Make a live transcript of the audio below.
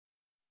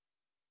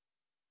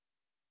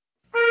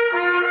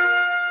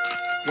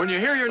When you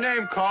hear your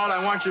name called,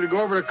 I want you to go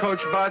over to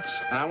Coach Butts,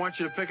 and I want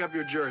you to pick up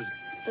your jersey.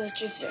 Those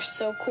jerseys are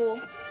so cool.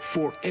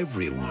 For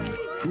everyone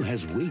who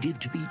has waited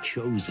to be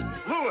chosen,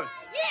 Lewis.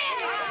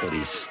 but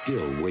is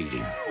still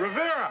waiting.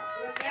 Rivera.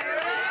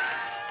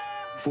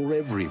 For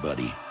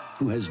everybody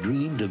who has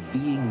dreamed of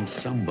being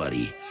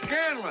somebody,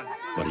 Scanlon.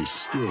 but is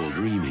still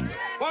dreaming.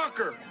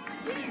 Walker.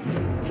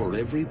 For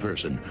every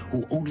person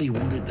who only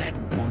wanted that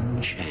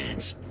one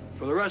chance,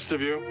 For the rest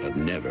of you, but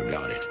never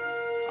got it.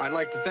 I'd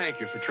like to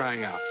thank you for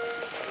trying out.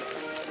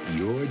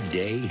 Your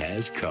day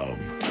has come.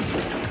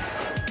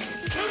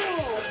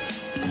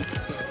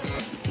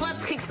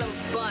 Let's kick some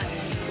butt.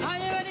 Are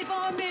you ready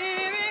for a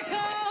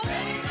miracle?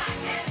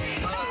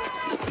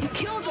 You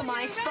killed them,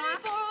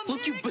 Icebox.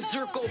 Look, you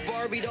berserko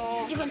Barbie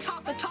doll. You can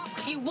talk the talk,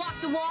 you walk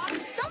the walk.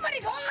 Somebody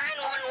call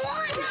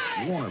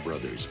 911. Warner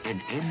Brothers and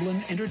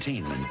Amblin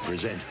Entertainment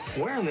present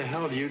Where in the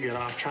hell do you get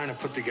off trying to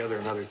put together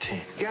another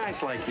team?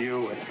 Guys like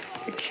you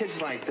and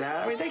kids like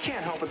that, I mean, they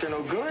can't help it, they're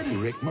no good.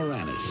 Rick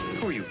Moranis,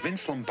 Who are you,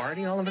 Vince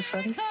Lombardi all of a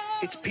sudden?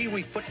 It's Pee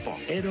Wee football.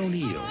 Ed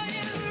O'Neill,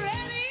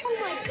 Oh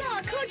my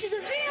God, Coach is a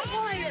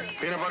vampire.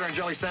 Peanut butter and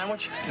jelly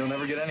sandwich? You'll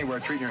never get anywhere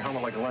treating your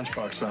helmet like a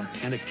lunchbox, son.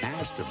 and a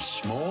cast of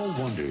small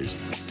wonders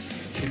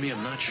Timmy,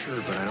 I'm not sure,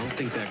 but I don't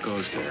think that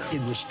goes there.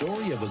 in the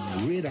story of a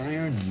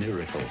gridiron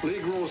miracle.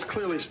 League rules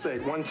clearly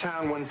state one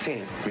town, one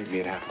team. Meet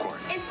me at half court.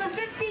 It's the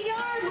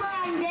 50-yard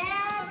line,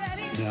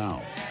 Dad.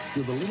 Now,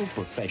 with a little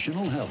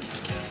professional help,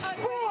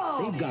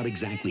 Whoa. they've got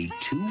exactly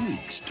 2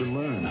 weeks to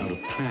learn how to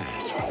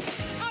pass,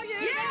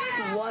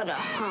 What a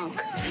hunk.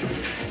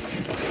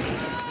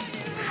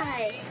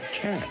 Hi.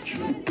 catch,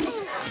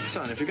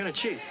 Son, if you're gonna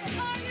cheat,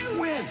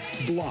 win.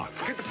 block,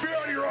 Get the fear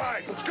out of your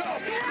eyes. Let's go.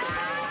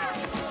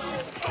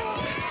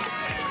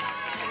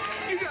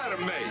 You got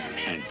him made.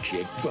 and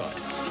kick butt.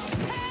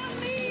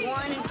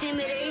 Want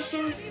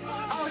intimidation?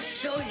 I'll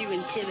show you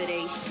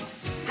intimidation.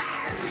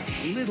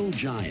 Little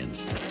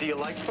Giants, Do you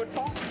like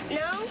football?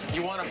 No?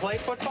 You want to play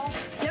football?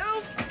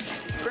 No?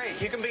 Great,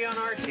 you can be on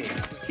our team.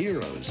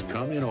 heroes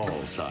come in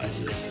all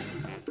sizes.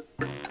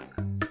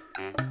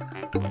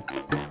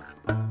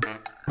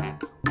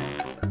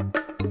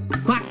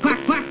 Quack, quack,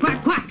 quack,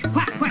 quack, quack,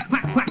 quack, quack,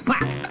 quack, quack,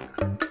 quack.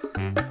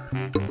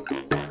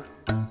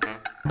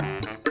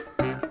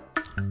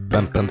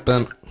 Bum, bum,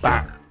 bum.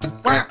 Bah.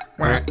 Quack,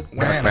 quack,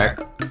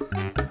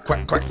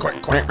 quack, quack, quack,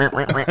 quack,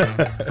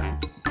 quack.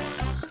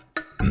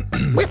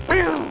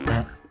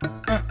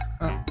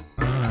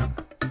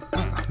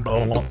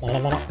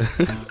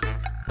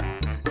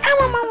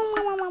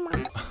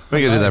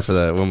 We gotta do that for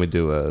that when we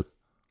do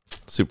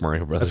Super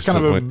Mario Brothers. That's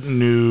kind of a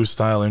new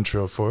style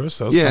intro for us.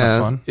 That was kind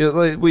of fun. Yeah,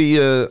 like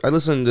I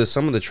listened to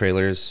some of the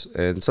trailers,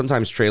 and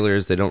sometimes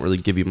trailers they don't really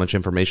give you much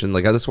information.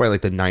 Like that's why I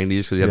like the '90s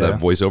because you have that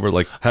voiceover.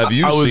 Like, have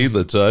you seen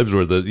the times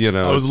where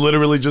I was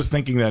literally just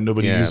thinking that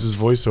nobody Yeah. uses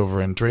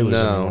voiceover in trailers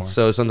no? anymore.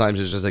 So sometimes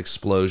it's just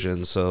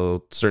explosions.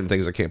 So certain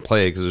things I can't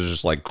play because it's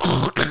just like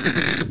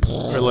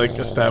Or like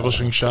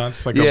establishing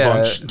shots, like Yeah. a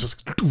bunch,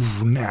 just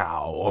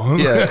now.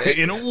 Yeah.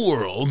 in a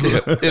world. yeah,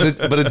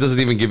 but it doesn't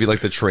even give you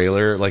like the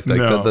trailer, like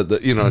No.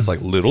 the you know it's like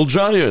Little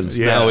Giants.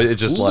 Yeah. Now it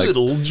just like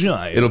Little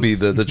Giants. it'll be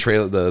the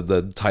trailer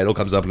the title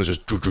comes up and it's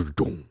just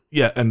the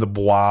Yeah, and the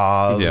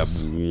bois Yeah.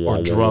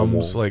 or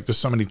drums. Like there's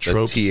so many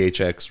tropes.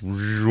 THX.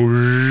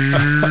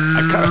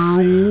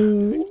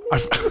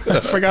 I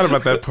forgot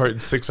about that part in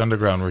Six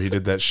Underground where he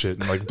did that shit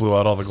and like blew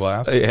out all the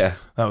glass. Yeah.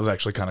 That was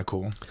actually kind of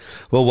cool.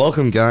 Well,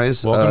 welcome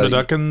guys. Welcome to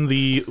Duckin'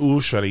 the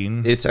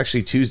Usharin. It's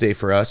actually Tuesday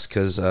for us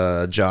because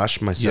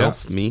Josh,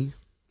 myself, me.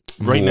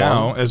 Right Juan.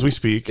 now, as we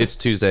speak. It's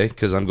Tuesday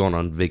because I'm going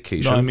on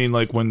vacation. No, I mean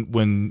like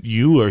when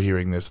you are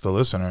hearing this, the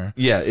listener,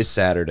 yeah, it's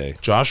Saturday.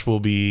 Josh will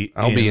be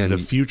in the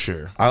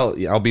future.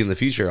 I'll be in the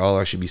future. I'll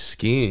actually be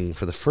skiing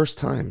for the first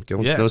time.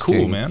 Going Yeah, snow cool,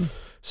 skiing. man.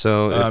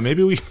 So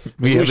Maybe we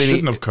have any-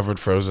 shouldn't have covered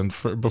Frozen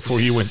before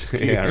you went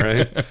skiing. yeah,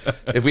 right.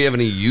 If we have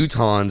any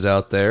Utahns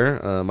out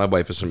there, my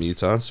wife is from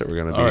Utah, so we're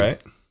gonna be All right.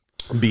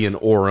 be in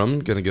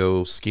Orem. Gonna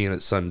go skiing at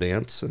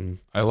Sundance, and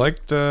I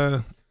liked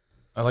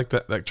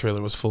that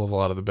trailer was full of a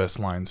lot of the best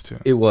lines too.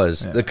 it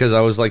was Yeah. because I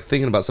was like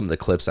thinking about some of the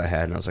clips I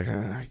had, and I was like,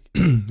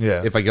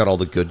 Yeah. if I got all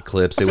the good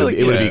clips, it feel would like-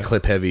 it would be yeah. a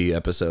clip heavy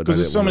episode. Because I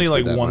there's didn't so want it many to be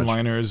like that much.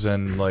 one-liners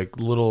and like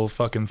little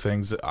fucking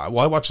things. That I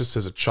watched this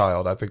as a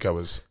child. I think I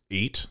was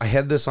 8. I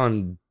had this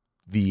on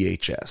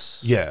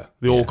VHS. Yeah,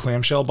 the old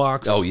clamshell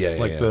box. Oh yeah,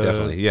 like yeah, the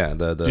definitely. Yeah,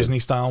 the Disney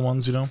style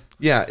ones. You know.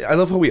 Yeah, I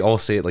love how we all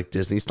say it like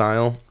Disney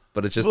style,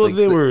 but it's just Well, like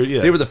they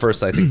were the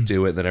first I think to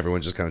do it, and then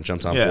everyone just kind of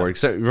jumped on Yeah. board.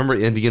 Except remember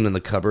Indian in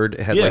the cupboard?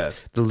 It had Yeah. like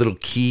the little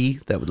key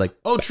that would like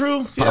Oh,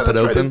 true. Yeah, Pop it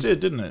that's right. open. It did,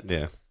 didn't it?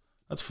 yeah.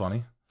 That's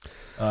funny.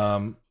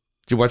 Did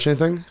you watch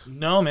anything?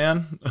 No,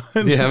 man.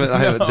 You haven't. I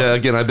haven't. No.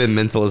 Again, I've been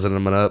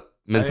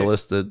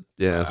mentalisted.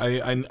 Yeah.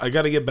 I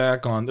got to get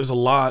back on. There's a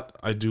lot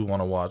I do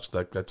want to watch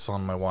that's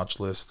on my watch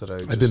list that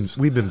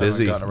We've been haven't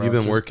busy. gotten around You've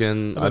been to.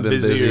 working. I've been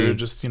busy or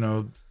just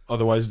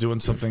otherwise doing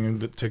something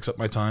that takes up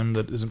my time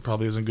that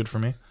probably isn't good for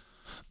me.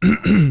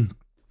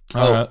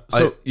 All right.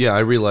 So I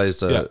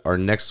realized Yeah. our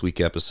next week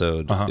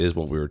episode Uh-huh. is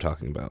what we were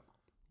talking about.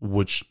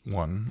 which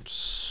one?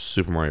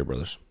 Super Mario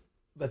Brothers.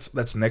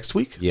 That's next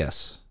week?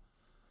 Yes.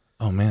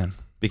 Oh man.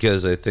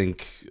 Because I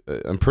think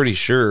I'm pretty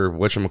sure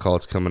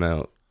whatchamacallit's coming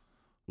out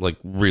like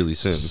really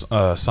soon.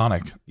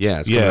 Sonic.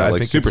 Yeah, it's coming out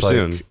like super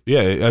soon.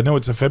 Yeah, I know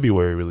it's a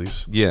February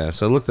release. Yeah,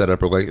 so look that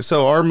up real quick.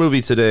 So our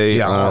movie today,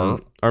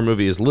 our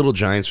movie is Little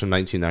Giants from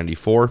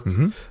 1994.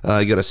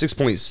 You got a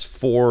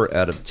 6.4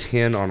 out of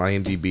 10 on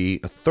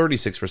IMDb, a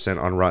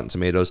 36% on Rotten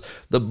Tomatoes.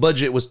 The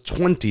budget was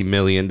 $20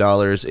 million.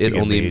 It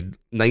only made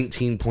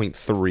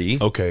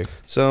 19.3. Okay.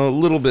 So a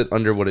little bit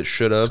under what it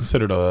should have.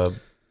 Considered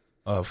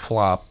a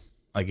flop,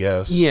 I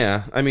guess.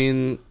 Yeah, I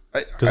mean...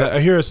 Because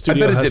I hear a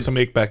studio has to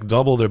make back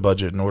double their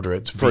budget in order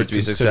for it to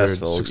be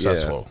successful.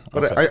 Yeah.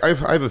 But okay.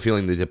 I have a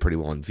feeling they did pretty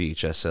well in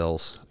VHS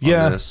sales.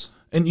 Yeah. On this,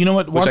 and you know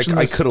what? Which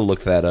I could have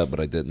looked that up, but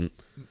I didn't.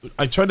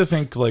 I tried to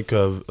think like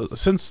of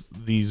since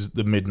the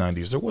mid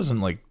 '90s, there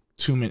wasn't like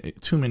too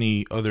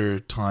many other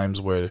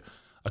times where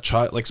a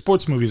child, like,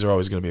 sports movies are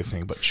always going to be a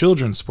thing, but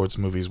children's sports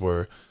movies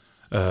were.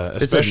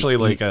 Especially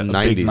like a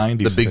 90s, big 90s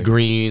the Big thing.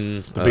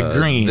 Green,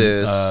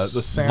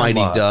 The Sandlot,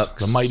 Mighty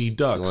Ducks, the Mighty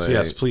Ducks. like,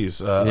 Yes, please.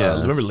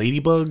 Remember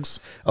Ladybugs?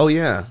 Oh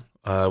yeah,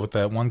 with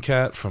that one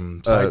cat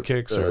from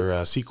Sidekicks or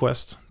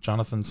Sequest,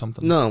 Jonathan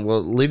something. No,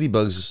 well,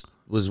 Ladybugs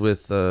was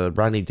with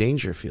Rodney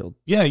Dangerfield.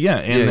 Yeah,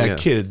 and that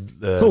kid.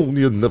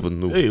 You never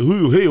knew. Hey,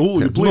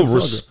 you playing no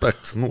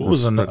respect. What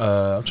was I'm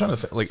trying to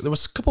think. Like there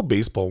was a couple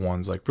baseball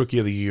ones, like Rookie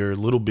of the Year,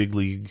 Little Big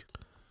League.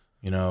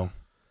 You know.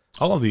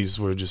 All of these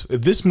were just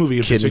this movie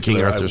in Kid in particular.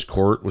 King Arthur's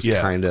Court was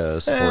kind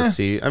of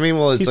sportsy. I mean,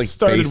 well, it's he like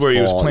started baseball, where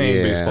he was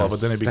playing baseball, but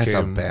then it became that's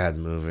a bad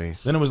movie.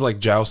 Then it was like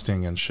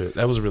jousting and shit.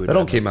 That was a really that bad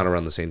all came movie. out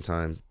around the same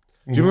time.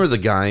 Do you remember the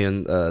guy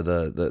in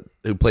the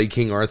who played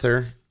King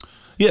Arthur?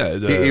 Yeah,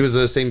 he was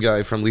the same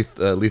guy from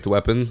Lethal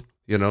Weapon.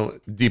 You know,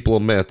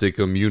 diplomatic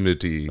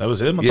immunity. That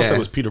was him. I thought that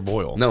was Peter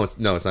Boyle. No, it's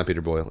not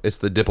Peter Boyle. It's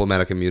the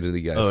diplomatic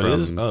immunity guy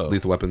from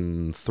Lethal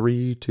Weapon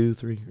 3, 2,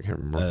 3. I can't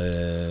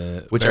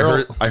remember. Which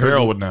Barrel, I heard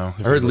Barrel would know.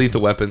 I heard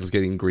Lethal Weapon's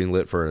getting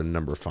greenlit for a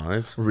number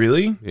 5.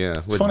 Really? Yeah,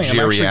 it's with funny.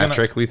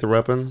 geriatric Lethal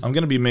Weapon. I'm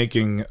going to be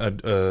making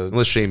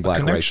unless Shane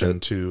Black writes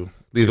it to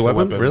Lethal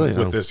Weapon really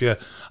with this. Yeah,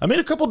 I made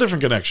a couple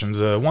different connections.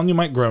 One you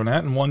might groan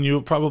at, and one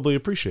you probably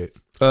appreciate.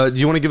 Do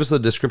you want to give us the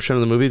description of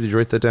the movie? Did you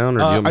write that down? Or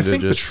do you want me I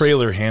think the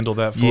trailer handled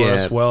that for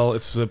us well.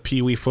 It's a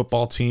Pee Wee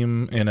football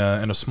team in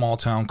a small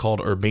town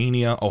called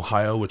Urbana,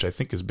 Ohio, which I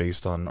think is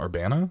based on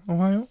Urbana,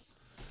 Ohio,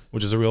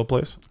 which is a real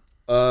place.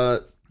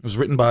 It was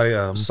written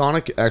by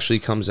Sonic. Actually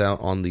comes out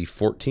on the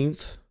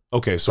 14th.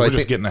 Okay, so we're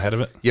just getting ahead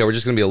of it. Yeah, we're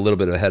just going to be a little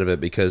bit ahead of it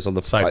because on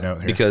the side note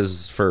here.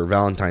 Because for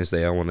Valentine's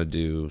Day, I want to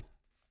do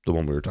the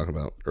one we were talking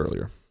about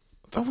earlier.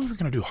 I thought we were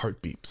going to do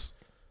Heart Beeps.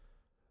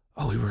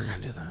 Oh, we were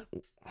going to do that.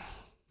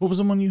 What was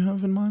the one you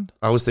have in mind?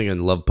 I was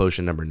thinking Love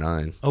Potion number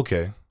 9.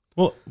 Okay.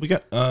 Well, we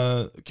got.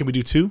 Can we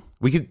do 2?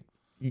 We could.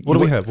 What do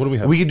we have?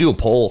 We could do a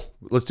poll.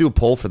 Let's do a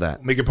poll for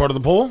that. Make it part of the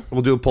poll?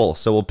 We'll do a poll.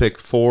 So we'll pick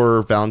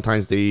 4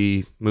 Valentine's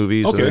Day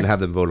movies and then have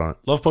them vote on it.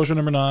 Love Potion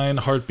number 9,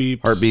 Heart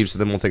Beeps. And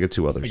then we'll think of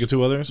 2 others. Think of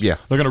 2 others? Yeah.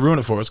 They're going to ruin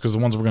it for us because the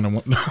ones we're going to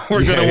want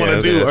to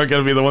do are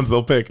going to be the ones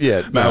they'll pick.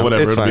 Yeah. Nah,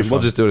 whatever. It's fine.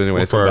 We'll just do it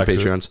anyway for our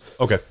Patreons.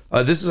 Okay.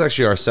 This is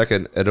actually our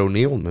second Ed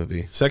O'Neill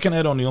movie. Second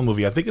Ed O'Neill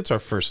movie. I think it's our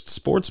first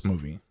sports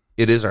movie.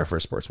 It is our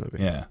first sports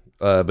movie. Yeah.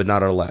 But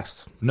not our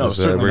last. No,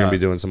 certainly we're going not. to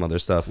be doing some other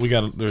stuff. We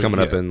got coming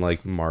up in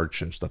like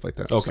March and stuff like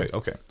that. Okay,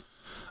 okay.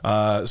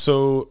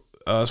 So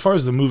as far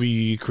as the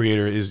movie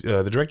creator is,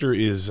 the director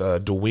is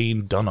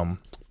Dwayne Dunham.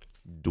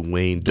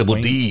 Dwayne, double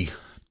D.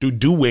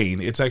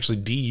 Duane. It's actually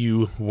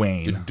D-U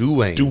Wayne.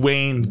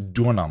 Dwayne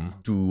Dunham.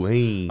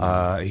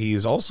 Dwayne. He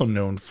is also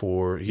known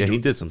for... he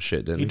did some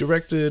shit, didn't he? He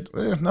directed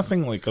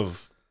nothing like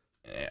of...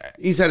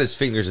 He's had his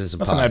fingers in some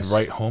nothing pies. I'd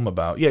write home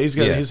about. Yeah, he's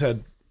got his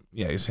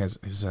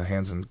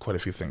hands in quite a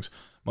few things.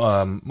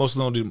 Most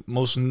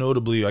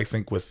notably, I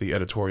think, with the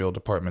editorial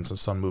departments of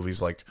some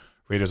movies like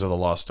Raiders of the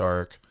Lost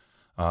Ark.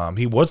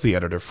 He was the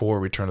editor for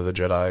Return of the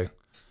Jedi.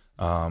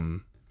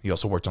 He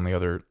also worked on the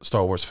other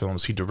Star Wars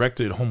films. He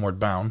directed Homeward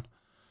Bound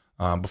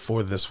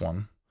before this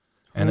one.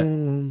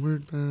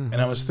 And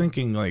I was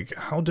thinking, like,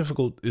 how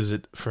difficult is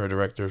it for a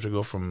director to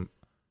go from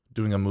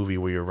doing a movie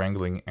where you're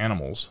wrangling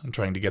animals and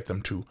trying to get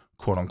them to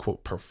quote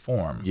unquote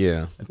perform?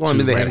 Yeah. Well, I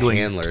mean, they had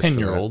handlers,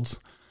 10-year-olds.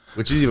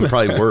 Which is even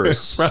probably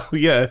worse. Probably,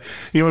 yeah.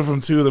 He went from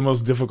 2 of the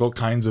most difficult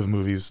kinds of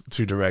movies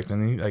to direct,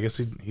 and I guess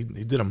he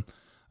did them.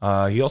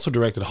 He also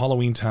directed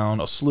Halloween Town,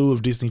 a slew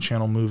of Disney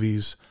Channel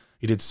movies.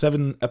 He did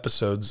 7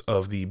 episodes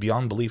of the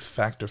Beyond Belief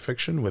Fact or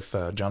Fiction with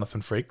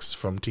Jonathan Frakes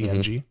from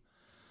TNG.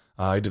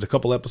 He did a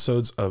couple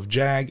episodes of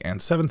Jag and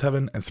Seventh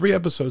Heaven, and 3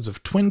 episodes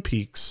of Twin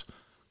Peaks,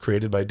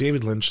 created by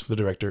David Lynch, the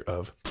director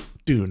of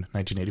Dune,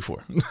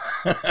 1984.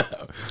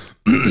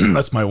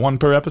 That's my 1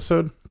 per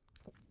episode.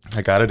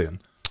 I got it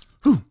in.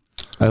 Whew.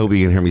 I hope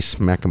you can hear me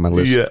smacking my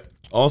lips. Yeah.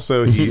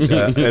 Also, he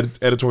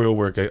editorial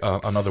work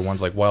on other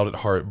ones like Wild at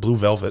Heart, Blue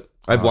Velvet.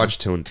 I've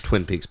watched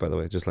Twin Peaks, by the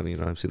way. Just letting you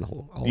know, I've seen the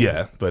whole.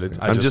 But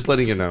I'm just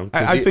letting you know.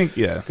 I think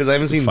because I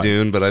haven't seen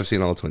Dune, but I've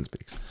seen all Twin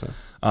Peaks. So.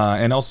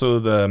 And also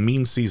the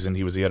Mean Season.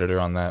 He was the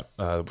editor on that,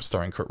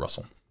 starring Kurt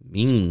Russell.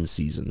 Mean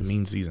Season.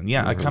 Mean Season.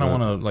 Yeah, I kind of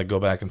want to like go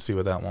back and see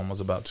what that one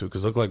was about too,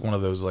 because it looked like one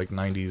of those like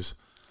 90s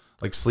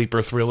like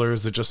sleeper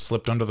thrillers that just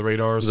slipped under the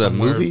radar. Is that a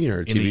movie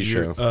or a TV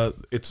show?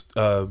 It's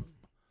a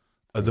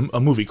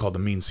movie called The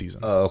Mean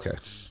Season. Oh, okay.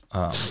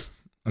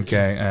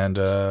 Okay, and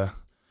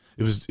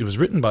it was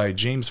written by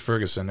James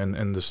Ferguson,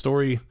 and the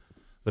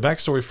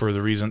backstory for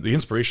the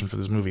inspiration for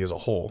this movie as a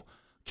whole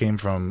came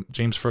from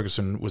James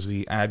Ferguson was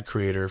the ad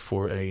creator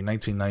for a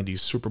 1990s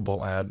Super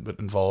Bowl ad that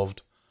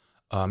involved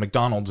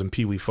McDonald's and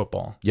Pee Wee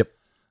football. Yep.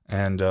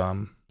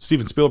 And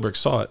Steven Spielberg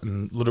saw it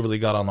and literally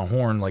got on the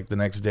horn like the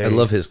next day. I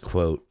love his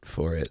quote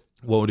for it.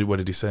 What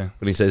did he say?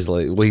 When he says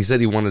he said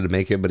he wanted to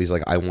make it, but he's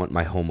like, I want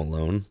my Home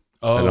Alone.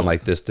 Oh. And I'm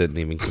like, this didn't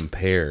even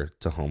compare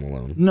to Home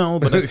Alone. No,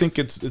 but I think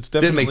it's definitely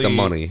didn't make the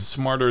money.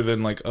 Smarter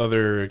than like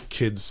other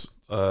kids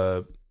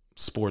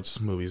sports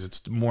movies.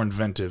 It's more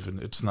inventive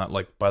and it's not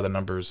like by the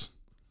numbers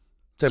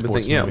type of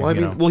thing. Yeah, movie, well,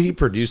 I mean, he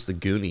produced the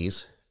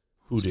Goonies.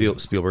 Who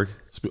did? Spielberg.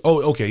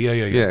 Oh, okay, yeah.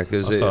 Yeah,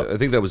 because I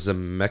think that was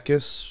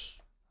Zemeckis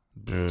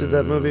did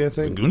that movie. I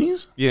think the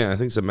Goonies. Yeah, I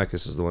think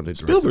Zemeckis is the one who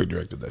Spielberg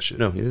directed that shit.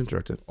 No, he didn't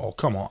direct it. Oh,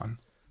 come on.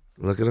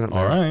 Look it up.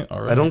 All right.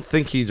 I don't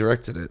think he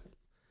directed it.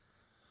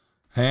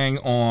 Hang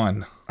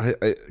on.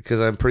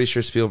 Because I'm pretty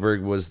sure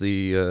Spielberg was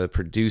the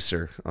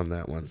producer on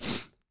that one.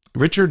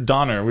 Richard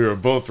Donner. We were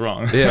both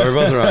wrong. Yeah, we're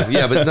both wrong.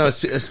 Yeah, but no,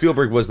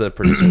 Spielberg was the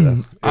producer.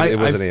 Then it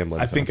was an Amblin.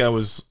 I think I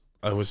was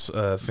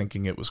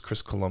thinking it was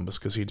Chris Columbus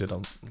because he did a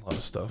lot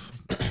of stuff.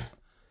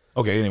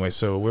 Okay. Anyway,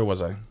 so where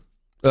was I?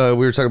 We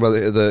were talking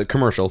about the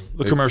commercial.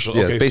 The commercial.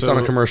 Yeah, okay, based on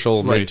a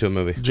commercial made to a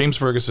movie. James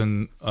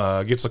Ferguson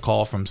gets a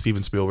call from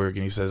Steven Spielberg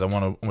and he says, "I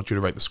want you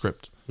to write the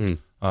script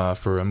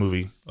for a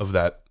movie of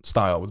that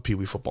style with Pee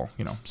Wee football.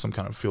 You know, some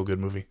kind of feel good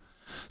movie."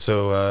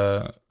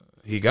 So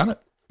he got it,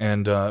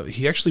 and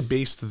he actually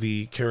based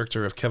the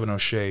character of Kevin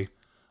O'Shea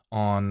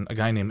on a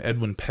guy named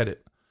Edwin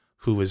Pettit,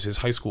 who was his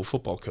high school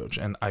football coach.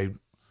 And I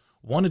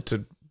wanted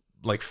to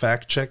like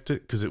fact checked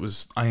it because it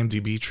was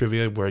IMDb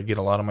trivia where I get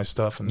a lot of my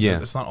stuff, and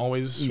it's not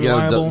always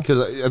reliable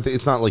because I think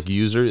it's not like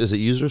user. Is it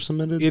user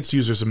submitted? It's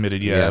user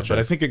submitted, yeah. Gotcha. But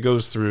I think it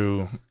goes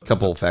through a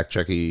couple fact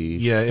checky.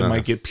 Yeah, it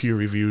might get peer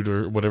reviewed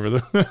or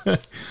whatever.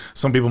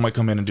 Some people might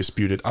come in and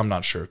dispute it. I'm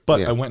not sure,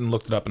 but I went and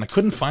looked it up, and I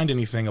couldn't find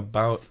anything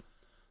about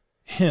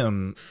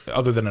him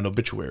other than an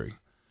obituary.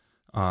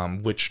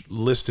 Which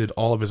listed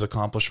all of his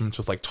accomplishments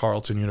with like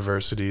Tarleton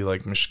University,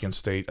 like Michigan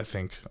State. I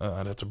think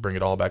I'd have to bring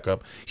it all back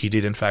up. He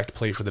did in fact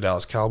play for the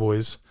Dallas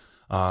Cowboys,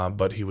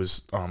 but he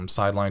was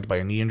sidelined by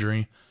a knee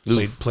injury.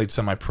 Played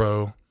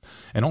semi-pro,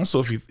 and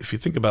also if you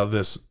think about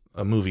this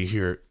movie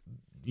here,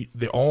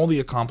 all the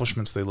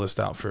accomplishments they list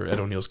out for Ed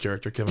O'Neill's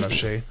character Kevin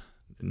O'Shea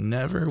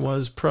never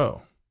was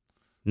pro.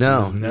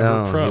 No,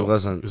 pro. He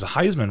wasn't. He was a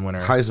Heisman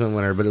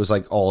winner, but it was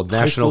like all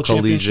national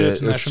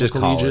collegiate, national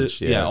collegiate, college,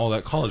 yeah, all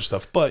that college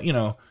stuff. But you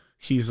know,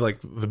 he's like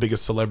the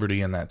biggest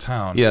celebrity in that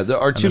town. Yeah,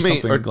 our two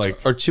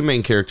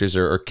main characters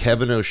are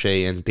Kevin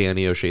O'Shea and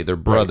Danny O'Shea. They're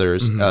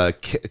brothers.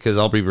 Because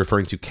I'll be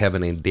referring to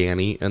Kevin and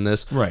Danny in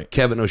this. Right.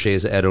 Kevin O'Shea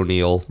is Ed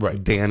O'Neill.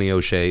 Right. Danny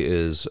O'Shea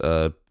is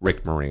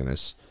Rick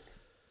Moranis.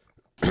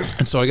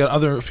 And so I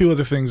got a few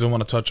other things I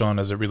want to touch on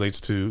as it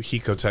relates to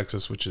Hiko,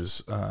 Texas, which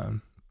is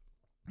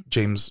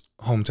James'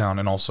 hometown,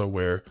 and also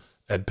where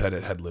Ed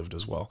Pettit had lived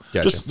as well.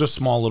 Gotcha. Just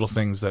small little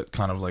things that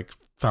kind of like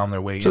found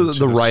their way. So into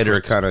the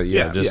writer kind of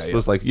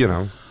was like, you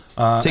know,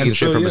 taking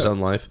shit from his own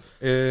life.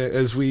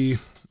 As we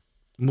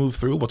move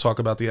through, we'll talk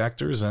about the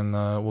actors, and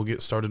we'll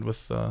get started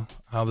with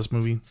how this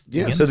movie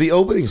begins. So the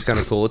opening is kind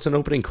of cool. It's an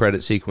opening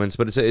credit sequence,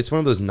 but it's one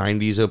of those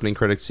 90s opening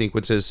credit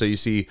sequences. So you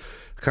see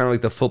kind of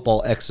like the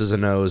football X's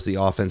and O's, the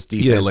offense,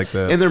 defense, like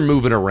that, and they're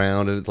moving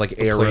around, and it's like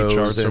arrows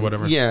charts and, or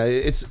whatever. Yeah,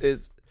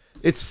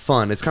 it's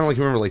fun. It's kind of like,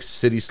 you remember like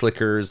City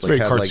Slickers. It's very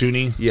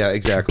cartoony. Like, yeah,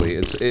 exactly.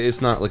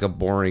 It's not like a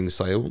boring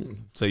say.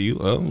 Say you.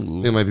 Oh,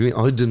 it might be me.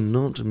 I did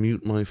not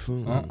mute my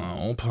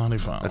phone. Potty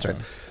foul. That's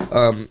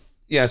right.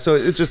 Yeah, so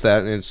it's just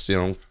that, and it's, you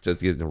know,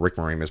 just Rick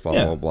Moranis, blah,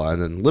 blah, blah, and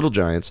then Little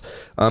Giants.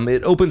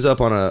 It opens up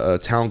on a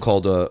town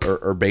called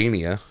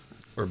Urbania.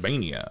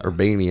 Urbania.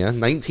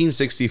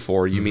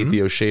 1964. You meet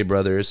the O'Shea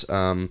brothers,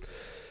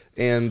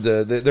 and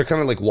they're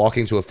kind of like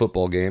walking to a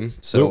football game.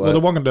 So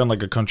they're walking down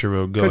like a country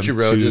road going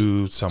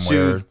to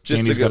somewhere.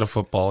 Danny's got a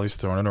football. He's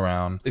throwing it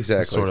around.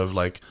 Exactly. Sort of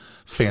like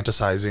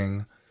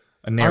fantasizing.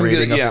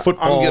 Narrating a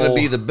football. I'm gonna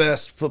be the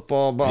best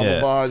football, blah blah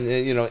blah.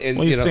 And, you know, and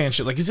he's saying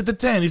shit like he's at the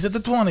 10, he's at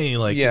the 20,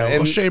 like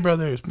and O'Shea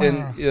brothers.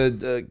 And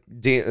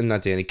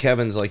not Danny,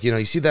 Kevin's like, you know,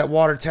 you see that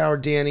water tower,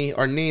 Danny?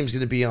 Our name's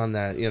gonna be on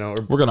that. You know,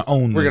 we're gonna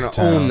own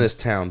this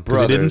town.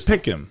 Brothers. They didn't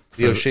pick him.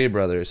 The O'Shea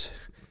brothers.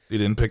 They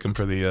didn't pick him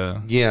for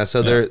the.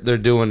 So they're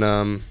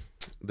doing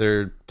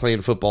they're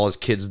playing football as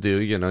kids do.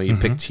 You know, you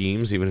pick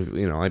teams. Even if,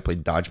 you know, I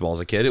played dodgeball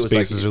as a kid. It was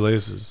Spaces like or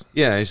laces.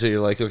 Yeah, so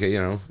you're like, okay,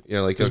 you know,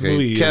 you're like,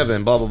 okay,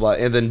 Kevin, blah blah blah,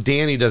 and then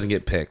Danny doesn't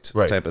get picked,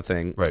 type of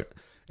thing, right?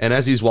 And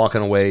as he's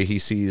walking away, he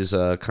sees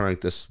kind of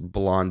like this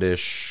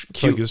blondish,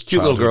 cute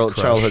little girl,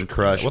 childhood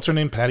crush. What's her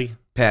name? Patty.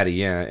 Patty,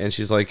 yeah. And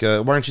she's like, why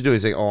aren't you doing it?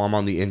 He's like, oh, I'm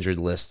on the injured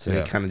list. And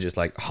Yeah. he kind of just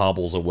like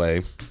hobbles away.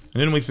 And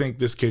then we think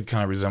this kid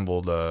kind of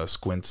resembled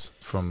Squints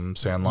from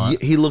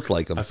Sandlot. He looked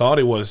like him. I thought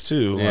he was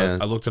too. Yeah.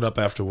 I looked it up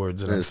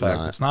afterwards, and in It's fact,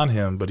 not. it's not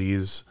him. But he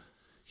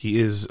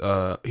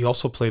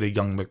also played a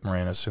young Mick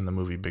Moranis in the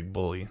movie Big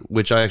Bully.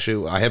 Which I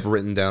have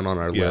written down on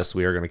our Yeah. list.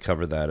 We are going to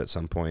cover that at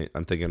some point.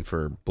 I'm thinking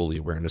for Bully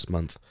Awareness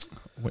Month.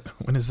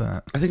 When is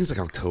that? I think it's like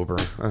October.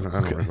 I don't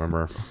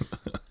remember.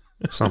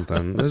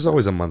 Something. There's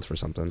always a month for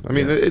something. I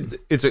mean,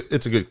 it's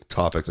a good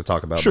topic to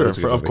talk about. Sure, but it's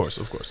a good of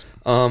movie. course.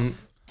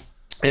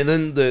 And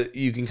then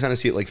you can kind of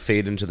see it like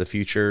fade into the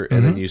future,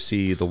 and then you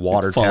see the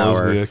water Follows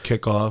tower. the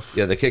kickoff.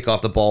 Yeah, the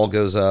kickoff, the ball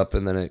goes up,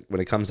 and then when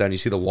it comes down, you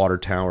see the water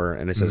tower,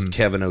 and it says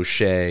Kevin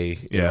O'Shea.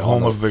 Yeah,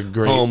 home of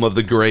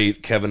the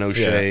great Kevin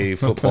O'Shea,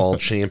 football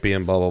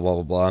champion. Blah blah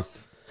blah blah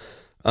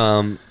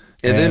blah.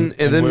 And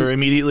then we're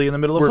immediately in the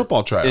middle of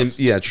football tryouts.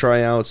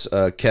 Tryouts.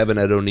 Kevin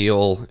Ed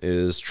O'Neill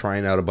is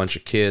trying out a bunch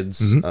of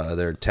kids.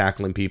 They're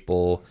tackling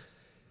people.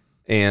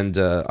 And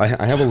I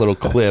have a little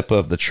clip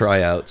of the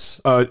tryouts.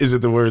 Is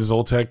it the where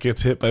Zoltek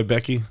gets hit by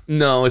Becky?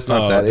 No, it's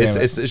not that.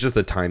 damn It's just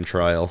the time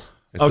trial.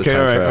 It's Okay, the time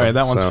all trial. right.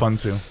 That one's fun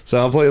too. So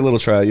I'll play a little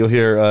tryout. You'll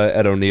hear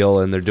Ed O'Neill,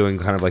 and they're doing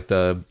kind of like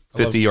the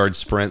 50-yard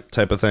sprint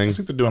type of thing. I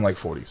think they're doing like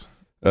 40s.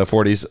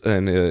 40s,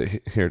 and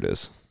here it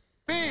is.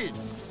 Speed.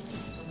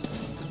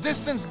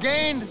 Distance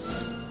gained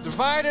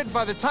divided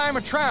by the time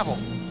of travel.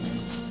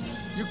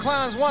 You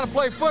clowns want to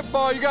play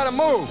football, you got to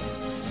move.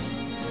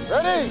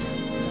 Ready?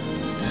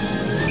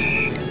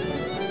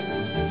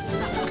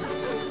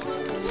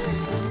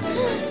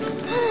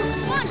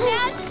 Come on,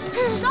 Tad.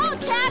 Go,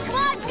 Tad. Come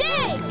on,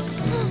 dig.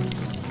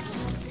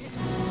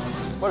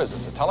 What is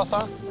this, a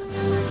telethon?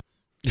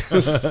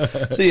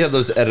 So you have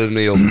those Ed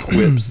O'Neill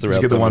quips Did throughout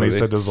you get the one movie. he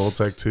said to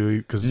Zoltek too?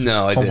 Because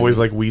No, I homeboy's didn't.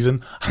 like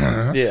wheezing.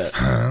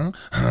 Yeah.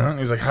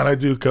 He's like, how'd I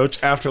do,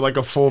 coach? After like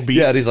a full beat.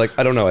 Yeah, and he's like,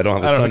 I don't know. I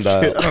don't have a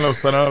sundial. I don't know,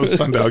 son. I don't have a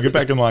sundial. Get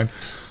back in line.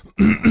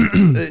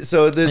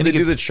 So they do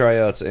gets- the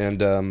tryouts,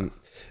 and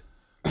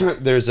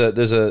there's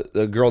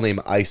a girl named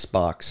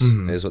Icebox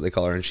is what they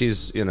call her, and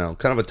she's kind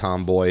of a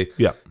tomboy.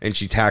 Yeah. And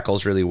she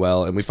tackles really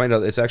well, and we find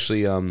out it's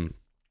actually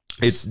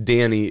it's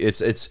Danny.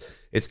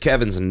 It's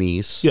Kevin's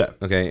niece. Yeah.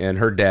 Okay, and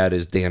her dad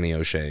is Danny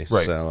O'Shea.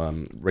 Right. So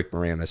Rick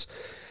Moranis.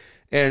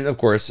 And of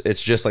course,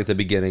 it's just like the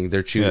beginning.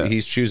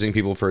 He's choosing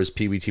people for his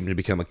Pee Wee team to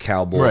become a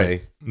cowboy.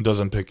 Right.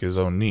 Doesn't pick his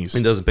own niece.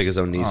 And doesn't pick his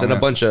own niece, and man.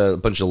 a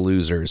bunch of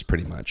losers,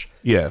 pretty much.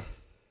 Yeah.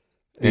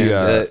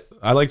 And,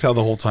 I liked how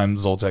the whole time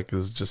Zoltek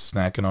is just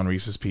snacking on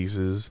Reese's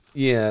Pieces.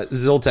 Yeah,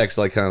 Zoltek's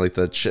like kind of like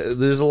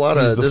there's a lot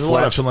of He's the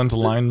flatulent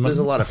lineman. There's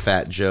a lot of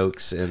fat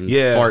jokes and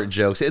Yeah. fart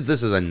jokes.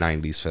 This is a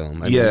 '90s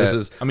film. Yeah.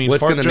 What's fart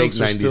going to make jokes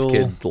are '90s still-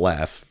 kid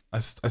laugh? I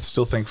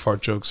still think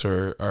fart jokes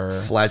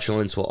are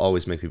Flatulence will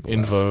always make people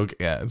in laugh. vogue.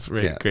 Yeah, it's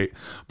really Yeah. great.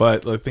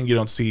 But the thing you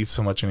don't see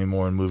so much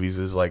anymore in movies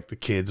is like the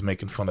kids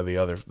making fun of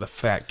the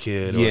fat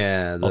kid. Or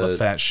Yeah, all the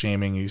fat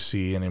shaming you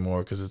see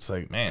anymore because it's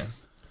like, man,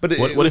 But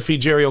what if he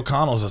Jerry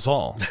O'Connell's us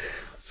all?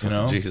 You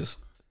know, Jesus.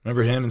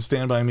 Remember him in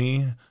Stand By Me?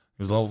 He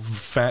was a little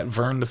fat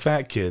Vern the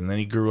fat kid, and then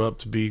he grew up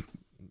to be.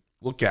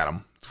 Look at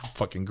him,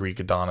 fucking Greek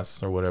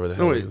Adonis or whatever the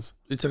hell No, he wait, is.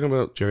 you're talking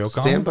about Jerry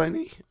O'Connell? Stand By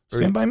Me?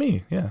 Stand By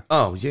Me, yeah.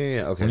 Oh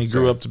yeah, okay. When he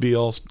grew up to be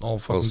all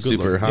fucking good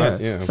super looking. hot,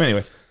 yeah.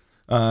 Anyway,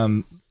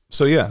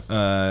 so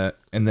yeah,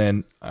 and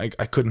then I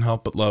couldn't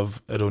help but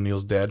love Ed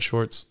O'Neill's dad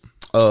shorts.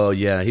 Oh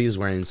yeah, he's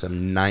wearing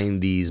some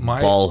 '90s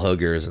ball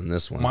huggers in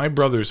this one. My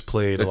brothers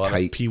played a lot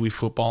tight. of Pee Wee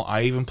football.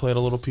 I even played a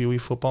little Pee Wee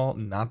football,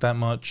 not that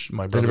much.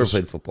 My I never brothers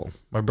played football.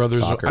 My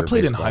brothers. Soccer, I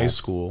played in baseball. high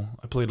school.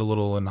 I played a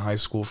little in high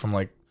school from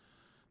I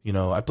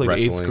played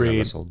Wrestling, 8th I grade.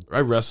 wrestled. I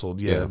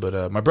wrestled, yeah.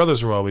 But my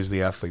brothers were always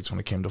the athletes when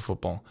it came to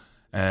football.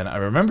 And I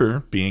remember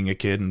being a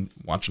kid and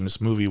watching this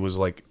movie was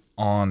like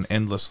on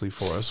endlessly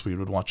for us. We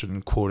would watch it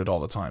and quote it all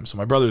the time. So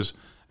my brothers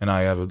and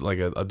I have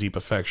a deep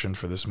affection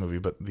for this movie.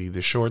 But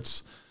the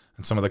shorts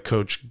and some of the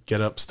coach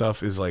get up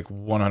stuff is like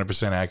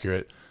 100%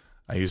 accurate.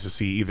 I used to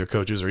see either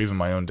coaches or even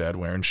my own dad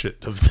wearing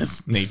shit of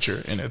this nature,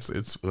 and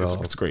it's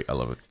great. I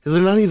love it. Because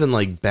they're not even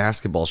like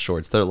basketball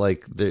shorts. They're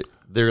like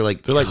they're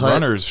like cut.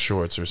 runners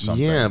shorts or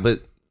something. Yeah,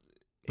 but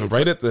They're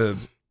right at the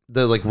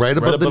they're like right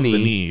above, the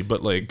knee.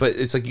 but But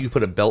it's like you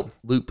put a belt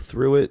loop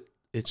through it.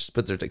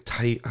 But they're like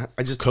tight.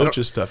 I just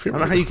coaches stuff. I don't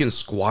know how you can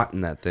squat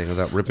in that thing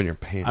without ripping your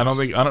pants. I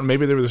don't.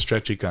 Maybe they were the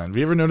stretchy kind. Have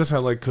you ever noticed how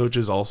like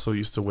coaches also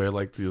used to wear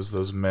like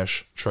those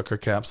mesh trucker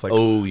caps, like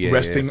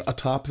resting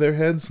atop their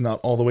heads, not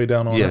all the way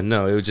down on it? Yeah,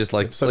 no, it was just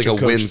like It's such a a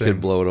coach wind thing. could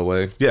blow it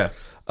away. Yeah.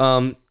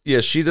 Yeah,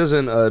 she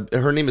doesn't.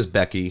 Her name is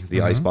Becky, the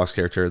Icebox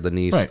character, the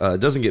niece. Right.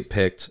 Doesn't get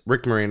picked.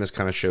 Rick Moranis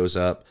kind of shows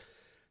up,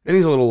 and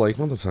he's a little like,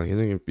 "What the fuck? You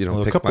know,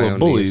 Well, a pick couple my of own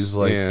bullies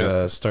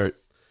niece." start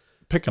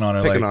picking on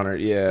her,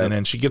 Yeah. And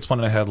then she gets one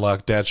in a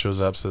headlock. Dad shows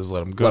up, says,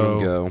 "Let him go." Let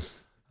him go.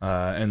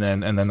 And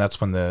then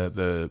that's when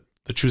the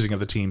choosing of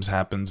the teams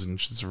happens, and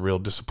it's a real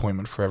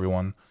disappointment for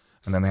everyone.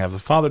 And then they have the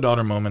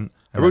father-daughter moment.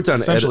 And I wrote down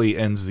essentially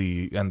ends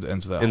that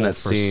whole that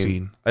first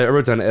scene. I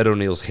wrote down Ed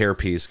O'Neill's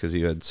hairpiece because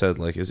you had said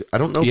like, I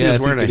don't know if he was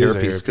wearing a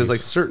hairpiece because like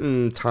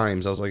certain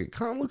times I was like, it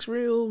kind of looks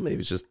real.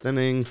 Maybe it's just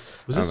thinning.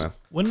 I don't know.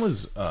 When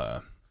was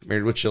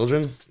Married with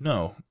Children?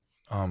 No.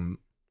 When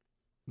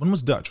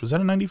was Dutch? Was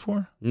that in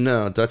 94?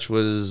 No, Dutch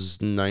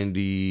was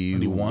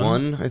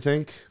 91, I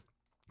think.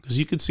 Because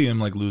you could see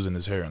him like losing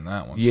his hair in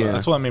that one. So Yeah,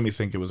 that's why it made me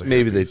think it was a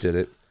maybe hairpiece. they did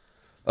it.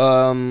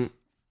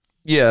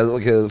 Yeah,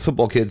 like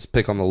football kids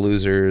pick on the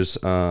losers.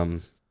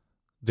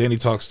 Danny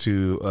talks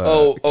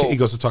to he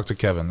goes to talk to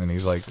Kevin, and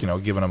he's like,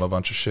 giving him a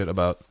bunch of shit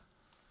about,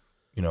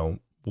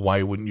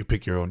 why wouldn't you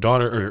pick your own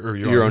daughter or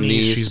your own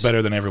niece? She's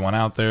better than everyone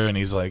out there. And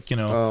he's like, you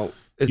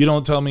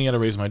don't tell me how to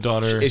raise my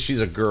daughter. She's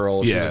a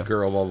girl. She's a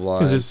girl. Blah blah blah.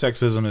 Because his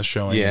sexism is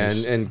showing. Yeah,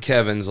 and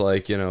Kevin's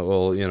like,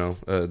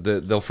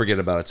 they'll forget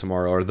about it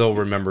tomorrow, or they'll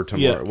remember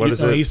tomorrow. Yeah, what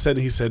is it?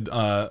 He said,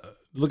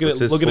 look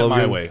at it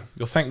my way.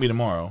 You'll thank me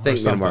tomorrow. Thank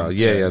me tomorrow.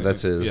 Yeah,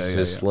 that's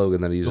his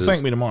slogan that he uses. You'll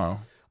thank me tomorrow.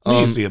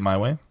 You see it my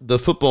way. The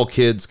football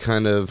kids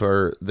kind of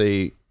are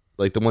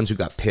like the ones who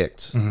got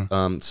picked.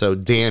 So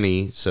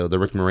Danny, the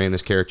Rick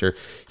Moranis character,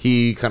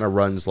 he kind of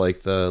runs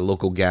like the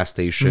local gas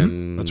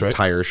station, That's right.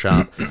 tire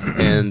shop,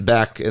 and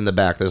back in the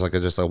back there's like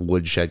just a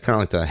woodshed, kind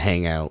of like the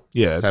hangout.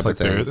 Yeah, it's like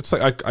it's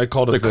like I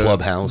called it the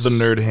clubhouse, the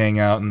nerd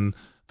hangout, and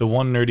the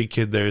one nerdy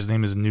kid there, his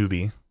name is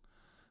Newbie.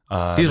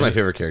 He's my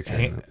favorite character.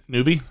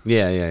 Newbie?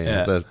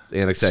 Yeah. The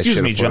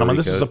Excuse me, gentlemen.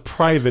 This is a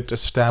private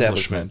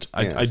establishment.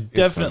 I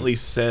definitely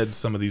said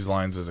some of these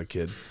lines as a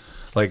kid.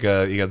 Like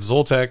you got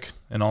Zoltek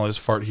and all his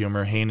fart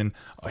humor. Hanan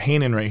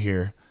right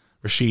here.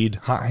 Rashid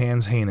Hot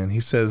Hands Hanan.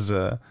 He says,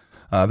 "There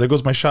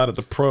goes my shot at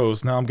the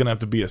pros. Now I'm gonna have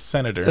to be a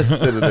senator."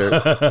 Some of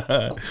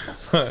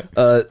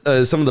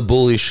the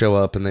bullies show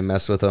up and they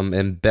mess with them.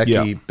 And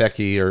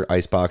Becky or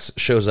Icebox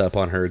shows up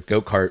on her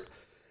go-kart.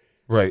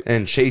 Right.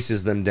 And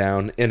chases them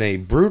down in a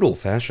brutal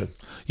fashion.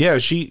 Yeah,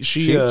 she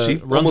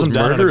runs them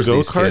down in a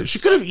go-kart. She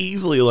could have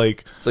easily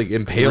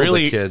impaled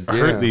the kid.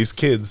 Hurt these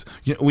kids.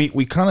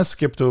 We kind of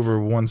skipped over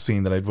one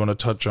scene that I'd want to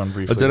touch on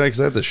briefly. But did I? Because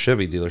I had the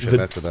Chevy dealership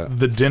after that.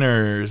 The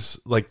dinners,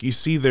 like you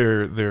see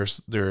their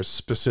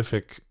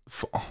specific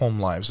home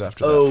lives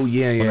after that. Oh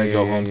yeah, when they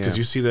go home, because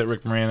you see that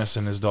Rick Moranis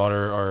and his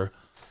daughter are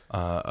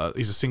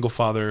he's a single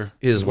father.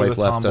 His wife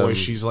left him.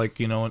 She's like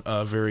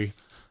a very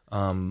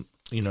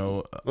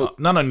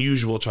not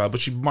unusual child,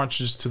 but she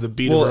marches to the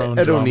beat of her own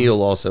Ed drum.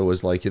 O'Neill also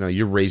was like,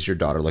 you raise your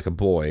daughter like a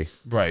boy,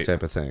 right?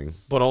 Type of thing.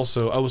 But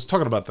also, I was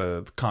talking about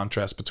the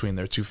contrast between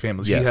their two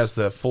families. Yes. He has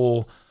the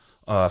full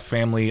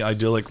family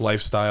idyllic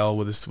lifestyle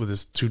with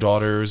his two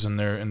daughters and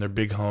their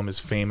big home, his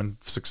fame and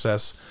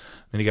success.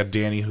 Then you got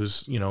Danny,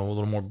 who's a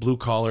little more blue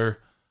collar,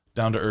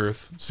 down to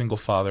earth, single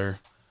father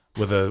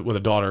with a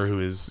daughter who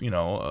is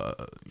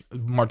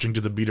marching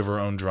to the beat of her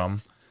own drum.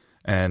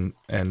 And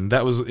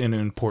that was an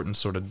important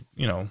sort of,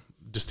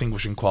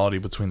 distinguishing quality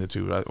between the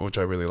two, which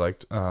I really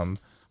liked.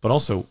 But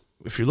also,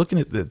 if you're looking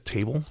at the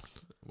table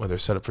where they're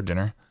set up for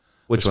dinner,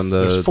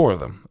 there's four of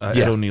them. Ed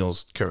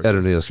O'Neill's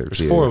character.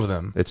 There's four of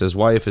them. It's his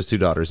wife, his two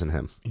daughters, and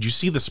him. Did you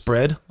see the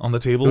spread on the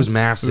table? It was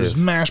massive. There was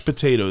mashed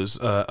potatoes,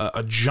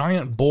 a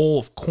giant bowl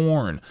of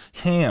corn,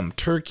 ham,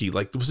 turkey.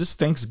 Like, was this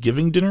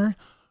Thanksgiving dinner?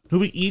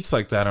 Nobody eats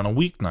like that on a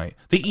weeknight.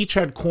 They each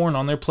had corn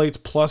on their plates,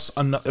 plus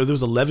there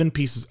was 11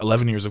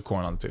 ears of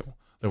corn on the table.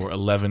 There were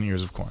 11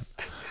 ears of corn.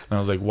 And I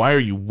was like, why are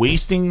you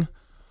wasting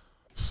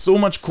so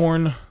much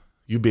corn,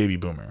 you baby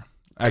boomer?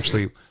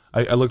 Actually,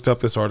 I looked up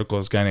this article.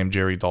 This guy named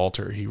Jerry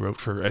Dalter, he wrote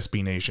for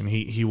SB Nation.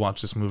 He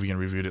watched this movie and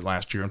reviewed it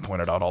last year and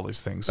pointed out all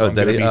these things. So I'm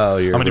going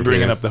to be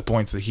bringing up the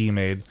points that he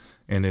made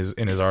in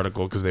his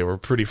article because they were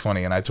pretty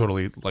funny, and I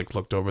totally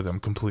looked over them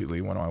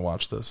completely when I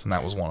watched this, and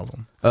that was one of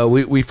them.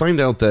 We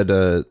find out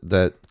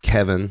that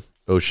Kevin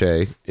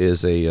O'Shea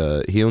is he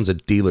owns a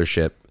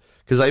dealership,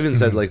 because I even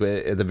said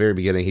at the very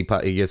beginning he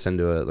gets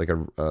into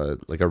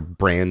a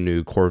brand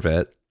new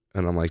Corvette,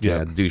 and I'm like,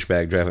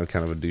 douchebag driving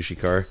kind of a douchey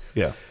car.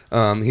 Yeah.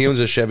 He owns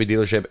a Chevy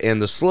dealership, and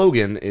the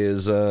slogan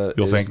is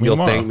You'll thank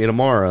me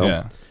tomorrow.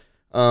 Yeah.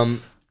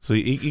 So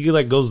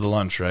he goes to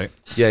lunch, right?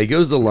 Yeah, he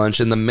goes to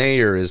lunch, and the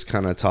mayor is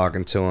kind of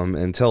talking to him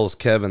and tells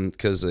Kevin,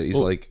 because he's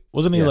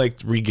wasn't he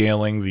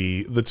regaling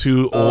the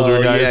two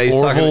older guys? Yeah,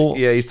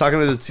 he's talking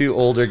to the two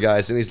older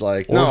guys, and he's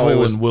like,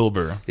 Orville and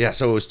Wilbur. Yeah,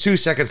 so it was 2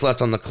 seconds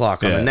left on the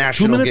clock on the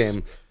national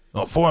game.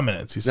 No, 4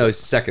 minutes. He said. No, it's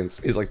seconds.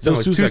 He's like,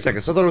 no, 2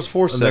 seconds. I thought it was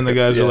 4 seconds. And then the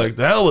guys are like,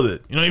 the hell with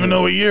it. You don't even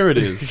know what year it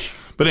is.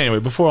 But anyway,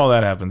 before all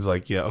that happens,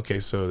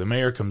 so the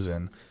mayor comes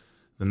in.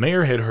 The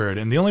mayor had heard,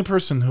 and the only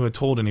person who had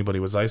told anybody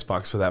was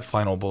Icebox. So that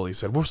final bully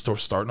said, we're still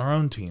starting our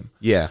own team.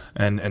 Yeah.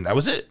 And that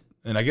was it.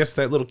 And I guess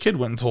that little kid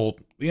went and told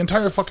the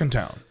entire fucking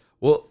town.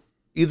 Well,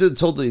 either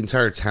told the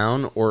entire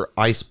town or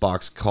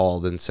Icebox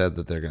called and said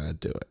that they're going to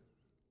do it.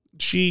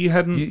 She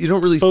hadn't you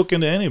don't really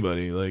spoken to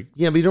anybody.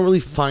 Yeah, but you don't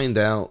really find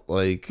out,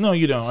 No,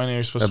 you don't. I know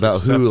you're supposed about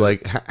to who,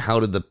 how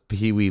did the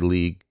Pee Wee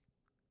League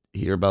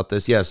hear about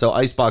this? Yeah, so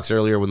Icebox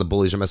earlier when the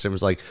bullies are messing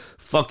was like,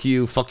 fuck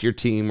you, fuck your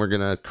team, we're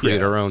going to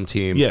create our own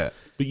team. Yeah.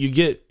 But you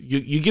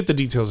get the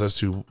details as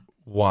to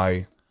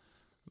why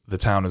the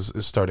town is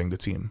starting the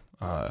team.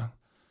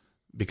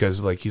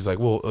 because like he's like,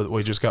 well,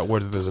 we just got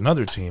word that there's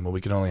another team, but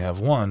we can only have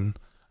one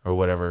or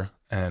whatever,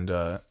 and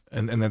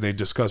then they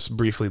discuss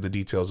briefly the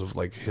details of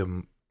like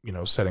him, you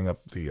know, setting up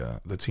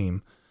the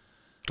team.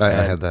 I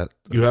had that.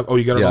 You have? Oh,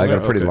 you got it. Yeah, on I got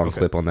there? a pretty Okay, long okay.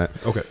 clip on that.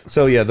 Okay.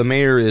 So yeah, the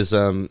mayor is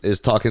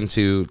talking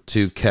to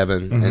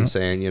Kevin and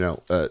saying, you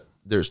know,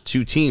 there's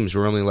two teams.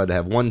 We're only allowed to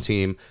have one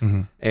team,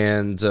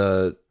 and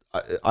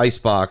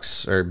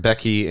Icebox or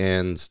Becky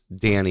and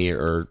Danny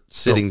are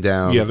sitting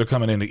down. Yeah, they're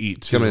coming in to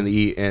eat. Too. coming in to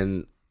eat,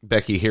 and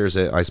Becky hears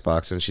it,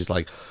 Icebox, and she's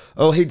like,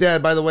 "Oh, hey,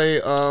 Dad. By the way,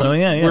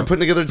 yeah. we're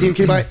putting together a team.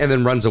 Came by," and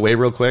then runs away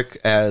real quick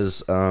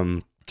as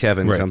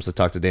Kevin Right. comes to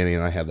talk to Danny,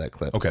 and I have that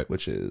clip. Okay.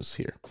 Which is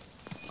here.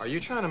 Are you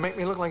trying to make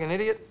me look like an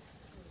idiot?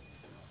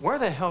 Where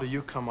the hell do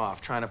you come off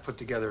trying to put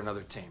together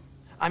another team?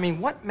 I mean,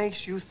 what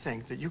makes you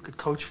think that you could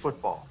coach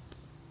football?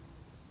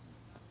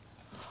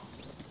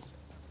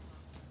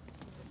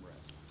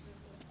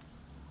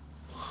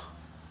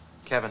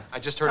 Kevin, I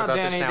just heard No, about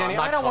Danny, this now. Danny, I'm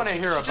not I don't want to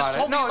coaching. hear She about just it.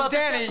 told me No, about this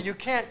Danny, now. you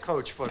can't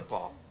coach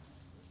football.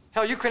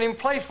 Hell, you couldn't even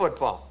play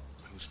football.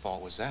 Whose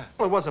fault was that?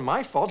 Well, it wasn't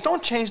my fault.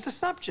 Don't change the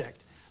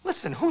subject.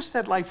 Listen, who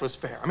said life was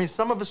fair? I mean,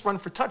 some of us run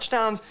for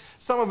touchdowns,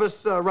 some of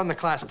us run the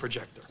class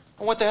projector.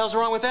 Well, what the hell's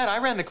wrong with that? I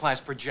ran the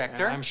class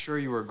projector. I'm sure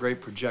you were a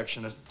great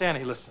projectionist.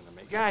 Danny, listen to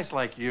me. Guys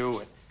like you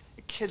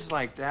and kids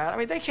like that, I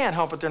mean, they can't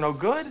help it. They're no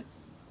good.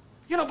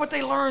 You know, but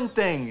they learn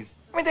things.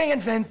 I mean, they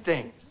invent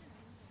things.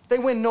 They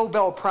win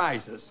Nobel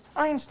Prizes.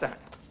 Einstein.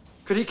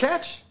 Could he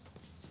catch?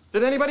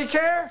 Did anybody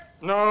care?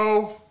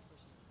 No.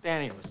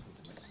 Danny, listen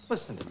to me.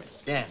 Listen to me.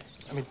 Dan.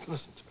 I mean,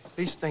 listen to me.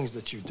 These things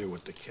that you do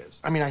with the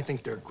kids, I mean, I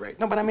think they're great.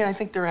 No, but I mean, I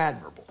think they're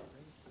admirable.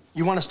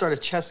 You want to start a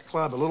chess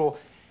club, a little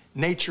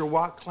nature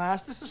walk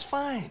class? This is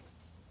fine.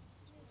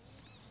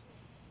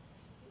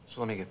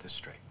 So let me get this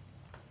straight.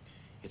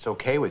 It's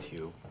okay with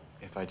you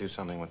if I do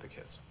something with the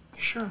kids,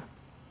 Sure.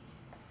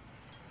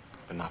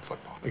 but not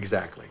football.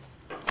 Exactly.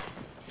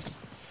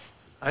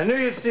 I knew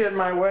you'd see it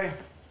my way.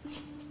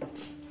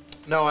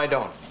 No, I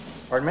don't.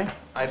 Pardon me?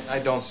 I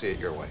don't see it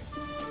your way.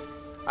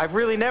 I've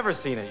really never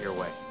seen it your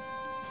way.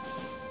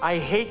 I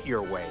hate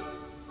your way.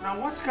 Now,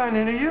 what's gotten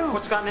into you?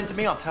 What's gotten into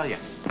me, I'll tell you.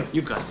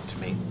 You've gotten into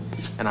me,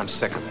 and I'm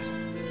sick of it.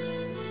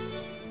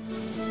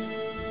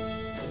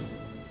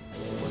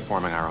 We're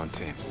forming our own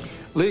team.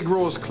 League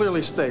rules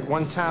clearly state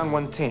one town,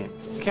 one team.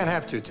 You can't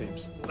have two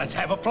teams. Let's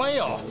have a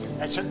playoff.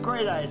 That's a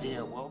great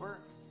idea, Wilbur.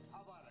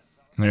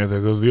 There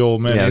goes the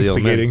old man Yeah, the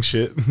old man. instigating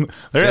shit.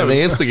 Yeah,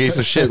 they instigate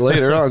some shit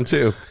later on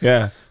too.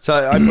 Yeah. So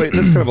I played.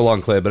 That's kind of a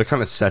long clip, but it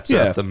kind of sets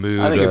Yeah, up the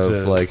mood I think it's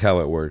of like how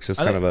it works. It's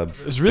kind of a.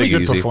 It's really big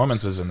good easy.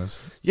 performances in this.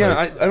 Yeah,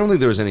 Like, I don't think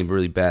there was any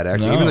really bad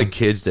acting. No. Even the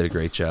kids did a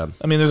great job.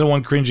 I mean, there's a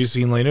one cringy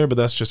scene later, but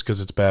that's just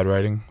because it's bad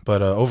writing.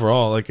 But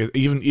overall, like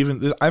even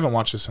this, I haven't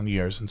watched this in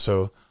years, and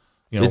so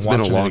It's been a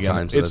watching it long again,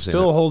 time since it I've seen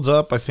still it. holds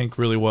up. I think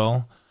really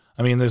well.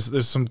 I mean,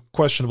 there's some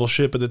questionable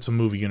shit, but it's a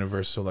movie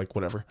universe, so like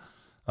whatever.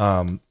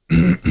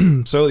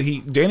 So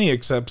Danny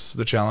accepts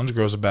the challenge,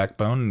 grows a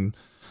backbone, and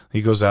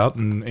he goes out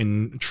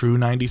in true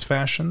 '90s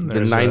fashion. The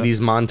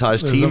 '90s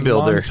montage there's team a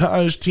builder.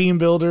 montage team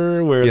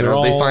builder where You they're know,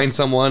 all they find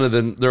someone, and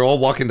then they're all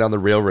walking down the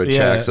railroad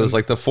Yeah, tracks. So it's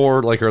like the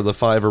four, like, or the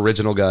five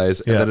original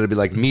guys, and Yeah. then it'd be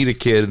like meet a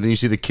kid, and then you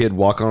see the kid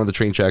walk onto the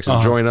train tracks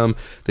and join them.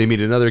 They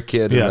meet another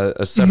kid Yeah. in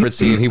a separate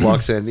scene. He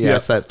walks in. Yeah, Yeah.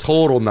 it's that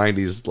total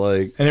 '90s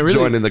like and it really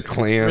joining the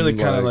clan. really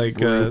kind of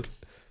group.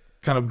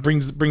 kind of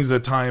brings the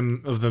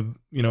time of the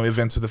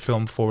events of the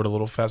film forward a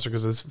little faster,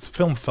 because this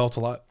film felt a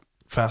lot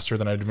faster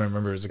than I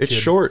remember as a It's kid.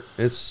 short.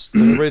 It's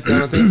right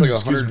down. I think it's like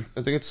Excuse 100.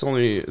 I think it's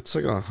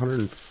like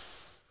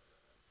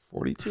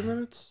 142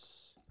 minutes.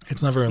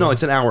 It's never No,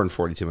 it's an hour and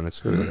 42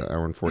 minutes. It's like an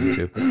hour and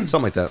 42,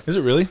 something like that. Is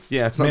it really?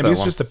 Yeah, it's not Maybe that it's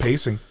long. just the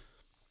pacing.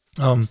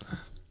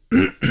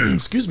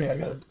 Excuse me, I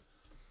got it.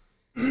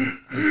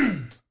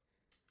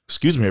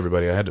 Excuse me,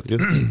 everybody. I had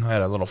to. I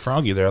had a little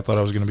froggy there. I thought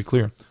I was going to be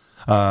clear.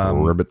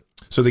 Ribbit.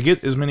 So they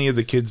get as many of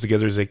the kids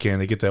together as they can.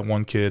 They get that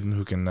one kid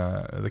who can,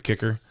 the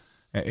kicker.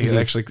 He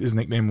actually, his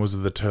nickname was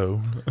the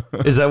Toe.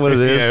 Is that what it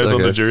is? Yeah, it's on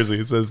Okay. the jersey.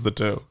 It says the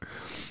Toe.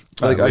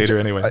 Like, Later,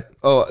 anyway.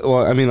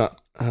 I mean,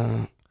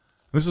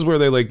 This is where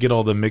they like get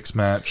all the mixed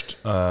matched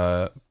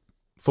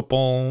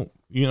football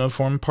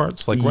uniform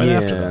parts. Like right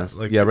after that.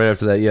 Like right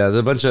after that. Yeah,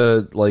 the bunch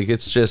of like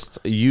it's just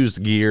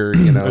used gear.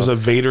 You know, there's a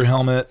Vader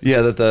helmet.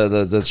 yeah that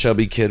the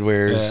chubby kid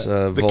wears.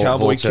 The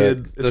cowboy Volchek.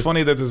 kid. It's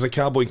funny that there's a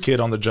cowboy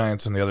kid on the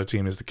Giants and the other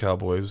team is the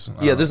Cowboys.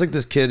 Yeah, there's like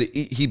this kid.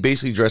 He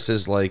basically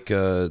dresses like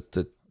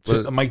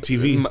Mike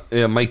TV.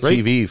 Yeah, Mike Right?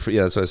 TV.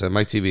 Yeah, that's what I said.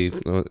 Mike TV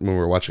when we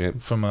were watching it.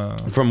 From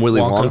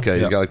Willy Wonka.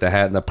 He's Yeah. got like the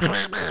hat and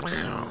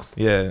the.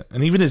 Yeah,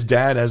 and even his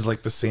dad has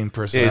like the same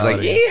Yeah, he's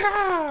personality. like,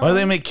 yeehaw! Why do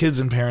they make kids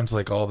and parents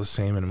like all the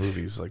same in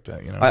movies like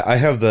that? You know, I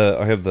have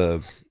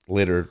the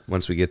later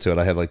once we get to it.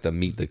 I have like the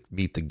meet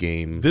the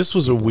game. this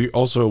was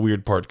also a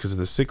weird part because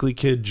the sickly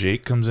kid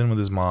Jake comes in with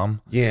his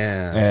mom.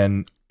 Yeah,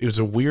 And it was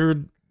a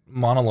weird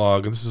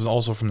monologue, and this is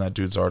also from that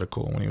dude's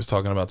article when he was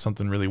talking about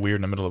something really weird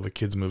in the middle of a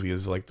kid's movie.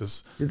 Is like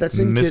this Did that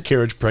same kid-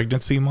 miscarriage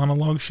pregnancy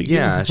monologue she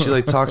yeah. gives. She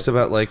like talks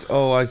about like,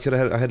 oh, I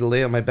had to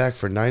lay on my back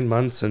for 9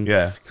 months and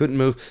Yeah. couldn't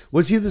move.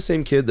 Was he the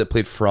same kid that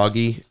played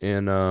Froggy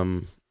in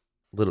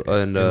Little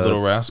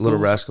Rascals. Little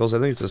Rascals. I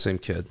think it's the same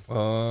kid.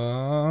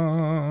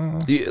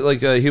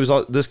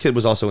 This kid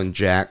was also in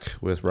Jack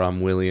with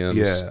Robin Williams.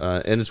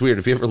 Yeah. And it's weird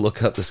if you ever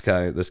look up this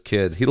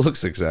kid. He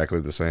looks exactly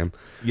the same.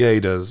 Yeah, he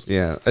does.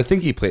 Yeah, I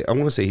think he played. I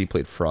want to say he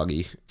played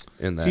Froggy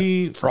in that.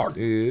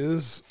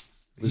 Is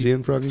he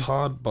in Froggy?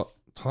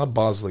 Todd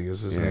Bosley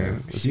is his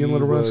name. Is he in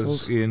Little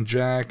Rascals? In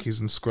Jack. He's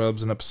in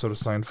Scrubs, an episode of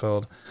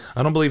Seinfeld.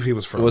 I don't believe he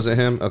was Froggy. Was it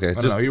him? Okay, I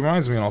don't know. He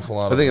reminds me an awful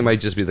lot. I think it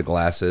might just be the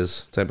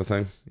glasses type of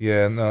thing.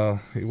 Yeah, no,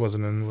 he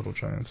wasn't in Little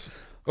Giants.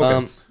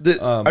 Okay.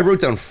 I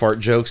wrote down fart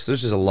jokes.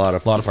 There's just a lot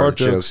of fart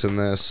jokes in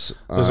this.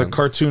 There's a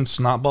cartoon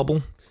snot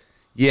bubble.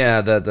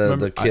 Yeah,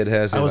 the kid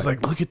has. I was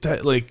like, look at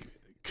that, like.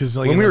 Because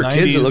like when we were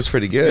kids, it looks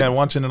pretty good. Yeah,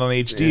 watching it on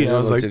HD, and I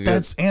was like,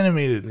 "That's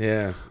animated."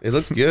 Yeah, it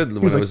looks good when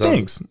it was on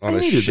a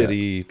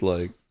shitty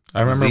like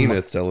I remember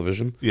Zenith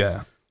television.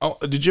 Yeah. Oh,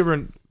 did you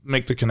ever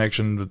make the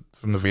connection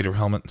from the Vader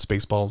helmet and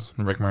Spaceballs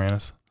and Rick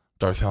Moranis,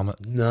 Darth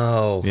helmet?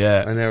 No.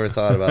 Yeah, I never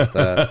thought about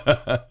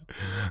that.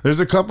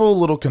 There's a couple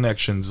little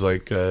connections,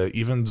 like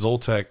even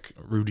Zoltek,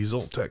 Rudy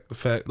Zoltek,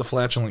 the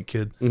flatulent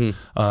kid,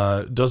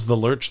 does the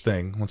lurch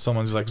thing when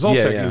someone's like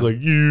Zoltek, he's like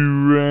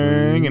you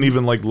rang, and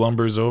even like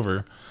lumbers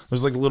over.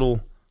 There's like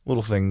little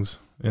things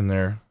in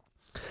there.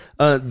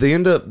 They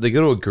go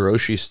to a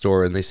grocery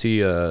store and they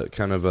see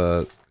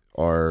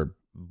our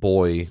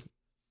boy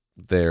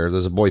there.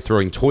 There's a boy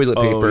throwing toilet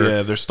paper. Oh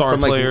yeah, their star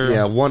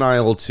player. One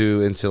aisle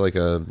into like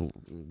a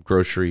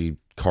grocery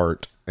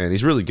cart, and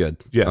he's really good.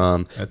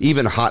 Yeah,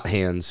 even Hot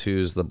Hands,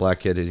 who's the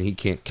black kid, and he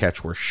can't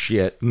catch worth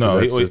shit. No,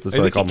 I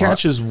think he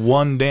catches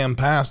one damn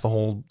pass the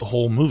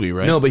whole movie,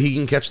 right? No, but he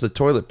can catch the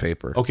toilet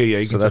paper. Okay, yeah,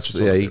 he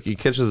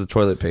catches the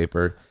toilet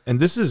paper. And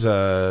this is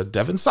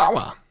Devon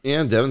Sawa.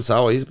 Yeah, Devon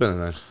Sawa. He's been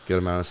in a good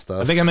amount of stuff.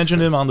 I think I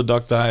mentioned him on the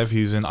Duck Dive.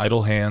 He's in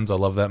Idle Hands. I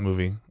love that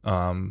movie.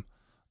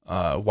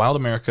 Wild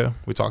America.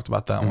 We talked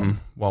about that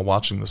one while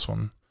watching this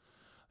one.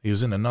 He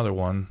was in another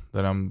one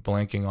that I'm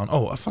blanking on.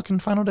 Oh, a fucking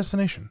Final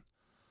Destination.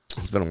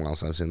 It's been a while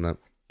since I've seen that.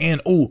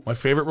 And my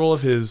favorite role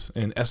of his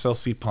in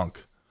SLC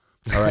Punk.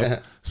 All right,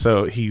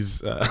 so he's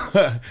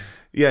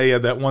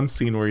that one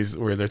scene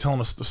where they're telling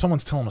us,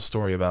 someone's telling a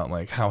story about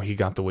like how he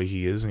got the way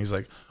he is, and he's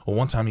like, well,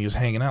 one time he was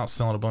hanging out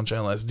selling a bunch of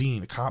LSD,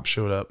 and a cop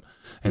showed up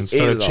and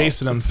started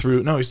chasing him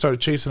through. No, he started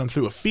chasing him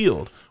through a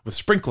field with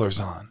sprinklers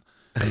on,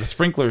 and the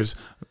sprinklers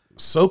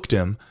soaked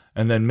him.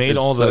 And then made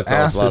all the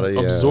acid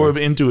absorb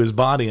into his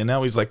body, and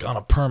now he's like on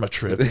a perma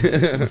trip.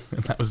 And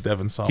that was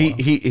Devon Sawa.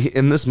 He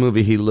in this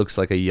movie he looks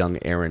like a young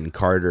Aaron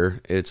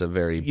Carter. It's a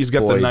very he's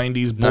got the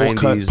 '90s bowl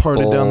cut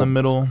parted down the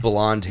middle,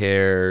 blonde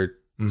hair,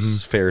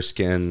 fair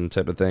skin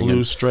type of thing,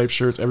 blue striped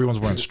shirts. Everyone's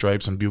wearing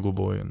stripes and Bugle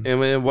Boy.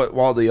 And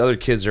while the other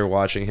kids are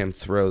watching him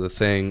throw the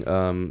thing,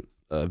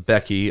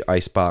 Becky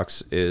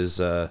Icebox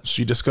is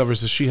she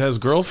discovers that she has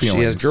girl feelings.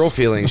 She has girl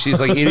feelings. She's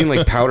like eating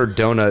like powdered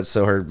donuts,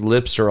 so her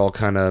lips are all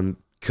kind of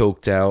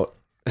coked out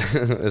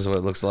is what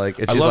it looks like.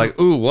 And she's like,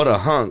 ooh, what a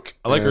hunk.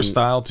 I like her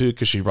style too,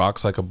 because she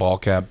rocks like a ball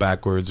cap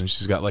backwards, and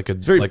she's got like a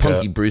very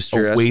Punky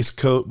Brewster a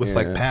waistcoat with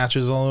like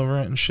patches all over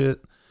it and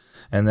shit.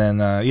 And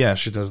then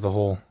she does the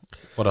whole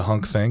what a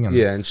hunk thing, and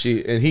and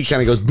he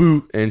kind of goes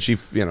boot, and she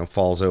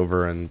falls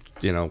over, and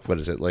what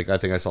is it like? I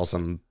think I saw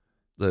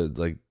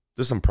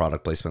there's some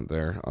product placement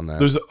there on that.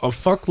 There's a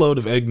fuckload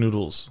of egg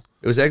noodles.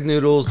 It was egg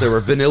noodles. There were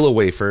vanilla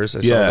wafers.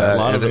 I saw that. A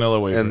lot of vanilla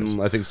wafers.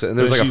 And I think so. And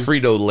there's like a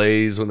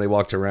Frito-Lays when they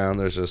walked around.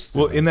 There's just...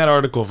 Well, in that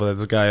article for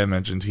this guy I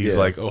mentioned, he's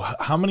like,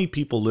 how many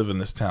people live in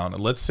this town?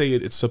 And let's say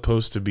it's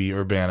supposed to be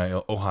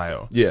Urbana,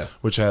 Ohio. Yeah.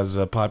 Which has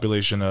a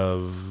population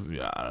of,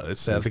 I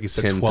think he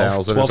said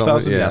 10,000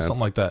 12,000. Yeah,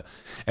 something like that.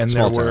 And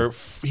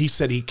he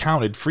said he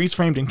counted,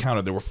 freeze-framed and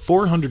counted, there were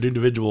 400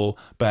 individual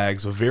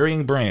bags of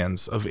varying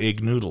brands of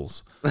egg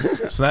noodles.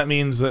 So that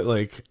means that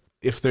like...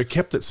 if they're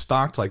kept it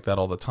stocked like that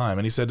all the time,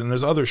 and he said, and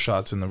there's other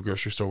shots in the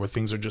grocery store where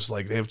things are just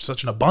like they have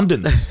such an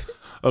abundance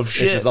of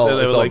shit. It's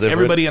like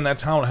everybody in that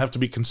town would have to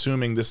be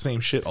consuming the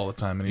same shit all the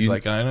time. And he's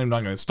like, I'm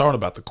not going to start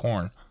about the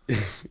corn.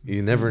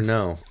 You never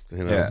know.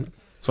 Yeah.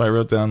 So I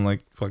wrote down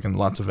like fucking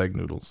lots of egg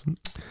noodles.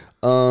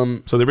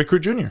 So they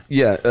recruit Junior.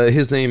 Yeah,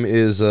 his name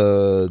is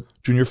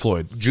Junior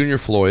Floyd. Junior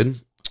Floyd,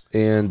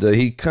 and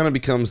he kind of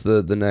becomes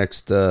the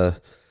next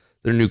their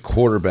new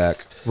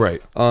quarterback.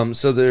 Right.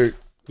 So they're.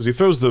 Because he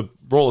throws the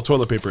roll of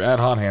toilet paper at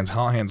Hot Hands.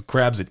 Hot Hands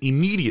grabs it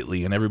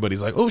immediately, and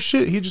everybody's like, "Oh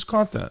shit, he just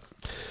caught that."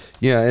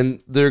 Yeah,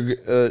 and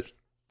they're.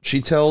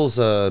 She tells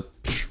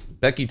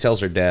Becky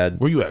tells her dad.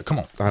 Where you at? Come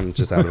on. I'm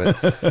just out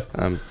of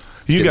it.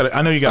 You got.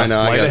 I know you got a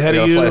flight ahead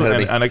of you,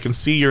 and I can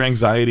see your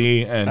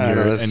anxiety,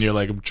 and you're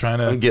like,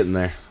 I'm getting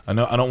there. I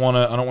know. I don't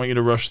want you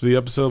to rush through the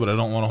episode, but I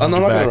don't want to hold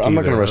you back. I'm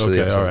not going to rush through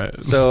the episode. All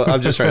right. So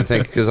I'm just trying to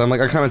think, because I'm like,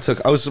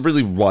 I was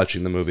really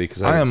watching the movie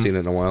because I haven't seen it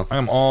in a while. I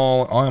am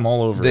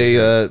all over.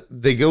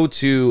 They go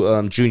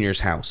to Junior's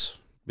house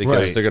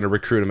because they're going to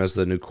recruit him as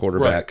the new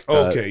quarterback. Right.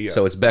 Okay. Yeah.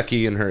 So it's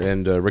Becky and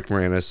Rick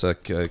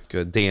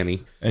Moranis,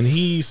 Danny, and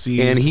he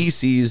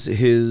sees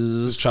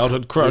his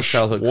childhood crush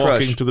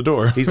walking to the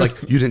door. He's like,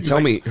 you didn't tell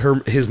me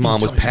his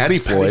mom was Patty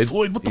Floyd.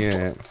 What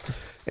the fuck?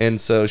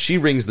 And so she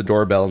rings the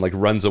doorbell and like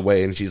runs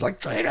away, and she's like,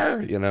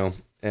 traitor,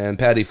 And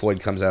Patty Floyd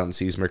comes out and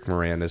sees Rick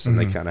Moranis, and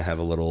they kind of have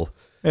a little...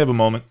 They have a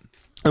moment.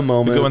 They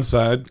go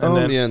inside, and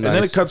then yeah, and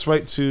then it cuts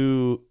right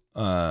to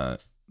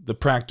the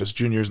practice.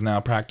 Junior's now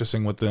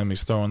practicing with them.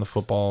 He's throwing the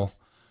football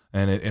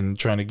and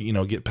trying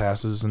to get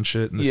passes and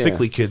shit. And the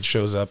sickly kid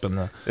shows up and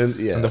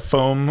the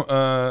foam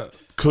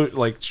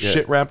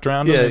shit wrapped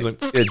around him. He's like,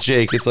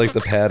 Jake, it's like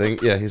the padding.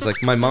 Yeah, he's like,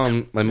 my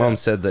mom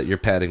said that your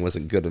padding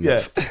wasn't good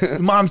enough. Yeah,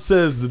 Mom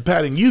says the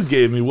padding you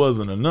gave me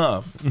wasn't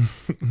enough.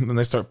 And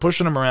they start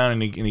pushing him around,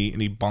 and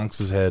he bonks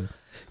his head.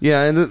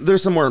 Yeah, and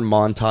there's some more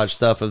montage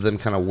stuff of them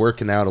kind of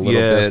working out a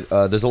little bit.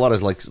 There's a lot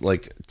of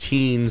like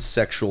teen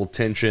sexual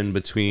tension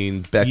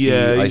between Becky,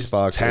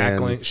 Icebox,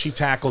 tackling. She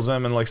tackles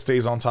him and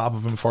stays on top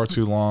of him far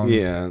too long.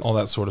 Yeah, all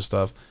that sort of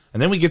stuff.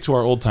 And then we get to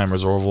our old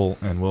timers, Orville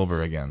and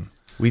Wilbur again.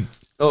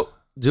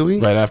 Do we?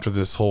 Right after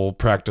this whole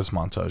practice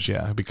montage,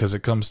 yeah, because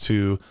it comes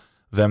to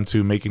them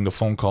two making the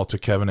phone call to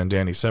Kevin and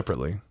Danny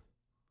separately.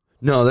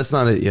 No, that's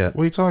not it yet.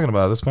 What are you talking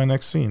about? That's my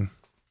next scene.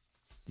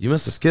 You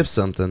must have skipped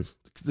something.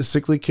 The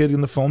sickly kid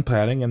in the phone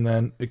padding, and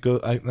then I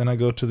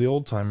go to the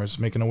old timers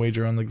making a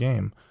wager on the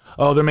game.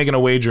 Oh, they're making a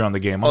wager on the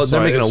game. I'm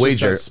sorry. They're making a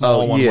wager.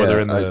 Small one where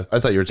they're in the. I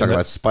thought you were talking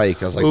about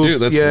Spike. I was like,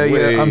 oops, dude, that's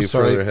way I'm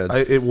sorry. further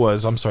ahead. It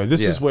was. I'm sorry.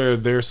 This is where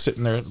they're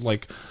sitting there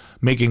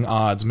making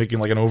odds, making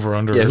an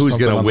over/under. Yeah, or who's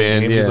something gonna on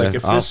win? The game. He's like,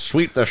 if I'll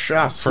sweep the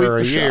shop for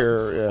a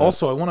year. Yeah.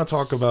 Also, I want to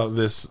talk about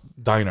this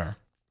diner.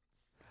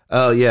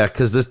 Oh yeah,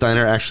 because this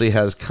diner actually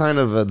has kind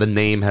of the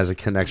name has a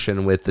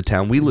connection with the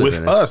town we live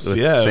in. With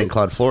St.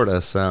 Cloud,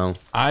 Florida. So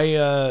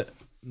I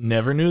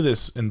never knew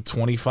this in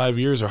 25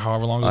 years or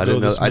however long ago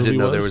this movie was. I didn't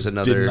know there was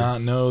another. Did not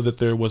know that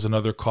there was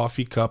another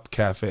Coffee Cup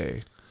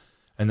Cafe,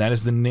 and that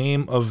is the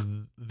name of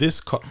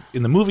this.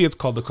 In the movie, it's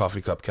called the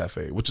Coffee Cup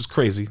Cafe, which is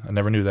crazy. I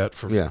never knew that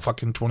for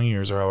fucking 20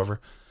 years or however.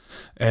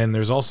 And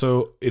there's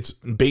also, it's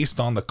based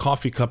on the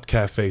Coffee Cup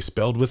Cafe,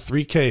 spelled with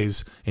 3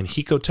 Ks, in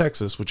Hico,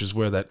 Texas, which is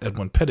where that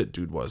Edwin Pettit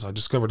dude was. I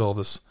discovered all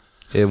this.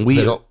 And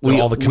we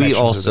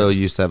also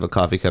used to have a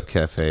Coffee Cup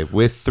Cafe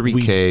with 3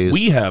 Ks.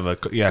 We have a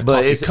but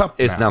Coffee Cup.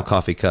 It's now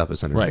Coffee Cup.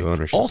 It's under new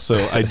ownership.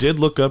 Also, I did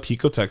look up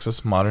Hico,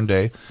 Texas, modern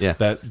day. Yeah,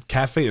 that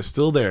cafe is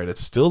still there and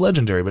it's still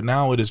legendary. But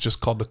now it is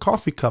just called the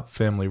Coffee Cup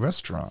Family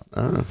Restaurant.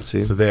 Oh,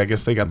 see, so I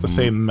guess they got the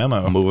same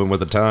memo. Moving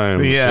with the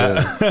times.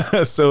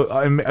 Yeah. So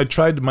I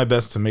tried my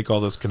best to make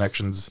all those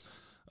connections,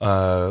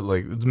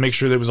 make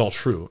sure that it was all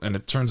true. And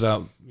it turns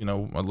out,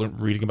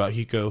 reading about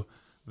Hico,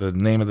 the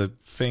name of the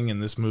thing in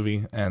this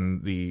movie,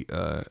 and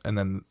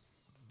then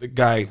the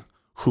guy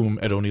whom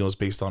Ed O'Neill is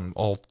based on,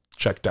 all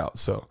checked out.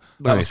 So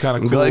that was kind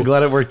of cool.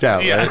 Glad it worked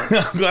out. Yeah,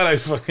 right? I'm glad I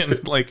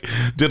fucking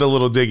did a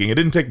little digging. It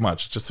didn't take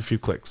much, just a few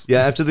clicks.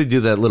 Yeah, after they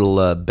do that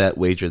little bet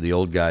wager, the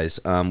old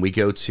guys, we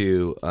go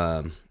to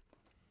the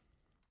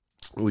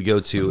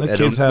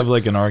kids have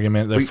an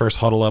argument. Their first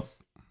huddle up.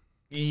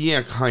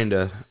 Yeah,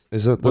 kinda.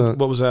 Is that what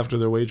was after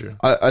their wager?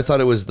 I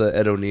thought it was the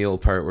Ed O'Neill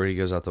part where he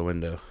goes out the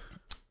window.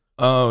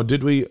 Oh,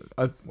 did we?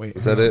 Wait,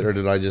 is that it, or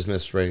did I just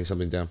miss writing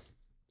something down?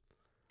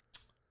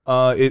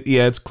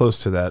 It's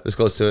close to that. It's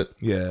close to it.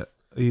 Yeah,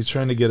 he's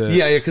trying to get a.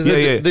 Yeah, because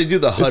they do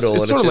the huddle.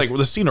 It's sort of like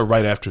the scene are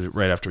right after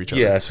each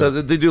other. Yeah, so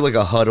they do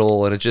a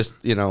huddle, and it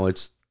just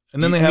it's.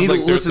 And then they have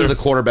listen to the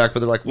quarterback, but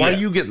they're like, "Why are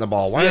you getting the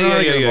ball? Why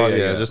are you getting the ball?"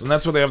 Yeah, and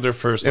that's where they have their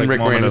first. And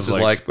Rick Moranis is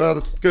like,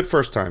 "Well, good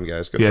first time,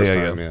 guys. Good first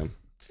time, man."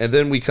 And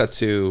then we cut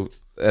to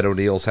Ed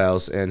O'Neill's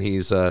house, and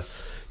he's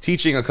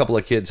teaching a couple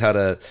of kids how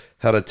to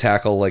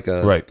tackle a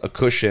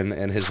cushion,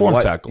 and his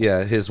tackle.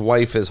 Yeah, his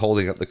wife is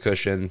holding up the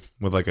cushion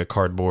with a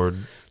cardboard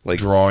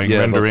drawing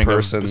rendering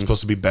person. It's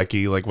supposed to be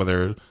Becky, with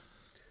her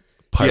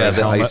pirate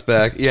the helmet. ice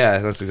back. Yeah,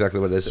 that's exactly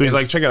what it is. So he's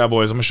like, "Check it out,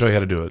 boys. I'm gonna show you how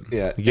to do it."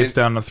 Yeah, he gets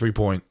down to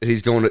 3-point.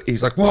 He's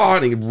like, "Whoa!"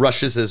 And he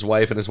rushes his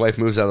wife, and his wife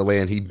moves out of the way,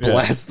 and he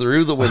blasts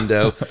through the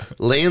window,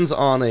 lands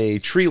on a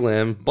tree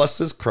limb, busts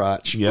his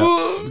crotch.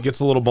 Yeah, gets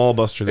a little ball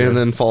buster there, and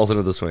then falls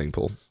into the swimming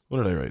pool.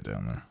 What did I write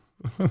down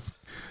there?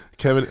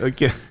 Kevin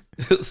again.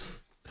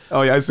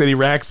 Oh yeah, I said he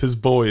racks his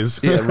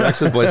boys. Yeah, racks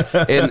his boys.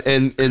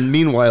 And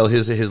meanwhile,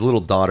 his little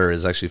daughter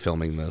is actually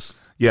filming this.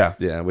 Yeah,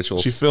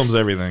 she films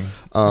everything.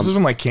 This is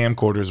when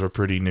camcorders were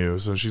pretty new,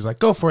 so she's like,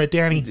 "Go for it,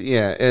 Danny."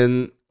 Yeah,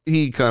 and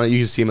he you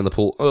can see him in the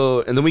pool.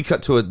 Oh, and then we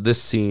cut to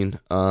this scene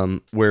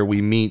where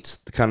we meet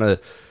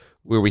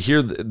where we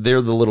hear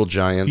they're the Little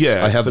Giants.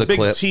 Yeah, I have the big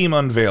clip. Team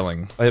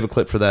unveiling. I have a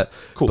clip for that.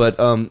 Cool. But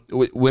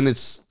when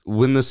this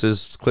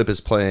clip is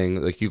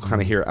playing, you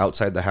kind of hear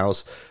outside the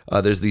house.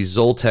 There's the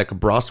Zoltek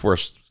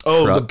Bratwurst.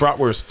 The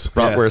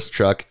Bratwurst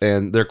truck,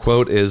 and their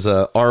quote is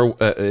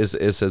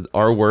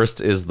 "Our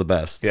worst is the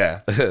best."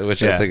 Yeah,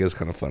 which I think is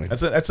kind of funny.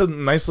 That's a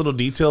nice little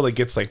detail that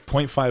gets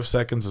 0.5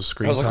 seconds of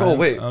screen time. Oh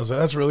wait, I was like,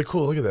 that's really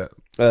cool. Look at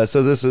that.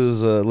 So this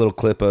is a little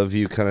clip of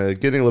you kind of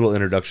getting a little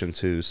introduction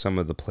to some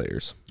of the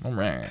players. All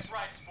right. That's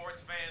right,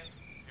 sports fans.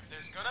 If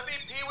there's gonna be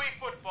Pee Wee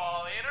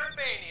football in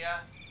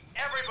Urbania,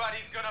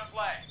 everybody's gonna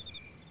play.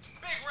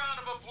 Big round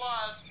of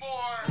applause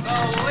for the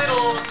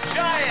Little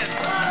Giants.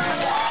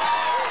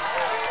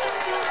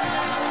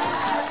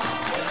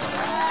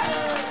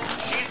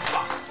 She's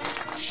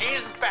buff.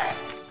 She's bad.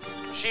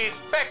 she's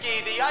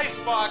Becky the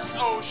Icebox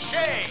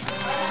O'Shea.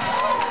 All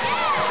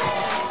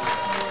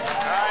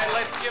right,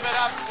 let's give it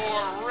up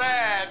for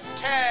Red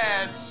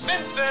Ted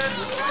Simpson.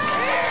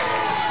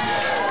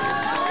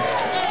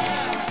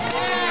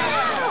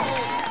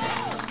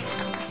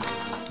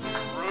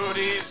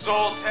 Rudy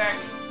Zoltek,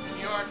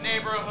 your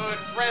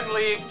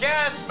neighborhood-friendly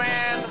gas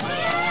man.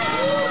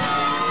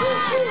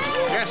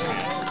 Gas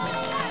man?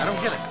 I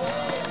don't get it.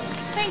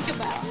 Think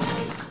about it.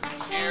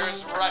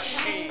 Here's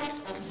Rashid,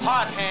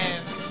 Hot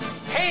Hands,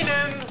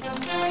 Hanan.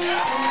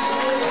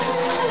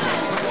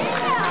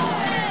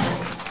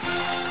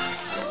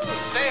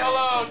 Say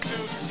hello to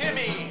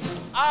Timmy.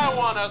 I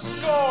want to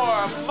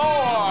score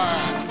more.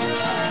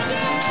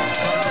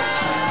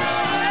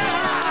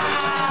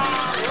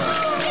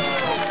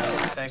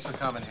 Thanks for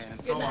coming,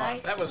 Hans. Good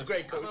night. That was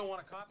great, Coach. I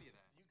want a copy of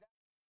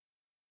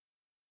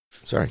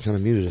that. Sorry, kind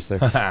of muted us there.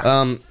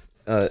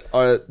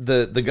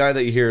 The guy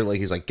that you hear, like,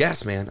 he's like,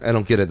 Gas Man. I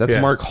don't get it. That's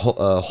Mark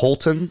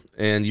Holton,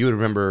 and you would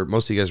remember,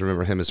 most of you guys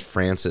remember him as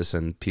Francis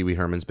in Pee Wee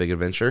Herman's Big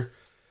Adventure.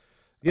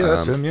 Yeah,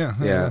 that's him.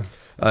 Yeah.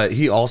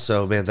 He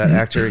also, man, that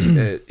actor,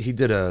 he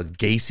did a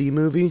Gacy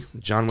movie,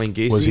 John Wayne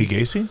Gacy. Was he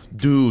Gacy?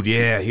 Dude,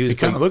 yeah. He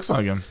kind of looks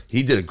like him.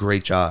 He did a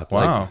great job.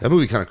 Wow. Like, that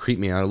movie kind of creeped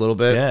me out a little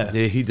bit. Yeah.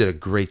 He did a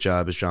great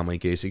job as John Wayne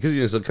Gacy because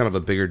he was kind of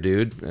a bigger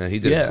dude. He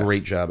did a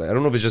great job. I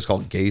don't know if it's just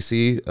called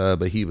Gacy,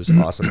 but he was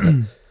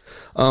awesome.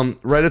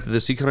 Right after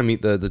this, you kind of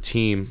meet the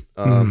team.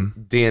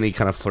 Danny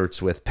kind of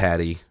flirts with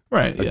Patty.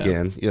 Right.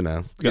 Again, you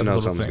know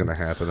something's going to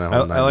happen.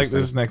 I like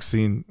this next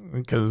scene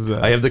because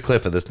I have the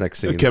clip of this next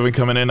scene. Kevin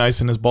coming in,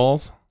 icing his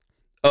balls.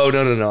 Oh,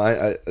 no.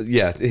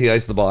 He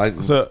iced the ball.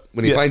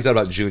 When he finds out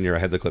about Junior, I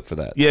have the clip for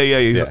that.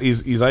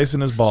 He's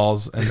icing his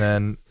balls, and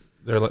then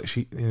they're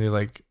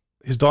like,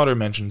 his daughter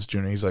mentions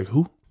Junior. He's like,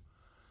 who?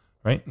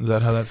 Right? Is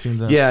that how that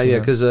scene's ends? Yeah,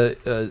 because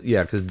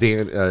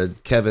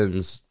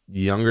Kevin's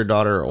younger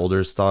daughter or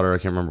older daughter, I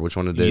can't remember which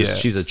one it is. Yeah.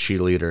 She's a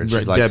cheerleader, and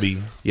she's like, Debbie.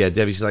 Yeah,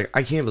 Debbie. She's like,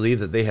 I can't believe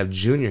that they have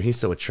Junior. He's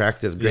so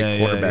attractive, great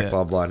quarterback,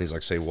 blah blah. And he's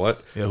like, say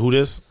what? Yeah, who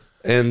this?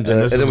 And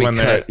then we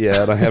cut.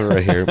 Yeah, and I have it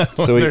right here.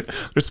 So they're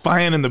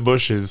spying in the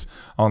bushes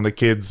on the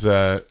kids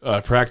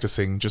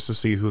practicing just to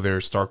see who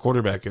their star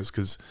quarterback is,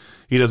 because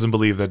he doesn't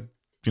believe that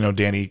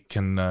Danny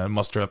can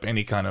muster up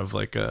any kind of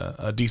like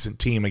a decent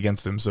team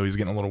against him, so he's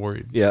getting a little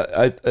worried.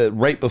 Yeah,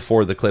 right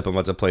before the clip I'm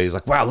about to play, he's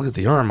like, "Wow, look at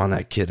the arm on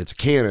that kid! It's a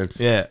cannon."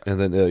 Yeah, and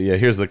then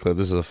here's the clip.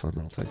 This is a fun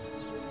little thing.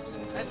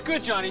 That's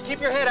good, Johnny. Keep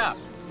your head up.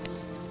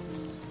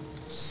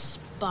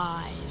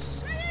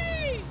 Spies.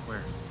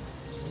 Where?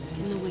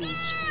 In the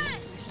weeds.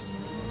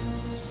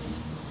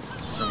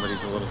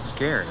 Somebody's a little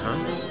scared, huh?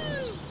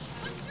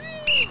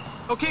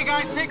 Okay,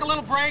 guys, take a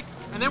little break,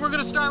 and then we're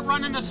going to start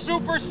running the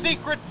super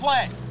secret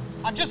play.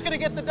 I'm just going to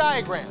get the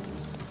diagram.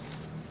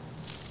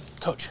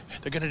 Coach,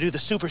 they're gonna do the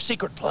super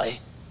secret play.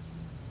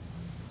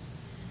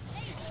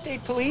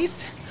 State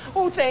Police?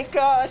 Oh, thank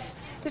God.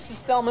 This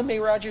is Thelma Mae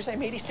Rogers.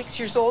 I'm 86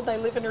 years old and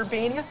I live in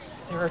Urbania.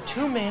 There are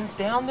two men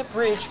down the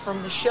bridge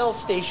from the Shell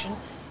station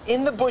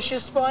in the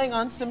bushes spying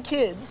on some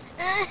kids.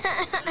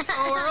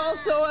 Oh, we're all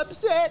so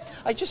upset.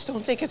 I just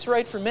don't think it's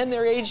right for men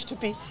their age to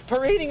be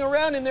parading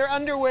around in their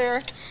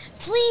underwear.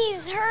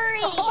 Please, hurry.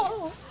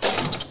 Oh.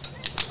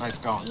 Nice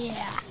going.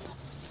 Yeah.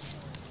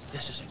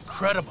 This is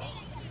incredible.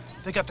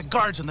 They got the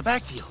guards in the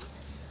backfield.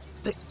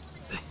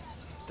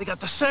 They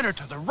got the center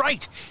to the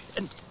right,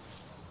 and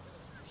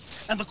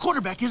the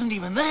quarterback isn't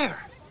even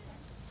there.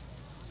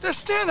 They're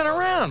standing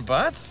around,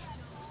 Butts.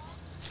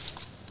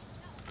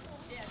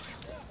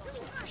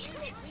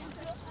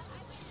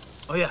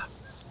 Oh, yeah.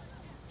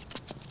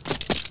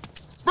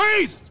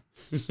 Breathe!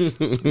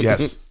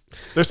 Yes.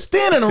 They're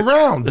standing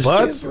around,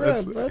 Butts.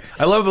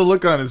 I love the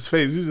look on his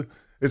face.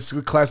 It's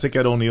classic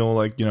Ed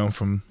O'Neill,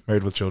 from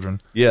Married with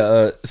Children.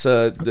 Yeah.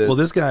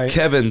 This guy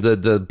Kevin,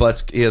 the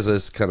Butts, he has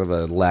this kind of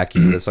a lackey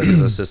that's like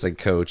his assistant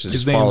coach. And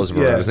just follows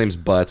him around. His name's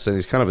Butts, and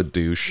he's kind of a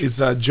douche.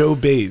 It's Joe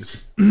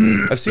Bays.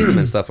 I've seen him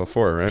in stuff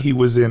before, right? He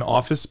was in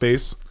Office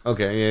Space.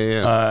 Okay,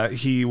 yeah.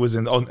 He was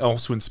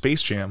also in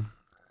Space Jam,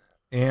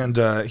 and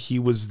he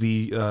was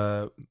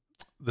the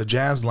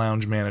jazz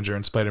lounge manager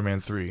in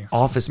Spider-Man 3.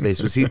 Office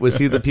Space. Was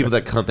he the people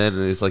that come in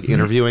and he's like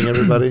interviewing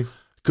everybody?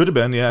 Could have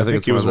been, yeah. I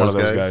think he was one of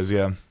those guys,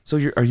 yeah. So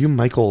are you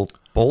Michael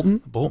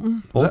Bolton?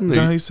 Bolton? Bolton? Is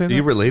that how you say that? Are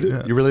you related?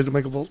 Yeah. You related to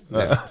Michael Bolton?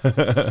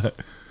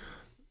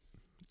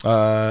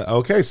 Yeah.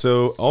 Okay,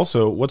 so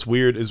also what's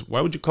weird is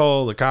why would you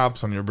call the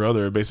cops on your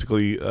brother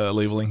basically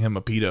labeling him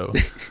a pedo?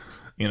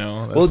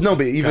 Well, no,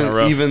 but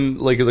even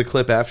like the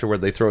clip afterward,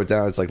 they throw it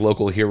down. It's like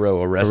local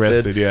hero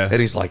arrested, yeah. And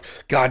he's like,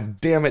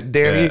 "God damn it,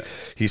 Danny!" Yeah.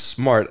 He's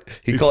smart.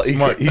 He called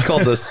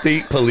the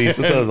state police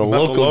instead of the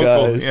local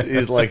guys. Yeah.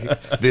 He's like,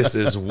 "This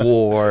is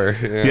war."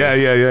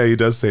 Yeah. He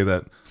does say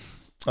that.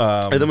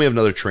 And then we have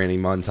another training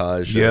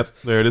montage. Yep,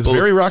 there it is.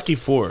 Very Rocky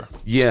IV.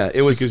 Yeah,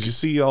 it was because you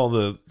see all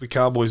the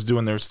Cowboys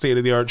doing their state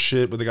of the art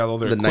shit, but they got all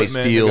their equipment, nice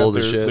field,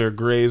 they got their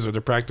grays or their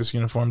practice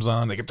uniforms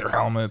on. They get their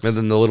helmets, and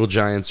then the little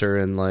giants are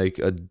in like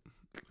a.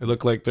 They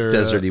look like they're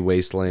deserty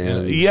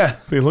wasteland. Yeah,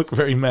 they look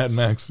very Mad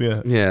Max.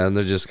 Yeah, and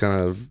they're just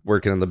kind of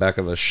working in the back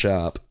of a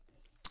shop.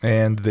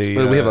 And we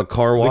have a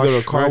car wash. They go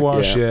to a car right?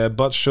 wash. Yeah.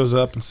 Butch shows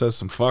up and says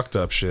some fucked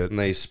up shit. And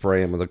they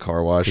spray him with a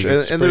car wash. He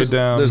gets And sprayed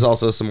down. there's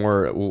also some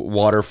more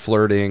water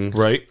flirting.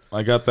 Right.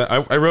 I got that.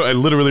 I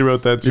literally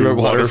wrote that too. You wrote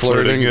water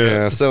flirting.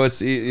 Yeah. So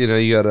it's,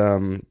 you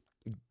got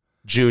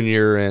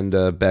Junior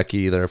and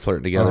Becky that are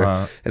flirting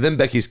together. And then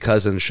Becky's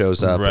cousin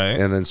shows up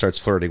and then starts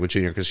flirting with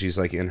Junior because she's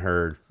like in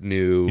her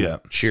new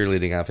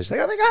cheerleading outfit. She's like,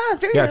 oh my God,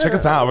 Junior. Yeah, check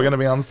us out. We're going to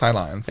be on the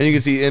sidelines. And you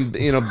can see,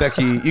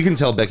 Becky, you can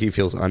tell Becky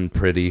feels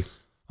unpretty.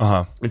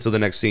 And so the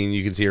next scene,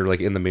 you can see her like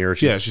in the mirror.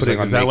 She's like,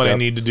 is that what I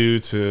need to do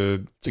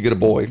to get a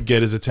boy?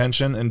 Get his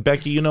attention? And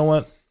Becky, you know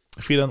what?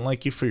 If he doesn't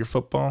like you for your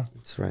football,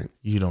 that's right.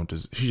 He don't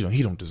deserve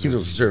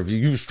you.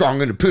 You're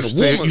strong independent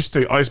woman. You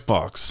stay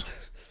icebox.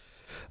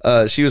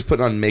 She was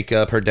putting on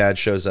makeup. Her dad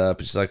shows up.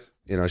 And she's like,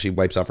 she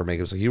wipes off her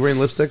makeup. She's like, you wearing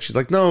lipstick? She's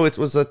like, no, it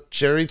was a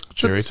cherry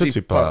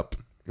Tootsie Pop.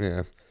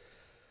 Yeah.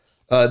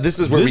 This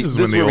is where we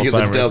get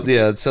the dub.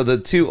 Yeah. So the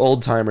two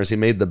old timers, he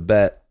made the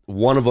bet.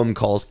 One of them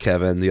calls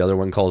Kevin, the other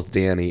one calls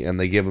Danny, and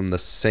they give him the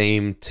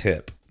same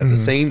tip at the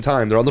same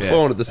time. They're on the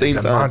phone at the same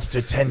time. There's a monster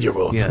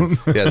 10-year-old. Yeah,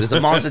 there's a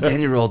monster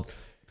 10-year-old.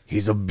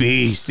 He's a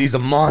beast. He's a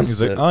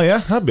monster. He's like, oh yeah,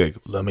 how big?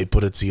 Let me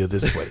put it to you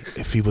this way: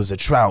 if he was a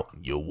trout,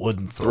 you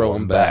wouldn't throw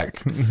him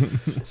back.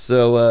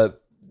 So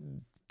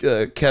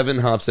Kevin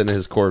hops in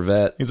his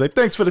Corvette. He's like,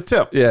 thanks for the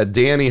tip. Yeah,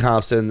 Danny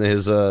hops in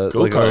his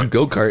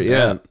go-kart.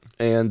 Yeah.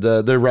 And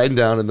they're riding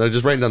down, and they're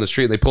just riding down the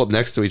street, and they pull up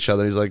next to each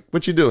other. He's like,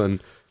 what you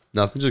doing?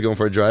 Nothing, just going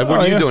for a drive.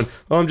 What are you doing?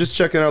 Oh, I'm just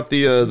checking out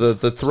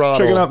the throttle.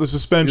 Checking out the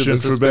suspension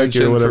for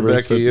Becky or whatever.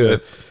 Yeah.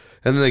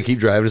 And then they keep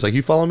driving. It's like,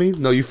 you follow me?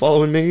 No, you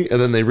following me?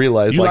 And then they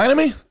realize, you lying to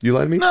me? You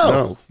lying to me?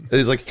 No. And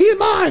he's like,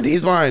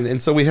 he's mine.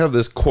 And so we have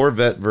this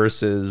Corvette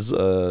versus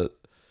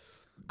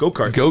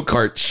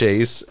go-kart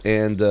chase,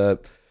 and the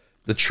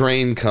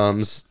train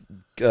comes.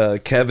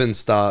 Kevin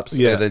stops,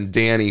 and then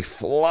Danny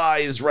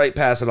flies right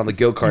past it on the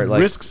go-kart.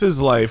 Risks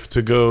his life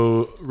to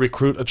go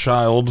recruit a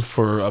child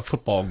for a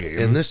football game.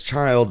 And this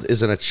child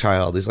isn't a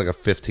child. He's like a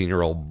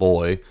 15-year-old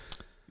boy.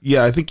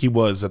 Yeah, I think he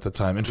was at the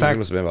time. In fact, he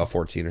must have been about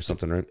 14 or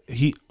something,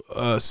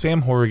 right?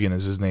 Sam Horrigan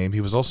is his name. He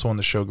was also on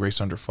the show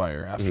Grace Under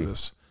Fire after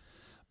this.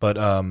 But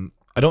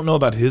I don't know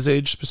about his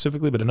age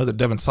specifically, but I know that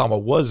Devin Sawa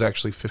was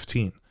actually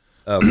 15.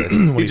 Okay.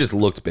 He just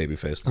looked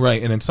baby-faced.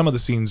 Right, and in some of the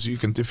scenes,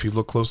 if you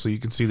look closely, you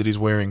can see that he's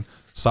wearing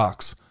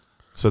socks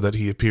so that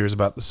he appears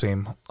about the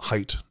same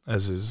height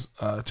as his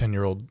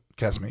 10-year-old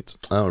castmates.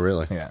 Oh,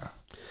 really?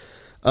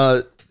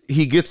 Yeah.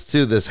 He gets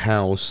to this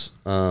house,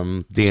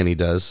 Danny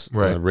does,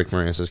 right. Rick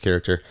Moranis'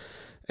 character,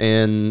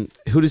 and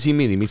who does he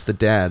meet? He meets the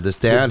dad. This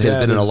dad has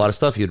been in a lot of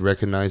stuff. You'd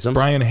recognize him.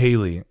 Brian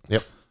Haley.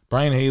 Yep.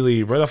 Brian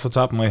Haley, right off the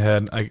top of my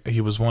head,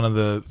 he was one of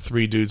the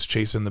three dudes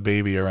chasing the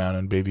baby around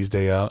in Baby's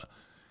Day Out.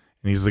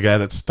 And he's the guy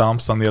that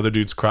stomps on the other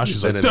dude's crotch.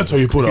 He's like, that's how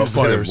you put out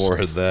fires. More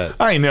of that.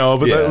 I know,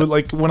 but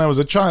like when I was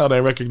a child, I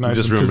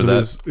recognized him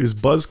because of his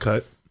buzz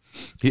cut.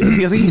 I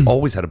think he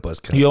always had a buzz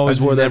cut. He always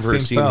wore that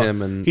same seen style.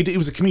 Him and... He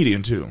was a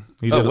comedian too.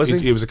 Was he?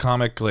 He was a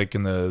comic like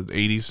in the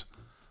 80s.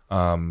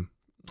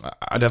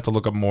 I'd have to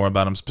look up more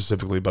about him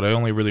specifically, but I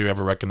only really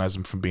ever recognized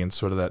him from being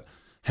sort of that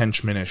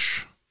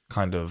henchmanish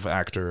kind of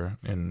actor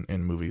in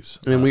movies.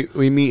 I mean,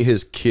 we meet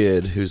his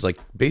kid who's like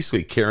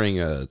basically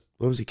carrying a...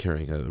 What was he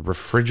carrying? A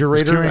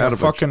refrigerator? He's carrying a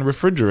fucking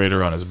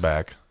refrigerator on his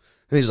back.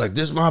 And he's like,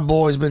 "This my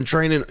boy's been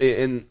training."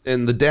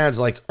 And the dad's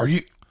like, "Are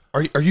you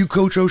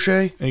Coach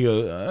O'Shea?" And he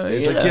goes,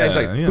 he's like, "Yeah." He's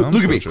like,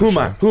 "Look at me. Who am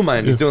I? Who am I?"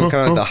 And he's doing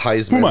kind of the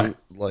Heisman,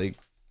 like,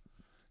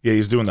 yeah,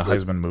 he's doing the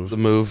Heisman move, the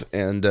move,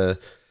 and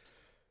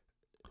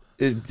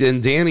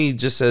Danny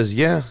just says,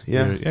 "Yeah."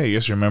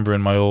 Yes, you remember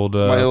in my old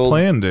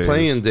playing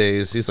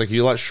days. He's like,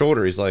 "You're a lot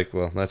shorter." He's like,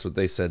 "Well, that's what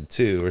they said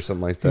too," or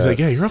something like that. He's like,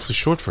 "Yeah, you're awfully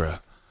short for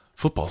a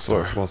football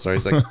star."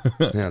 He's like,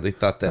 yeah, they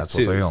thought that that's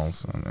too. What they all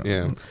said.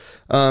 Yeah.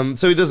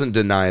 So he doesn't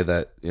deny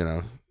that,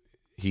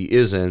 he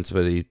isn't,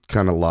 but he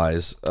kind of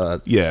lies.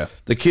 Yeah.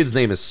 The kid's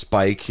name is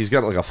Spike. He's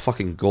got like a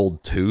fucking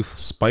gold tooth.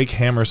 Spike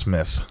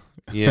Hammersmith.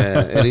 Yeah,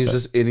 and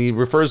he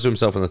refers to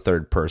himself in the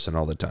third person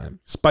all the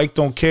time. Spike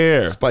don't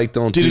care. Spike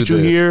don't Didn't do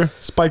you this. hear?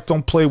 Spike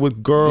don't play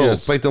with girls. Yeah,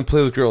 Spike don't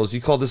play with girls. You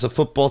call this a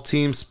football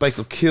team? Spike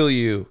will kill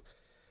you.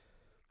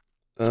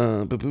 He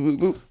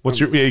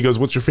goes,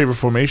 what's your favorite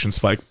formation,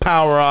 Spike?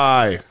 Power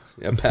eye.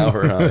 Yeah,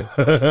 power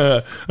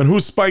eye. And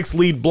who's Spike's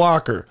lead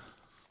blocker?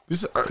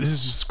 This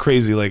is just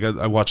crazy. Like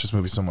I watch this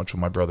movie so much with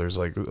my brothers.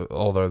 Like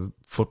all the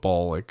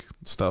football like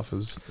stuff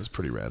is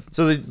pretty rad.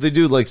 So they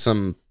do like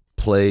some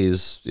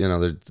plays.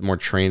 They're more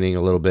training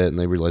a little bit, and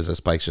they realize that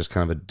Spike's just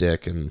kind of a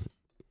dick. And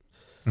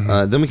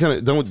then we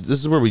kind of this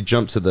is where we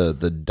jump to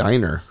the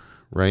diner,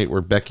 right, where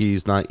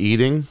Becky's not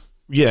eating.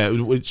 Yeah,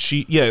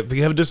 they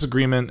have a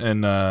disagreement,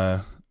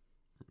 and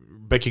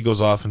Becky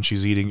goes off and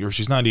she's eating, or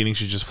she's not eating.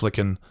 She's just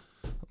flicking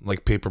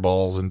like paper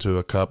balls into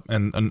a cup.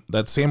 And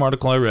that same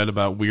article I read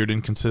about weird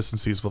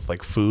inconsistencies with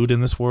like food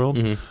in this world,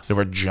 there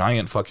were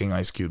giant fucking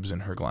ice cubes in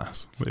her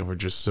glass. They were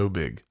just so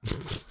big.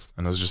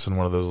 And it was just in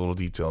one of those little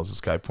details this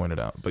guy pointed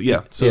out. But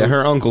yeah. So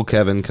her Uncle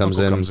Kevin comes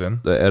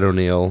in, the Ed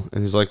O'Neill,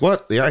 and he's like,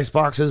 "What? The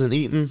icebox isn't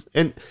eaten?"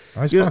 And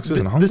icebox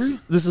isn't hungry?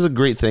 This is a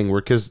great thing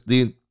because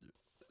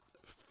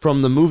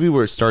from the movie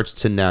where it starts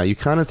to now, you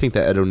kind of think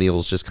that Ed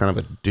O'Neill's just kind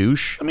of a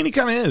douche. I mean, he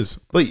kind of is.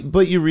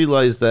 But you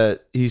realize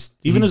that his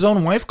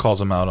own wife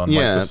calls him out on like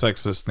the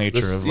sexist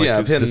nature of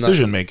like his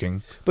decision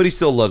making. But he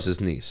still loves his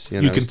niece.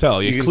 You can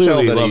tell. You can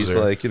clearly tell that loves he's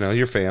her. like,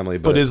 your family.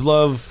 But his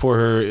love for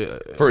her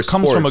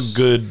comes from a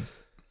good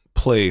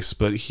place.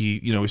 But he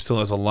still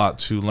has a lot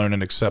to learn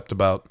and accept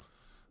about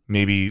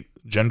maybe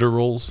gender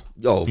roles.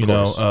 Oh, of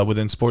course.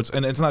 Within sports.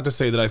 And it's not to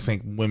say that I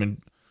think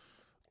women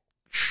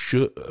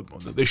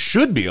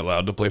should be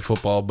allowed to play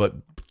football, but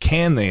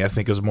can they? I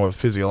think is more a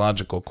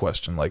physiological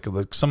question. Like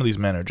some of these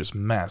men are just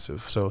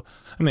massive. So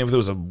I mean, if there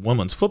was a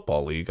women's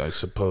football league, I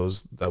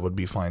suppose that would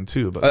be fine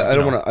too. But I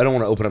don't want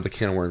to open up the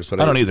can of worms.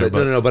 But I don't either.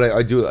 But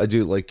I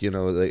do like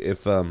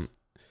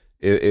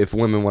if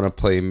women want to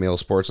play male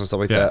sports and stuff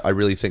like that, I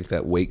really think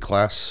that weight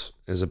class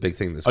is a big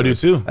thing. I do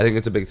too. I think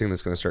it's a big thing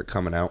that's going to start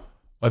coming out.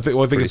 I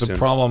think it's a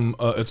problem.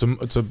 It's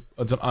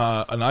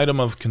an item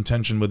of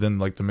contention within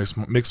like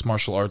the mixed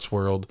martial arts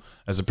world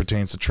as it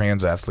pertains to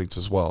trans athletes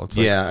as well. It's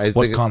like, I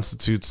what think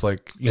constitutes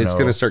like it's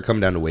going to start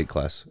coming down to weight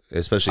class,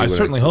 especially. I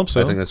certainly hope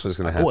so. I think that's what's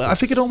going to happen. Well, I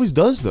think it always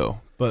does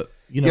though. But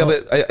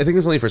but I think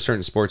it's only for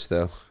certain sports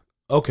though.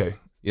 Okay,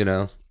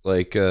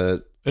 like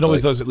it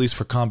always does, at least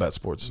for combat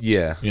sports.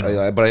 Yeah,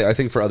 but I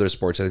think for other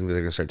sports, I think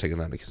they're going to start taking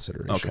that into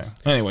consideration. Okay.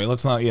 Anyway,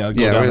 let's not go down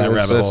that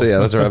rabbit hole.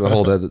 That's a rabbit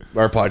hole that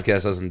our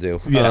podcast doesn't do.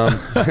 Yeah.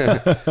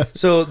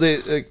 So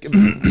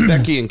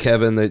Becky and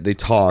Kevin they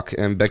talk,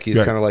 and Becky's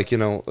kind of like,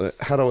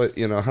 how do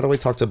I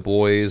talk to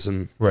boys,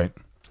 and right,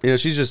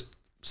 she's just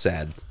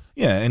sad.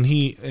 Yeah, and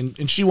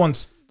she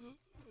wants.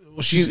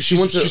 She's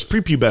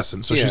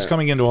prepubescent, so she's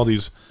coming into all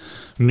these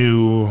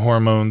new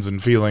hormones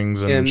and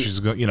feelings, and she's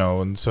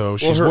and so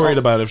she's worried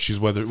about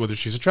whether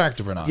she's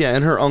attractive or not. Yeah,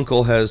 and her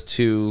uncle has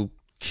 2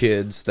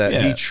 kids that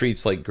he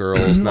treats like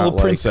girls, not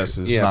like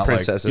princesses. Yeah, not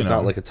princesses, like,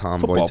 not like a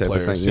tomboy type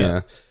of thing.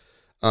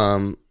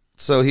 Yeah.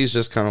 So he's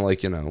just kind of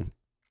like,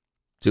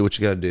 do what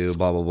you got to do,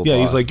 blah blah blah. Yeah,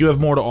 he's like, you have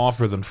more to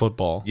offer than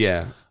football.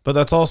 Yeah, but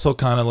that's also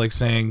kind of like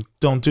saying,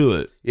 don't do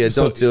it. Yeah,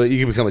 don't do it. You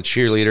can become a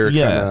cheerleader.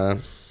 Yeah.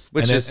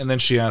 Kinda, and then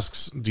she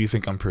asks, "Do you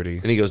think I'm pretty?"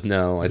 And he goes,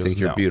 "No, I think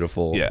you're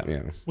beautiful."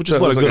 Yeah, which is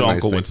what a good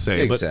uncle would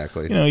say.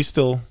 Exactly. But, he's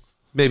still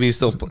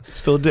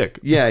a dick.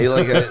 Yeah,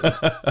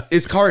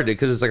 it's hard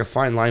because it's like a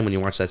fine line when you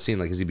watch that scene.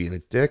 Like, is he being a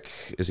dick?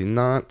 Is he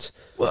not?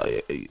 Well,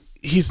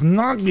 he's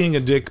not being a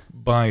dick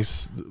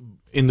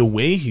in the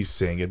way he's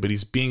saying it, but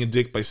he's being a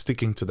dick by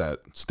sticking to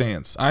that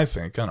stance. I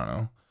think. I don't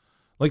know.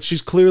 Like,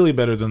 she's clearly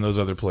better than those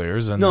other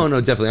players. And no,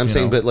 definitely. I'm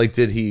saying, but like,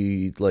 did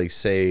he like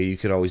say you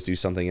could always do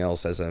something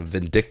else as a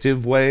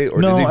vindictive way, or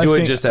did he do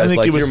it just as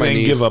like, he was you're my saying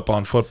niece? Give up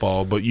on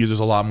football, but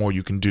there's a lot more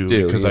you can do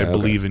because I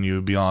believe in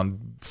you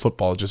beyond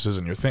football. It just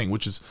isn't your thing,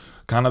 which is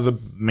kind of the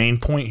main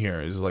point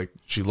here. Is like,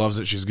 she loves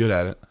it, she's good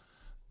at it.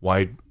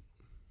 Why,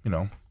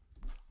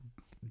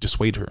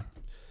 dissuade her?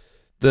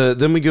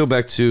 Then we go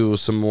back to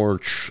some more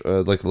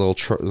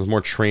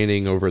more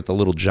training over at the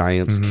Little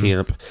Giants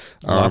camp.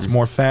 Lots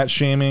more fat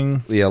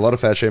shaming. Yeah, a lot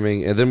of fat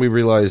shaming. And then we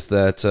realize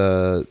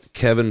that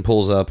Kevin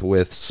pulls up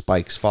with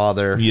Spike's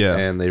father. Yeah.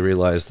 And they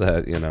realize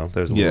that,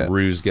 there's a little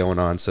ruse going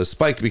on. So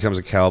Spike becomes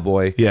a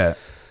cowboy. Yeah.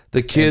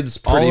 The kids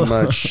pretty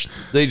much,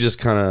 they just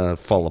kind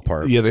of fall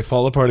apart. Yeah, they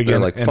fall apart again. They're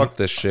like, fuck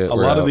this shit. A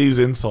lot of these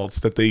insults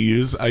that they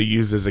use, I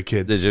used as a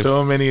kid. Did you?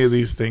 So many of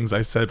these things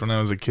I said when I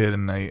was a kid,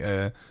 and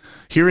I...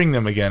 hearing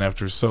them again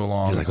after so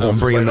long, you're like, I'm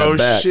bringing that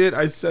back. Shit!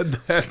 I said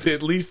that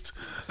at least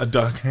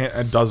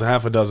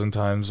half a dozen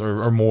times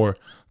or more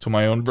to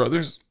my own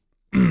brothers.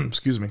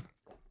 Excuse me.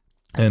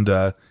 And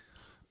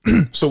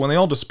so when they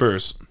all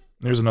disperse,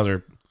 there's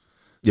another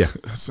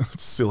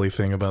silly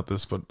thing about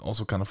this, but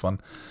also kind of fun.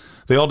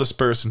 They all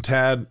disperse, and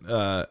Tad,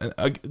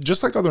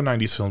 just like other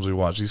 90s films we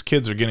watch, these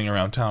kids are getting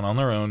around town on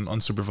their own,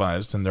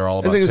 unsupervised, and they're all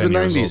about 10 years old.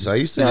 I think it was the 90s. I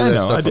used to do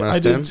that stuff when I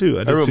was 10. I did too.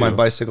 I rode my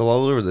bicycle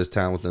all over this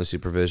town with no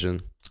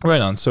supervision.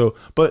 Right on. So,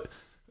 but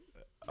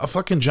a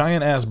fucking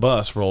giant ass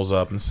bus rolls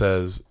up and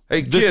says,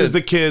 "Hey, this is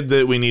the kid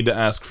that we need to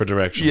ask for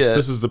directions. Yeah.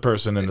 This is the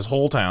person in this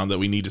whole town that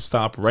we need to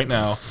stop right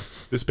now.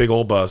 This big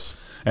old bus."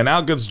 And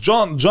out gets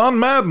John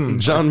Madden.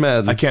 John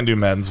Madden. I can't do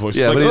Madden's voice.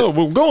 Yeah, he's like,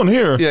 we're going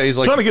here. Yeah, he's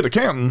like, trying to get to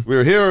Canton.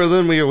 We're here, and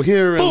then we go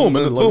here, boom,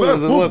 and and boom, like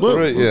and then left,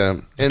 right.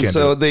 Yeah, and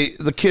so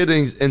the kid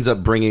ends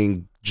up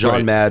bringing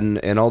John Madden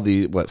and all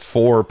the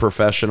 4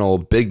 professional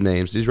big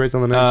names. Did you write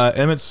down the names?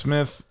 Emmett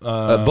Smith.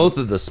 Both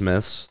of the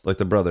Smiths, like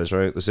the brothers,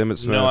 right? There's Emmett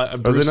Smith. No, are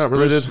they not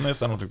related? Bruce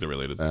Smith. I don't think they're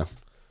related. No.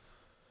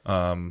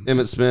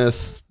 Emmett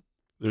Smith.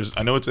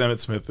 I know it's Emmett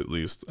Smith at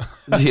least.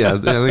 Yeah, I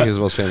think he's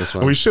the most famous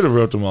one. We should have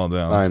wrote them all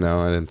down. I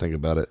know. I didn't think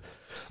about it.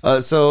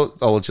 So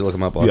I'll let you look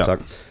them up while I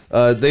talk.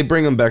 They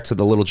bring them back to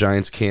the Little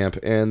Giants camp,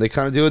 and they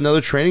kind of do another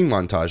training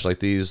montage. Like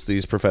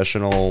these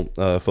professional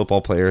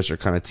football players are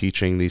kind of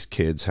teaching these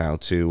kids how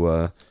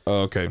to,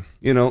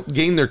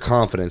 gain their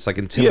confidence, like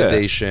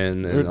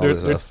intimidation and all this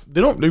stuff.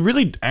 They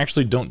really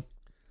actually don't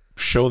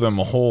show them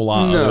a whole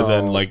lot other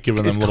than like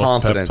giving them little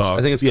confidence. pep talks.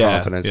 I think it's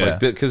confidence, like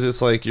because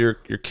it's like your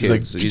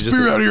kids. Like, get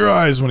fear out of your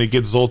eyes when he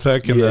gets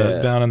Zoltek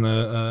down in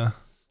the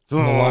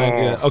line.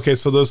 Yeah. Okay,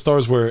 so those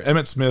stars were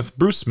Emmett Smith,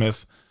 Bruce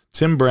Smith,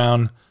 Tim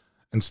Brown,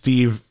 and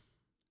Steve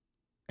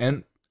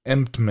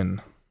Emptman.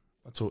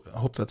 I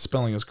hope that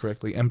spelling is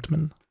correctly.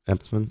 Emptman.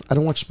 I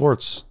don't watch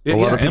sports. Yeah, a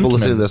lot of people Emptman.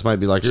 listening to this might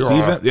be like,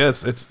 Steve. Yeah,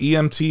 it's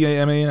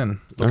EMTAMAN.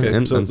 Okay,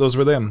 Right, so those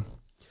were them.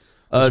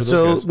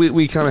 So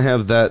we kind of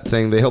have that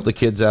thing. They help the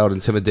kids out,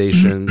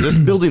 intimidation,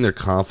 just building their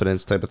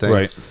confidence type of thing.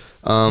 Right.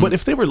 But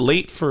if they were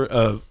late for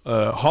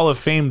a Hall of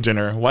Fame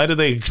dinner, why did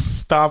they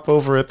stop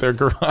over at their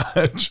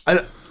garage?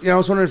 I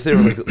was wondering if they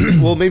were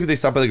like, well, maybe they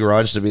stopped by the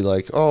garage to be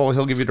like, oh,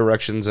 he'll give you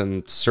directions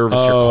and service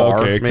your car.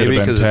 Okay, it maybe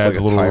because it's like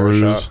a little tire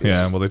ruse. shop.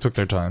 Yeah, well, they took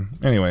their time.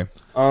 Anyway.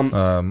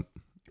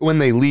 When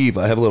they leave,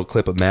 I have a little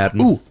clip of Madden.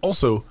 Ooh,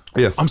 also,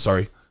 yeah. I'm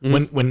sorry.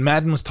 When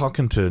Madden was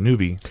talking to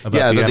Newbie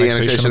about the the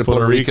annexation of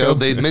Puerto Rico,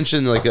 they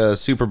mentioned like a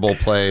Super Bowl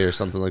play or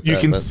something like that. You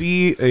can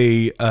see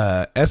a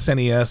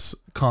SNES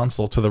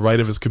console to the right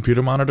of his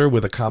computer monitor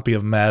with a copy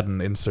of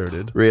Madden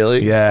inserted.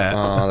 Really? Yeah.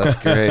 Oh, that's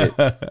great.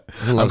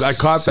 I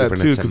caught that Super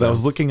too because I Nintendo.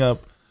 was looking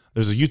up.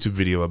 There's a YouTube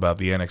video about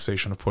the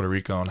annexation of Puerto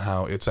Rico and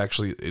how it's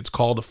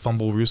called a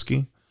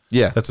fumblerooski.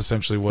 Yeah, that's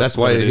essentially what. That's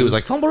why what it he was is.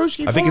 like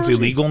fumblerooski. I think it's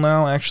illegal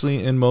now,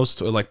 actually, in most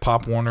like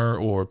Pop Warner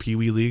or Pee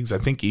Wee leagues. I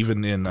think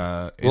even in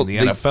the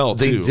NFL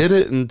they too. did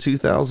it in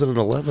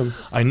 2011.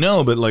 I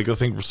know, but like I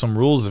think some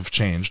rules have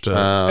changed,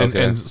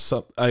 okay. and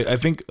so I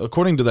think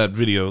according to that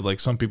video, like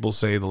some people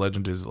say the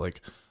legend is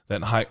like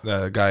that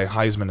guy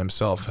Heisman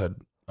himself had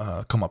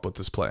come up with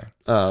this play.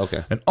 Oh,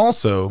 okay. And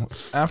also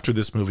after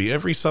this movie,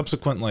 every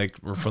subsequent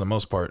or for the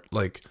most part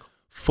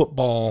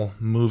football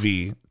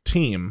movie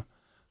team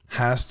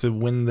has to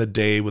win the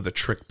day with a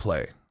trick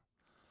play.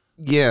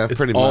 Yeah, it's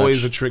pretty much.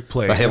 always a trick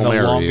play. The Hail and the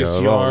Mary,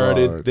 longest blah, blah,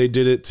 blah. yard, they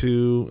did it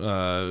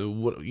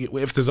to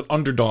if there's an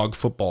underdog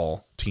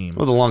football team.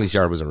 Well, the longest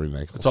yard was a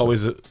remake. It's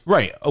always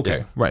right.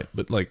 Okay, right.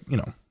 But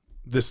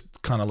this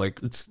kind of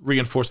it's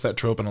reinforced that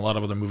trope, and a lot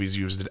of other movies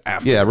used it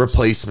after. Yeah,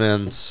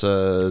 replacements.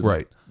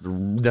 Right.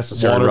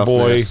 Necessary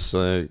Waterboy.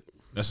 Roughness.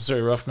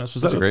 Necessary Roughness.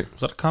 Was That's that great? Was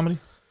that a comedy?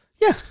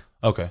 Yeah.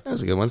 Okay. That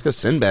was a good one. It's got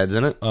Sinbad's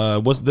in it.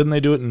 Didn't they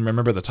do it in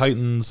Remember the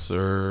Titans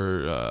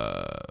or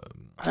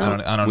I don't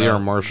know. We Are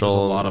Marshall. There's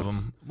a lot of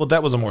them. Well,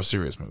 that was a more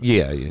serious movie.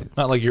 Yeah, yeah.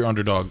 Not like your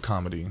underdog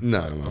comedy.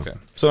 No. Okay.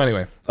 So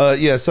anyway.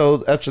 Yeah.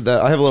 So after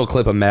that, I have a little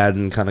clip of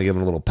Madden, kind of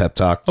giving a little pep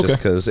talk, just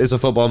because it's a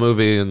football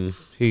movie and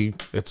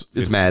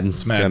it's Madden.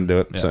 It's Madden. Gotta do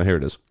it. Yeah. So here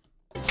it is.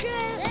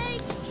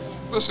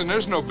 Listen,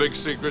 there's no big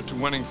secret to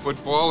winning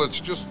football. It's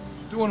just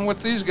doing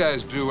what these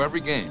guys do every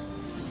game.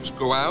 Just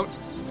go out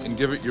and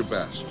give it your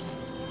best.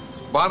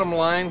 Bottom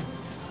line,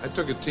 I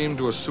took a team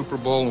to a Super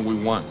Bowl and we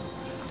won.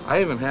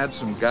 I even had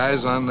some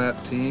guys on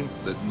that team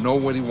that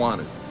nobody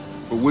wanted.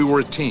 But we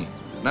were a team,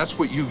 and that's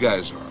what you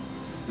guys are.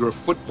 You're a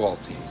football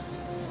team.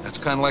 That's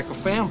kind of like a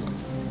family,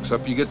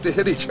 except you get to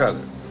hit each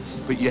other.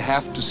 But you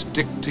have to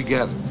stick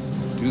together.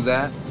 Do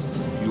that,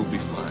 you'll be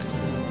fine.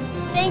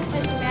 Thanks,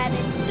 Mr.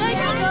 Madden.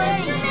 Thanks,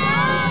 Mr.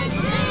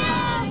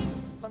 Madden.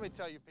 Let me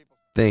tell you, people.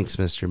 Thanks,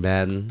 Mr.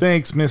 Madden.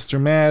 Thanks, Mr.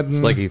 Madden.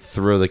 It's like he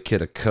threw the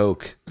kid a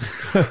Coke.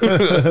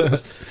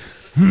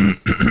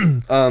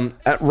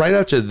 Right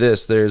after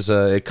this,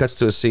 it cuts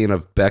to a scene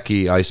of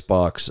Becky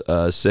Icebox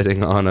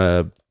sitting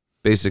on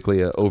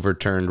basically an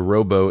overturned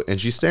rowboat, and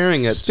she's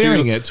staring at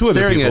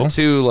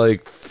two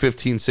like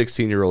 15,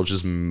 16-year-olds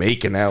just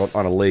making out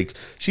on a lake.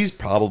 She's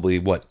probably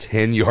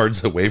 10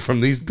 yards away from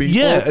these people.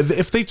 Yeah,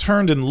 if they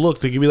turned and looked,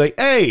 they could be like,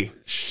 "Hey,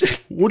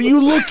 what are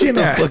you looking what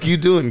the at? fuck you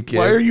doing, kid?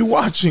 Why are you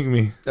watching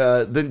me?"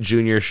 Then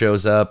Junior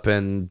shows up,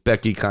 and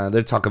Becky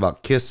they're talking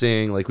about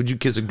kissing. Like, would you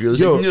kiss a girl?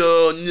 He's Yo. like,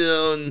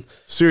 no.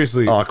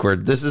 Seriously,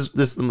 awkward. This is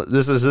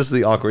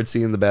the awkward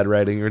scene, the bad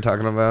writing you were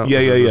talking about.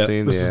 Yeah. The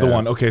scene? This is the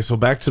one. Okay, so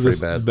back to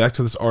this Pretty bad. back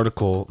to this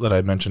article that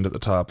I mentioned at the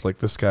top. Like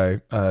this guy,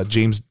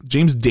 James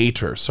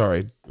Dater,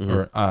 sorry,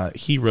 or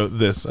he wrote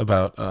this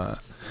about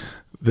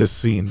this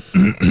scene,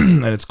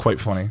 and it's quite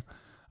funny.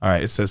 All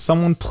right, it says,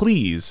 "Someone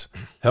please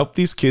help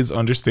these kids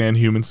understand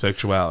human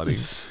sexuality."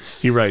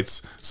 He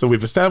writes, "So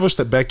we've established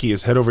that Becky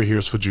is head over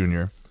heels for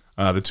Junior.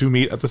 The two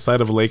meet at the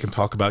side of a lake and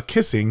talk about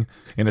kissing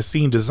in a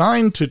scene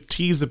designed to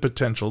tease a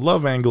potential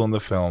love angle in the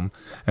film.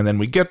 And then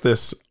we get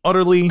this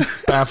utterly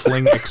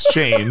baffling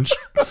exchange,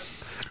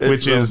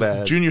 which so is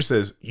bad. Junior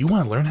says, 'You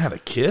want to learn how to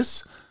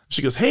kiss?'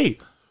 She goes, 'Hey,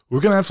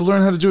 we're going to have to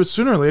learn how to do it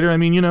sooner or later. I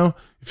mean,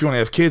 if you want to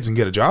have kids and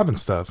get a job and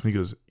stuff.' And he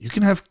goes, 'You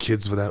can have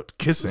kids without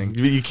kissing.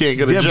 You can't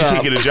get a job. You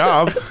can't get a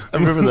job.' I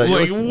remember that.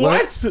 Like, You're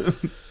what?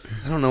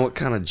 I don't know what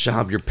kind of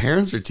job your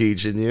parents are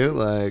teaching you.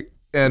 Like,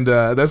 and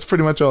that's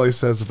pretty much all he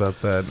says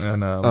about that.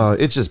 And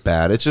it's just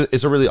bad. It's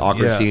a really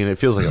awkward Yeah. scene. It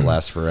feels like it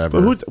lasts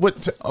forever.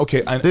 But okay,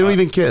 they don't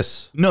even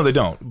kiss. No, they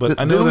don't. But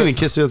I they know don't that- even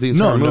kiss throughout the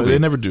entire no, movie. they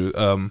never do.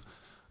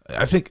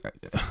 I think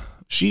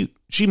she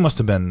must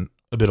have been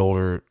a bit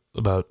older,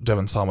 about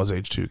Devon Salma's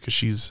age too, because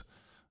he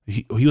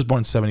was born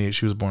in 78.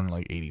 She was born in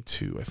like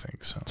 82, I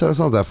think. So So it's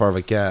not that far of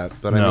a gap.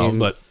 But No, I mean,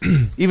 but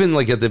even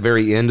like at the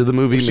very end of the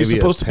movie, she's maybe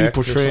supposed to be a peck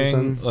or portraying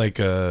something. like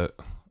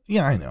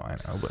yeah, I know,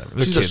 whatever.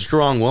 They're She's a kids.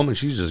 strong woman.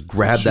 She just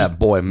grabbed that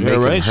boy and make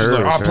him right. She's hers.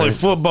 like, "I'll play right?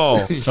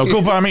 football. Now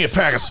go buy me a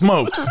pack of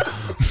smokes."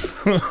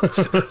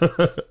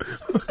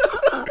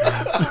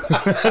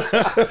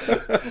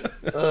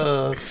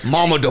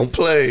 Mama don't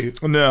play.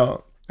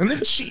 No. And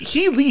then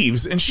he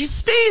leaves and she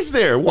stays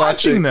there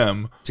watching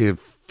them. Dude,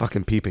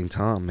 fucking Peeping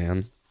Tom,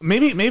 man.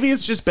 Maybe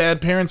it's just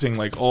bad parenting,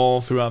 like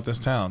all throughout this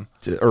town.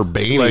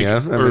 Urbania,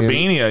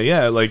 Urbania,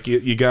 yeah. Like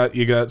you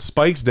got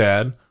Spike's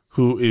dad,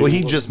 who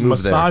he just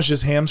moved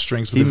massages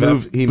hamstrings. He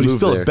moved but he's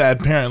still there. a bad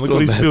parent. Still Look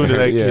what he's doing to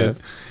that parent,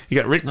 kid.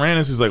 You got Rick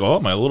Moranis, who's like, oh,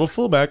 my little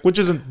fullback, which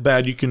isn't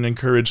bad. You can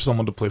encourage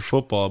someone to play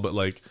football, but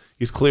like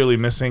he's clearly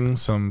missing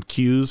some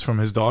cues from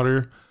his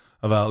daughter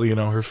about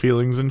her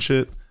feelings and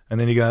shit. And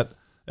then you got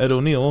Ed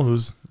O'Neill,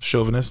 who's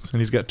chauvinist, and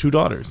he's got 2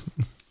 daughters.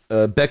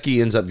 Becky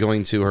ends up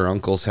going to her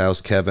uncle's house,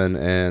 Kevin,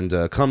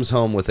 and comes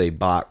home with a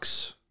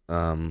box.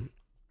 And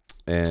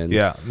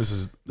this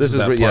is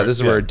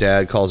where her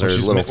dad calls her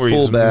little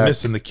fullback.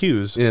 Missing the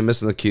cues. Yeah,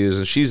 missing the cues,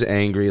 and she's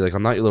angry. Like,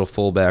 I'm not your little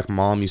fullback.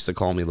 Mom used to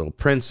call me little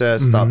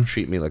princess. Stop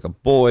treating me like a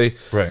boy.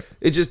 Right.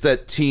 It's just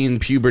that teen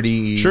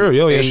puberty. Sure.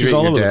 Yeah. She's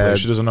all over the place.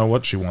 She doesn't know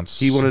what she wants.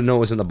 He wanted to know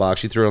what's in the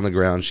box. She threw it on the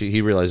ground.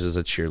 He realizes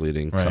it's a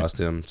cheerleading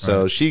costume.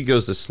 So she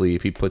goes to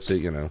sleep. He puts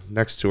it,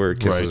 next to her,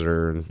 kisses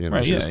her, and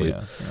she's asleep.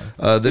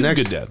 Yeah. The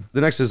next, a good dad.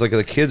 The next is like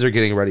the kids are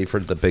getting ready for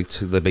the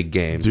big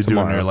game. They're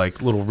doing their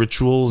like little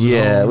rituals.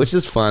 Yeah, which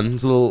is fun.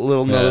 It's a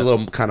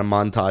little kind of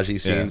montagey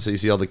scene. Yeah. So you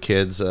see all the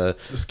kids. The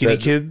skinny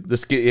kid.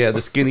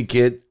 The skinny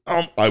kid.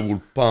 I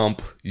will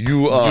pump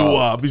you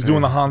up. He's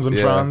doing the Hans and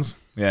Franz.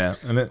 Yeah,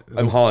 and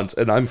I'm Hans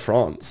and I'm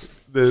Franz.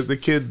 The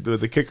kid,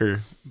 the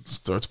kicker,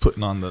 starts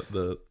putting on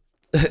the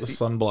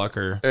sun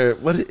blocker.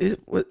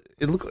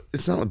 It look?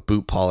 It's not like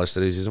boot polish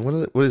that he's using.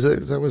 What is it?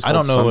 Is that what's called? I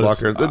don't know.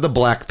 Sun blocker. The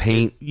black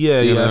paint.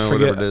 Yeah, I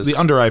forget the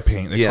under eye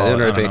paint. The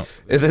under eye paint.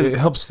 And then it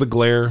helps the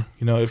glare.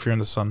 If you're in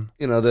the sun.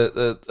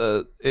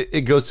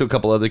 It goes to a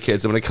couple other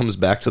kids, and when it comes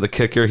back to the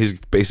kicker, he's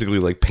basically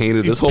like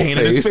painted his whole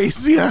face. His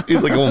face. Yeah,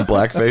 he's like going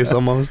blackface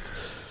almost.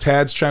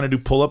 Tad's trying to do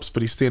pull-ups,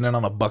 but he's standing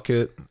on a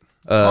bucket.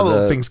 All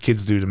the things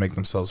kids do to make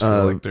themselves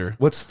feel like they're.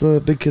 What's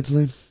the big kid's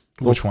name?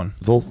 Which one?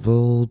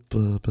 Zoltek?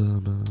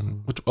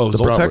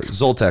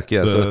 Zoltek,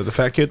 yeah. The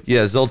fat kid?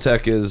 Yeah,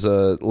 Zoltek is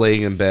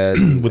laying in bed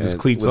with his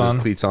cleats on.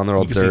 They're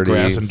all you can dirty. See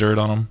grass and dirt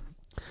on them.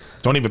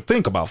 Don't even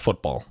think about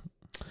football.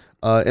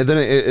 And then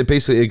it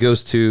basically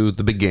goes to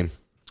the big game.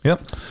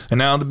 Yep. And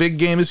now the big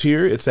game is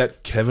here. It's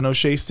at Kevin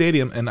O'Shea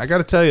Stadium. And I got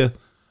to tell you,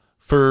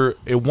 for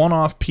a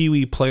one-off Pee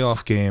Wee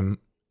playoff game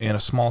in a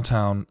small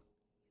town,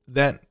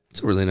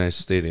 it's a really nice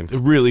stadium. A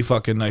really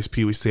fucking nice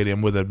Pee Wee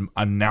stadium with an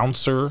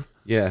announcer.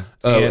 Yeah.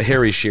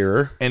 Harry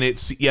Shearer. And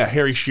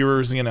Harry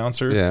Shearer is the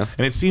announcer. Yeah.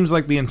 And it seems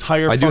like the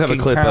entire I do have a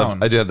clip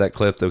town. I do have that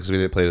clip, though, because we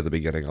didn't play it at the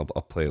beginning. I'll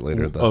play it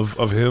later.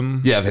 Of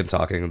him? Yeah, of him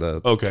talking, kicking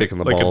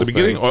the like balls. At the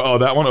beginning? Thing. Oh,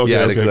 that one? Okay,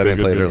 yeah, because I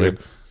didn't play it earlier.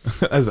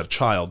 As a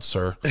child,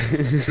 sir.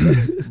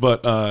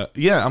 But,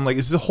 I'm like,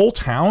 is the whole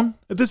town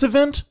at this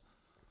event?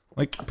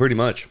 Like, pretty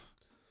much.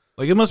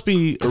 Like, it must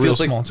be a real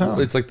small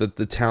town. It's like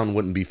the town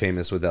wouldn't be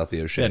famous without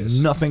the O'Sheas.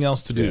 Yeah, nothing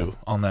else to do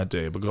on that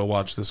day but go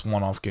watch this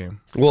one-off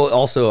game. Well,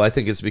 also, I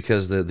think it's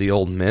because the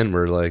old men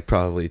were like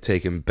probably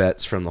taking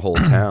bets from the whole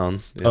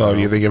town. Do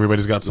you think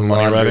everybody's got some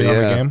money riding on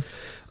the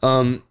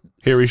game?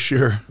 Harry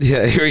Shearer.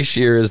 Yeah, Harry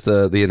Shearer is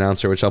the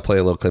announcer, which I'll play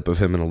a little clip of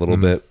him in a little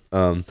bit.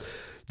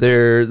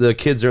 The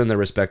kids are in their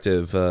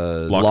respective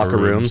locker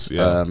rooms.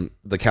 Yeah.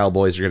 The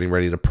Cowboys are getting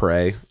ready to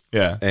pray.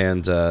 Yeah.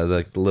 And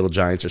the little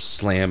Giants are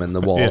slamming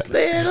the walls.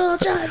 Yeah.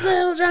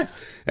 Little Giants.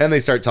 And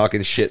they start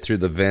talking shit through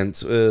the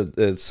vent.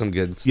 It's some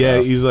good stuff. Yeah,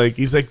 he's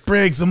like,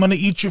 Briggs, I'm going to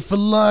eat you for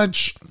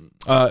lunch.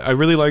 I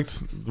really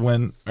liked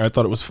I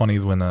thought it was funny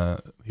when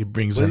he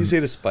brings What does he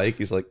say to Spike?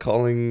 He's like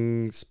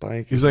calling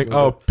Spike. He's like,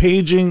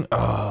 paging.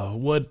 Oh,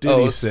 what did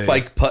he say?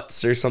 Spike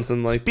Putz or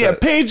something like that. Yeah,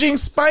 paging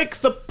Spike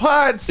the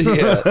Putz.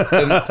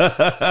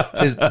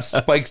 Yeah.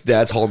 Spike's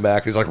dad's holding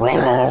back. He's like,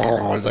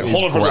 he's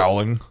like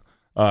growling.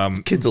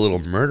 Kid's a little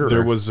murderer.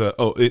 There was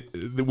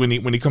when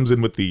he comes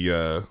in with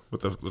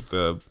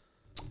the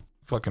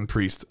fucking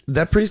priest.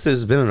 That priest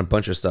has been in a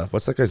bunch of stuff.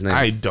 What's that guy's name?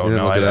 I don't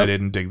know. I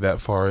didn't dig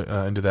that far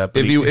into that.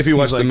 But if you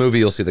watch the movie,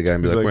 you'll see the guy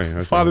and be like, wait,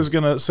 okay. Father's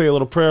gonna say a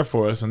little prayer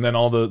for us, and then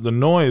all the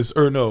noise,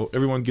 or no,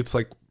 everyone gets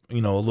like a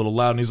little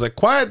loud, and he's like,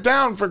 quiet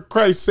down for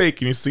Christ's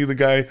sake, and you see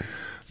the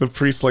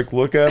priest like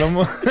look at him.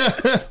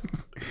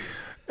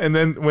 And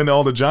then when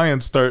all the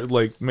Giants start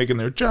like making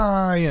their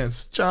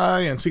Giants,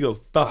 he goes,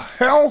 the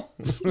hell?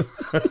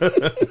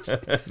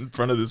 In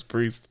front of this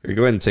priest. Here,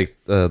 go ahead and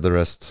take the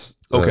rest.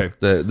 Okay.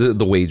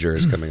 The wager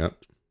is coming up.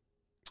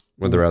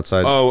 When they're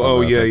outside.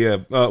 Yeah.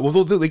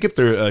 Well, they get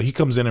their. He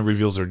comes in and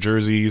reveals their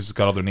jerseys.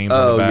 Got all their names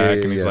on the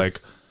back, and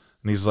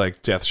he's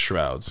like death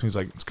shrouds. He's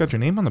like, it's got your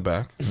name on the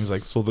back. And he's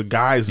like, so the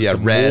guys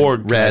at the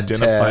morgue can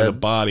identify Tad. the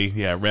body.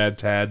 Yeah, Rad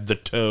Tad, the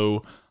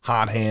toe,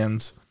 hot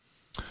hands.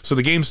 So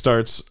the game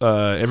starts.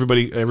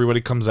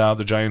 Everybody comes out.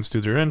 The Giants do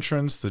their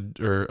entrance.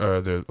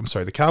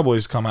 The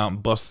Cowboys come out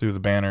and bust through the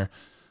banner.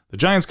 The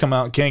Giants come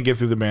out, can't get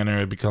through the banner.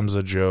 It becomes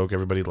a joke.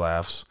 Everybody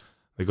laughs.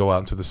 They go out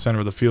into the center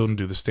of the field and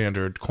do the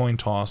standard coin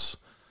toss.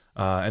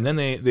 And then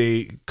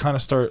they kind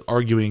of start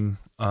arguing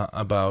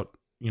about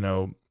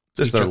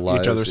Just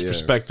each other's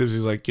perspectives.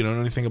 He's like, you don't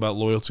know anything about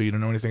loyalty. You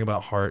don't know anything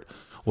about heart.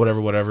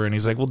 whatever. And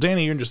he's like, well,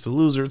 Danny, you're just a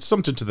loser. It's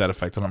something to that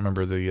effect. I don't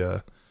remember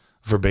the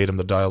verbatim,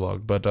 the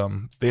dialogue, but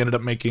they ended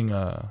up making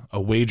a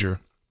wager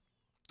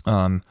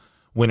on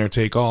winner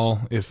take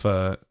all. If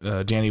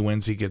Danny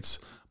wins, he gets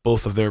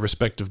both of their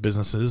respective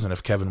businesses, and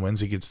if Kevin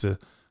wins, he gets to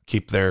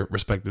keep their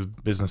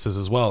respective businesses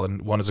as well.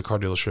 And one is a car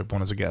dealership,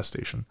 one is a gas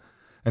station.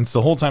 And so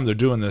the whole time they're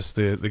doing this,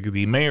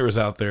 the mayor is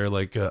out there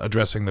like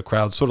addressing the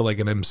crowd, sort of like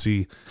an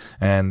MC,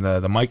 and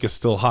the mic is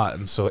still hot,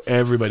 and so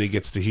everybody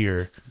gets to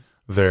hear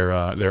their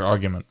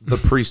argument. The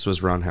priest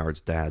was Ron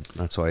Howard's dad.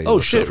 That's why. Oh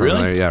shit!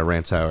 Really? There. Yeah,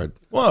 Rance Howard.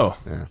 Whoa.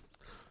 Yeah,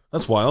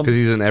 that's wild. Because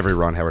he's in every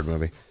Ron Howard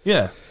movie.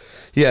 Yeah.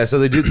 Yeah. So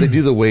they do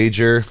the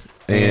wager.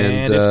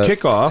 And it's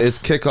kickoff. It's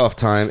kickoff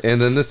time,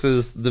 and then this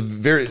is the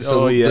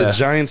the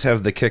Giants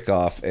have the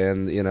kickoff,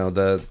 and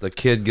the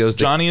kid goes.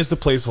 Johnny is the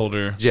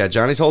placeholder. Yeah,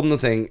 Johnny's holding the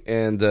thing,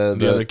 and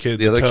the other kid,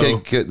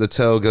 the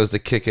toe goes to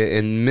kick it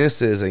and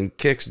misses and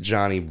kicks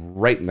Johnny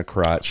right in the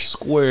crotch,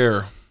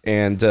 square.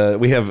 And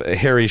we have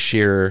Harry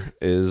Shearer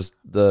is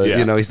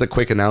he's the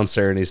quick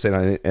announcer, and he's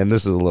saying, and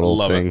this is a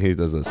little thing he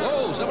does this.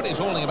 Whoa, somebody's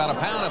holding about a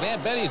pound of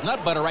Aunt Betty's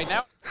nut butter right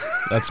now.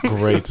 That's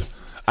great.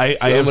 I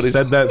have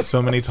said that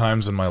so many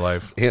times in my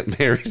life. Aunt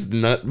Mary's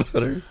nut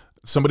butter.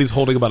 Somebody's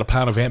holding about a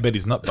pound of Aunt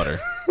Betty's nut butter.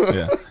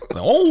 Yeah.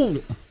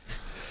 Oh,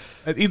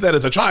 I eat that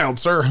as a child,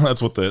 sir.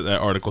 That's what that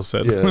article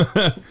said.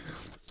 Yeah.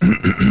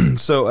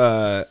 So,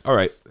 all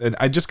right. And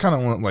I just kind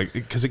of want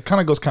because it kind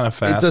of goes kind of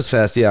fast. It does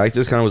fast. Yeah. I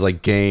just kind of was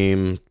like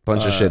game.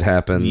 Bunch of shit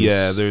happens.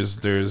 Yeah.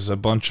 There's a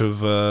bunch of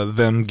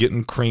them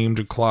getting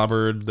creamed or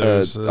clobbered.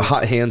 There's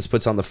Hot Hands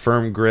puts on the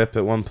firm grip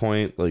at one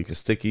point, like a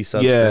sticky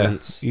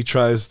substance. Yeah. He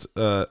tries.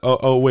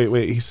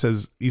 Wait. He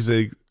says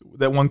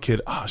that one kid.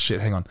 Oh shit.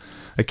 Hang on.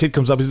 A kid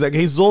comes up. He's like,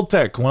 "Hey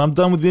Zoltek, when I'm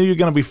done with you, you're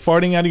gonna be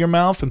farting out of your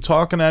mouth and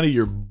talking out of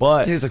your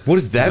butt." He's like, "What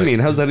does that mean?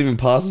 How's that even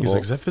possible?" He's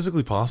like, "Is that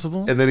physically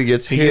possible?" And then he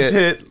gets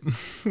hit.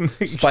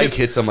 Spike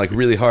hits him like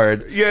really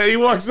hard. Yeah, he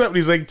walks up and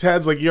he's like,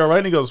 "Tad's like, you all right?"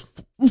 And he goes,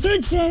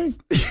 yeah,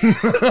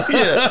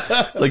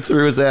 like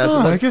through his ass.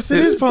 I guess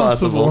it is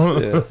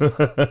possible. Yeah.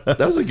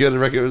 That was a good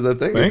record of that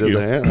thing. Thank you.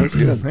 There. Yeah, that was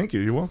good. Thank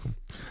you. You're welcome.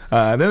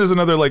 And then there's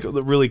another like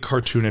really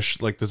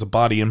cartoonish, like there's a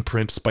body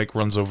imprint. Spike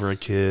runs over a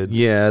kid.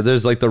 Yeah,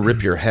 there's like the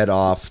rip your head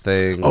off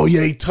thing. Oh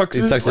yeah, he tucks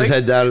his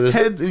head down to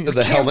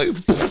the helmet.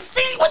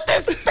 See what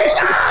this thing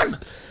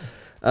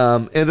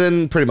on. And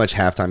then pretty much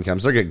halftime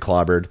comes. They're getting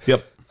clobbered.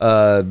 Yep.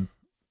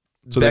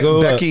 So they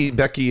go.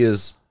 Becky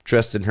is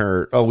dressed in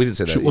her. Oh, we didn't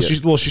say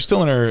that. She's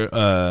still in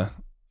her.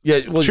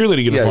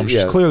 Cheerleading uniform.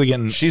 Yeah. She's clearly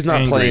getting. She's not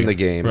angry. playing the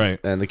game, right?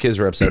 And the kids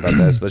are upset about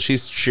this, but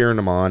she's cheering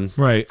them on,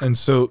 right? And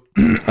so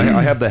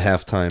I have the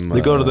halftime.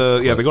 They go to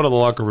the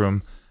locker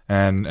room,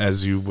 and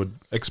as you would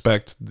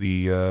expect,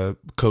 the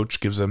coach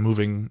gives a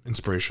moving,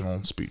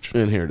 inspirational speech.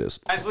 And here it is.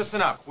 Guys,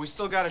 listen up. We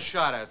still got a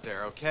shot out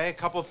there, okay? A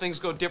couple of things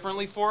go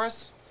differently for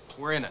us.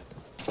 We're in it.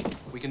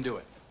 We can do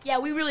it. Yeah,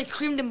 we really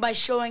creamed him by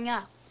showing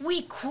up.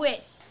 We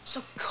quit.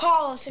 So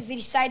call us if you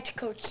decide to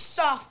coach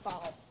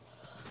softball.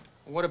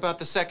 What about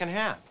the second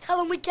half?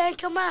 Tell him we can't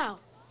come out.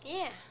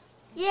 Yeah.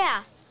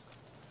 Yeah.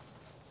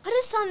 Put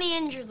us on the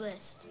injured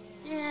list.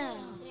 Yeah.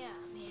 Yeah.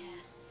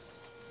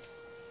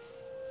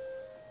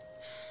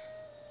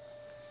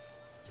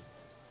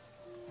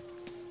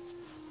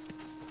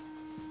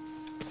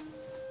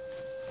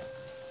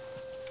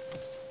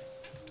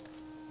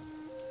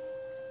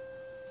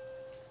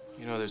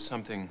 You know, there's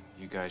something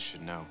you guys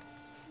should know.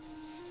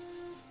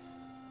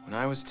 When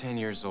I was 10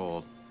 years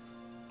old,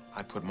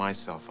 I put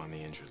myself on the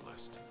injured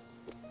list.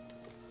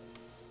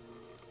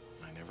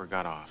 I never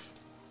got off.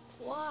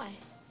 Why?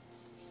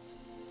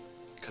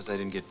 Because I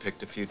didn't get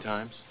picked a few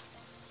times.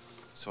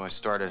 So I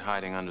started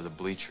hiding under the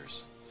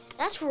bleachers.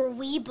 That's where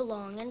we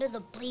belong, under the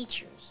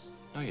bleachers.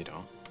 No, you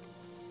don't.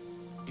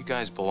 You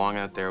guys belong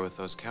out there with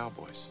those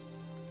cowboys.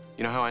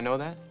 You know how I know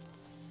that?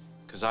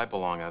 Because I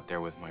belong out there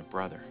with my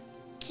brother.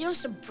 Give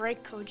us a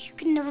break, Coach. You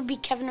can never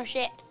beat Kevin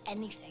O'Shea at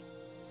anything.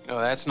 No,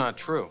 that's not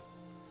true.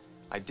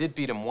 I did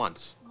beat him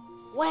once.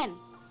 When?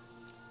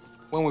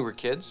 When we were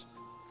kids.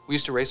 We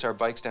used to race our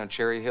bikes down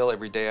Cherry Hill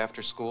every day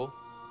after school.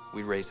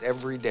 We'd race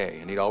every day,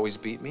 and he'd always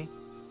beat me.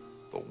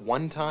 But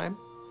one time,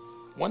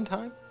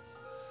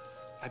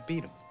 I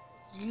beat him.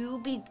 You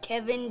beat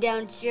Kevin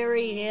down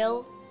Cherry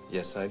Hill?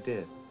 Yes, I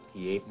did.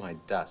 He ate my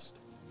dust.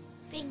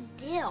 Big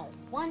deal.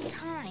 One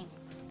time.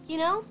 You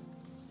know,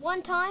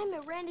 one time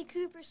at Randy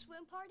Cooper's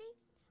swim party,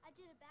 I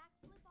did a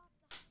backflip off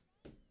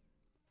the...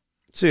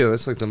 So yeah,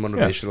 that's like the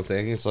motivational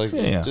thing. It's like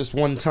just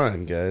one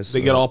time, guys.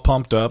 They get all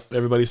pumped up.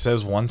 Everybody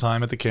says one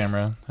time at the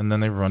camera, and then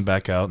they run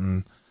back out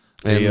and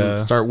they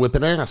start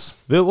whipping ass.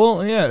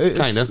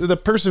 Kind of. The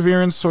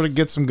perseverance sort of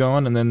gets them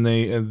going, and then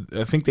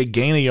I think they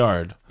gain a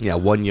yard. Yeah,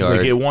 1 yard.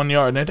 They get 1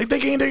 yard, and I think they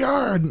gained a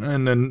yard,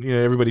 and then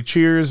everybody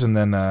cheers, and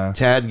then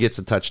Tad gets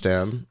a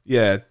touchdown.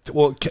 Yeah,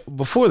 well,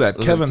 before that,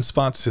 Kevin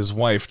spots his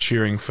wife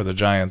cheering for the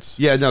Giants.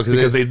 Yeah, no,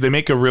 because they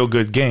make a real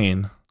good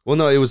gain. Well,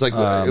 no, it was like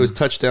it was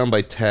touchdown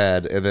by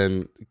Tad, and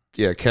then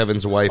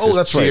Kevin's wife Oh, is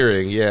that's right.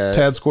 cheering. Yeah,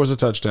 Tad scores a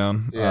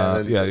touchdown.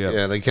 Yeah,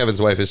 then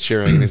Kevin's wife is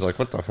cheering, and he's like,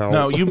 "What the hell?"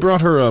 No, you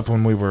brought her up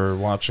when we were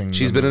watching.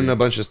 She's been in a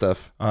bunch of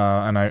stuff,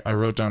 and I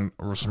wrote down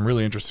some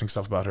really interesting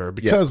stuff about her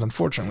because,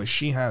 unfortunately,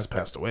 she has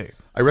passed away.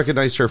 I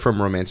recognized her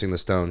from *Romancing the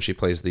Stone*. She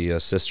plays the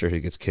sister who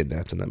gets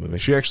kidnapped in that movie.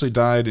 She actually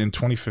died in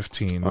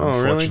 2015. Oh,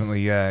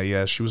 unfortunately, really?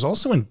 Yeah. She was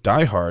also in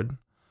Die Hard.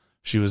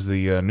 She was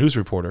the news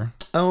reporter.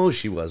 Oh,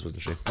 she was,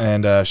 wasn't she?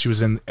 And she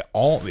was in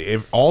all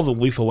the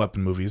Lethal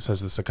Weapon movies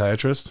as the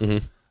psychiatrist.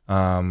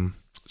 Mm-hmm.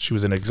 She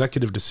was in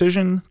Executive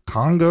Decision,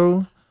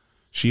 Congo.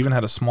 She even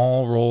had a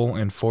small role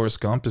in Forrest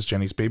Gump as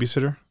Jenny's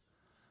babysitter.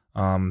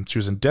 She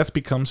was in Death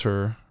Becomes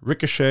Her,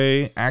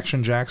 Ricochet,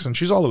 Action Jackson.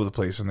 She's all over the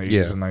place in the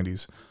 80s and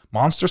 90s.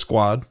 Monster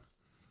Squad.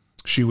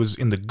 She was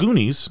in The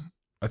Goonies.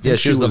 I think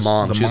she was the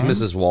mom. She was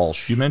Mrs.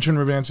 Walsh. You mentioned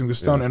 *Romancing the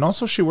Stone*, and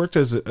also she worked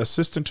as an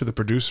assistant to the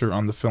producer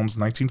on the films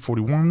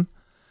 1941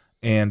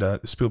 and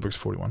Spielberg's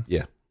 41.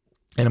 Yeah.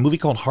 And a movie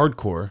called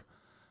Hardcore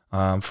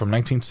from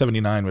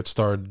 1979, which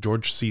starred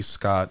George C.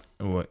 Scott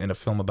in a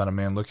film about a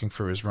man looking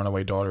for his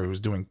runaway daughter who was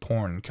doing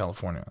porn in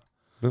California.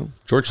 Well,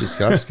 George C.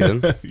 Scott's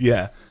good.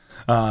 Yeah.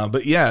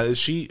 But yeah,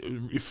 there's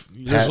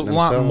a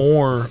lot himself.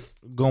 more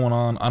going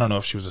on. I don't know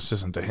if she was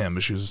assistant to him,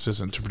 but she was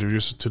assistant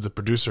to the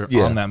producer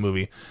on that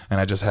movie, and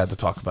I just had to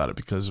talk about it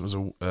because it was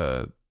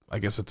I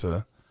guess it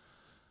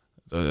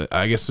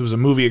was a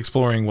movie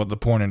exploring what the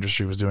porn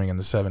industry was doing in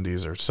the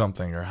 70s or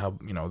something, or how,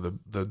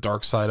 the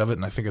dark side of it,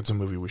 and I think it's a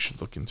movie we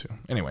should look into.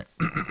 Anyway.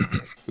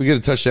 We get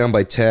a touchdown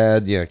by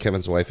Tad. Yeah,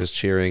 Kevin's wife is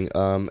cheering.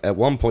 At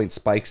one point,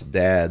 Spike's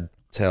dad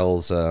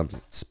tells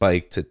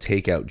Spike to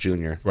take out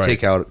Junior. Right.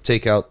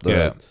 Take out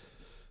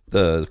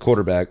the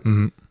quarterback.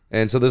 Mm-hmm.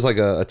 And so there's like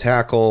a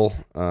tackle.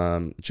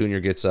 Junior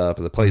gets up,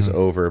 and the play's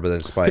over, but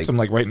then Spike hits him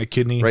like right in the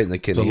kidney. Right in the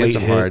kidney. It's a Hits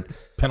late him hard.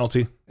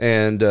 Penalty.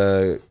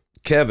 And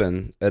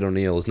Kevin, Ed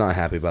O'Neill, is not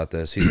happy about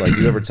this. He's like,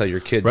 you ever tell your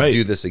kid to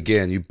do this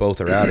again, you both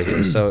are out of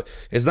here. So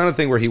it's not a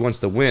thing where he wants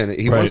to win.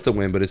 He wants to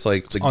win, but it's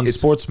like... It's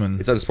unsportsman.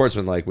 It's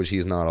unsportsmanlike, which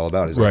he's not all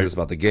about. He's like, this is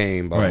about the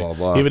game, blah, blah,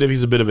 blah. Even if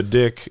he's a bit of a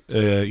dick,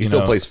 he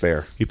still plays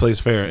fair. He plays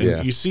fair.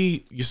 And you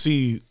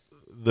see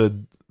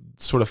the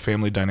sort of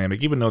family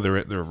dynamic, even though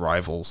they're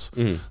rivals,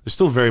 they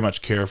still very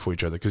much care for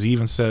each other. Because he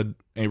even said,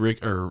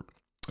 Rick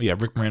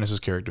Moranis'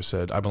 character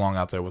said, "I belong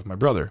out there with my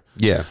brother."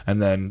 Yeah.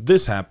 And then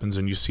this happens,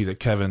 and you see that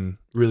Kevin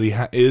really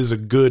is a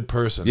good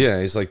person.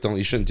 Yeah, he's like,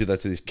 you shouldn't do that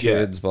to these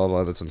kids, blah,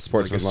 blah, that's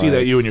unsportsmanlike. I see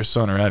that you and your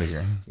son are out of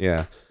here.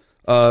 Yeah.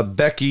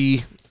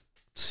 Becky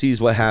sees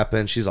what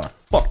happened. She's like,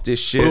 fuck this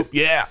shit. Oh,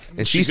 yeah.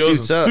 And she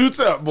goes suits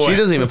up, boy. She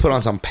doesn't even put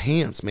on some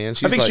pants, man.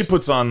 I think she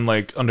puts on,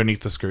 like,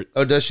 underneath the skirt.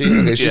 Oh, does she?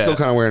 Okay, she's still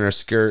kind of wearing her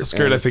skirt. The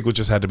skirt, I think, would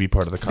just had to be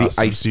part of the costume.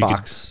 The ice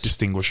box. You could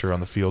distinguish her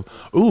on the field.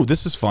 Ooh,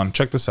 this is fun.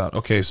 Check this out.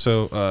 Okay,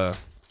 so...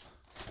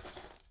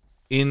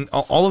 in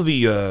all of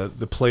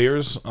the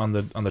players on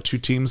the two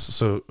teams,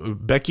 so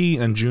Becky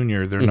and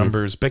Junior, their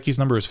numbers. Becky's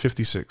number is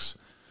 56,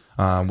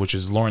 which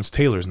is Lawrence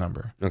Taylor's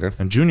number. Okay.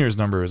 And Junior's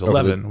number is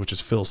 11, which is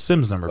Phil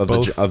Simms' number.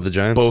 Of the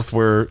Giants. Both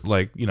were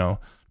like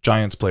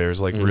Giants players,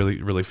 like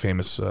really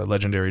famous,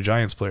 legendary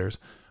Giants players.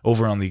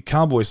 Over on the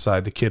Cowboys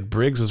side, the kid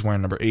Briggs is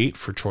wearing number 8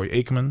 for Troy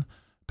Aikman.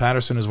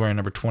 Patterson is wearing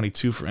number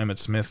 22 for Emmitt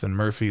Smith, and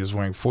Murphy is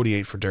wearing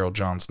 48 for Daryl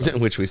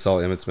Johnston. Which we saw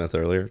Emmitt Smith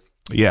earlier.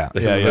 Yeah.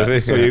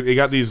 So you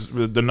got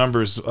the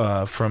numbers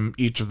from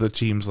each of the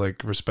teams,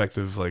 like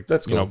respective, like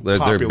that's cool.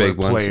 They're big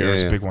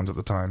players, ones. big ones at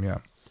the time. Yeah.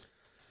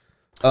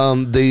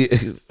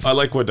 I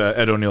like what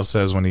Ed O'Neill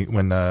says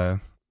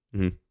when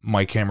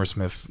Mike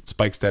Hammersmith,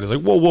 Spike's dad, is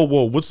like,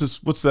 whoa, what's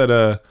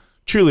that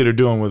cheerleader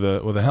doing with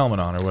a helmet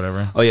on or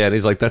whatever? Oh yeah, and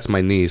he's like, that's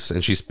my niece,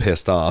 and she's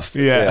pissed off.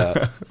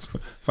 Yeah.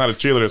 It's not a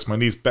cheerleader, it's my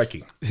niece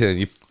Becky.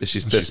 Yeah,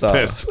 she's pissed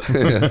off.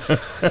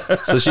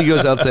 So she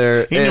goes out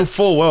there. He knew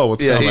full well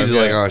what's coming. He's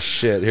like, oh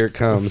shit, here it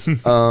comes.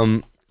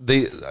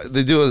 They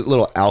do a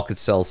little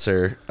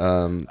Alka-Seltzer.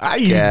 I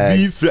use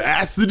these for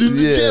acid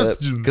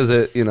indigestion because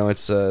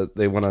it's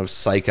they want to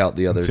psych out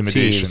the other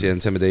teams. Yeah,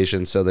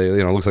 intimidation. So they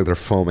it looks like they're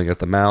foaming at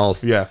the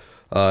mouth. Yeah.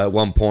 At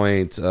one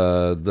point,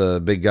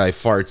 the big guy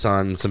farts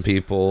on some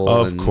people.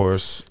 Of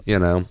course,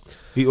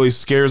 he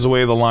scares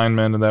away the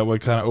linemen, and that way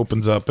kind of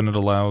opens up, and it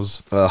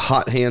allows.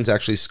 Hot Hands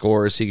actually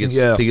scores. He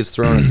gets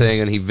thrown a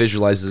thing, and he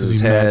visualizes his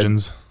head,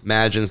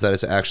 imagines that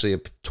it's actually a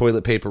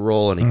toilet paper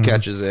roll, and he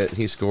catches it, and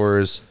he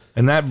scores.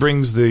 And that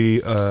brings the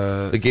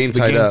game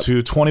to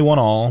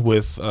 21-all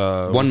with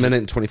 1 minute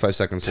and 25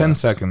 seconds. 10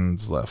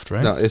 seconds left,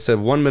 right? No, it said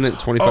 1 minute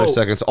 25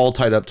 seconds, all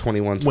tied up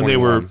 21-21. When they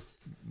were.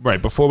 Right,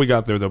 before we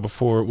got there, though,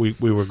 before we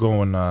were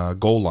going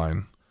goal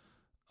line,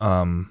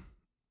 there's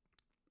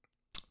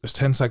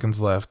 10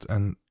 seconds left,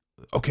 and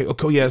okay,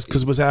 yes,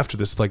 because it was after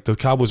this, like, the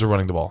Cowboys are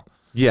running the ball.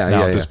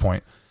 At this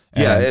point.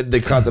 And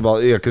they caught the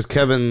ball, because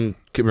Kevin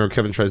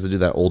tries to do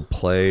that old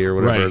play or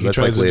whatever. Right, that's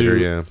like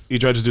later, He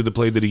tried to do the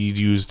play that he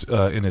used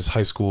in his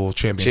high school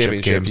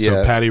championship game.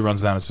 So Patty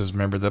runs down and says,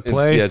 remember the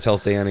play? Yeah, tells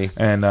Danny.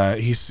 And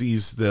he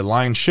sees the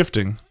line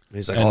shifting.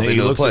 He's like, and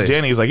he looks at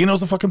Danny, he's like, he knows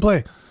the fucking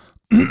play.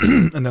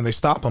 And then they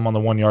stop him on the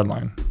 1 yard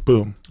line.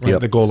 Boom. Right?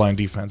 The goal line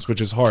defense,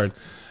 which is hard.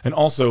 And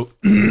also,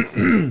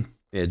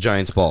 Yeah,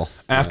 Giants ball.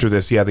 After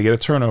this, they get a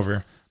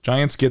turnover.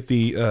 Giants get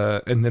the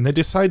and then they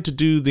decide to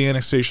do the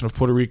annexation of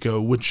Puerto Rico,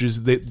 which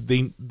is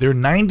they're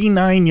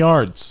 99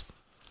 yards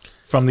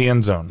from the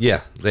end zone.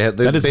 Yeah, that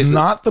is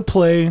not the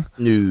play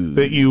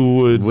that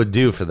you would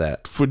do for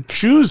that. Would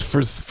choose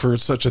for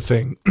such a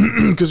thing,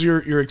 because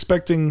you're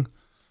expecting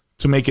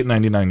to make it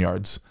 99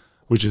 yards,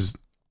 which is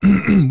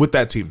with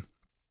that team.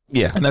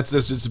 Yeah, and that's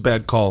just a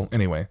bad call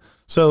anyway.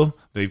 So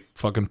they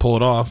fucking pull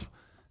it off.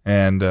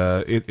 And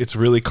it's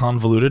really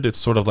convoluted. It's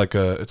sort of like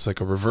a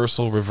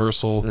reversal where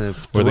they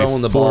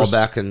throwing the ball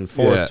back and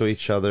forth to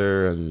each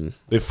other, and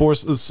they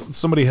force.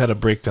 Somebody had a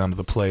breakdown of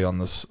the play on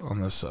this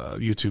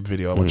YouTube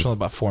video. I watched only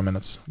about 4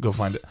 minutes. Go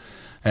find it.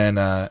 And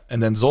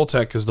then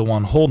Zoltek is the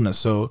one holding it.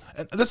 So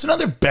that's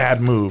another bad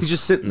move. He's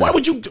just sitting there. Why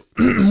would you?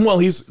 Well,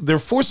 they're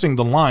forcing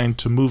the line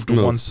to move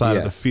to one side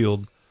of the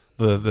field,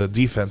 the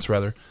defense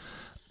rather.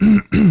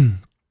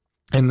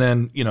 And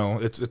then, you know,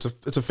 it's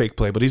a fake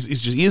play, but he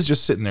is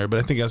just sitting there. But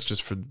I think that's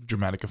just for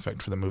dramatic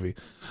effect for the movie.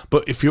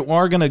 But if you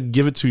are gonna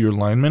give it to your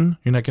lineman,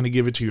 you're not gonna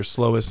give it to your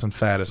slowest and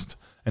fattest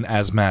and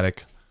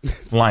asthmatic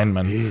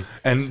lineman.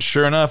 And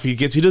sure enough, he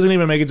doesn't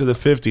even make it to the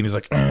 50, and he's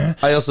like,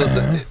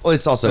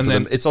 it's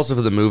also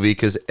for the movie,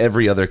 because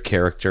every other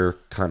character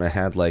kind of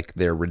had like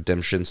their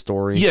redemption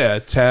story. Yeah,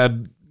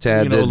 Tad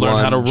did learn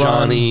how to run.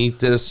 Johnny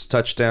did a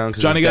touchdown.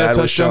 Johnny got a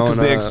touchdown because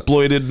they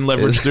exploited and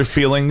leveraged their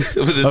feelings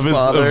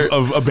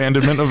of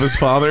abandonment of his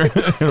father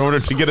in order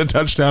to get a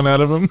touchdown out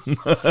of him.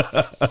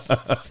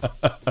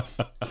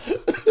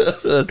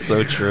 That's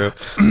so true.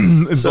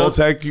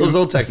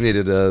 Zoltek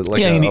needed a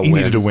he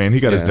needed a win. He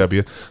got his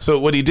W. So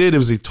what he did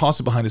was he tossed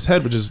it behind his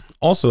head, which is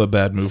also a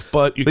bad move.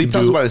 But he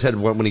tossed it behind his head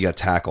when he got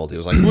tackled. He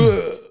was like,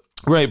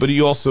 right. But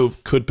you also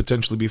could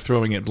potentially be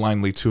throwing it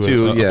blindly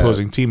to an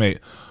opposing teammate.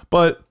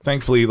 But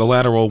thankfully, the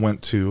lateral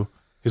went to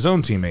his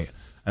own teammate.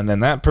 And then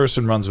that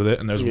person runs with it,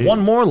 and there's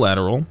one more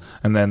lateral.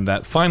 And then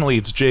finally,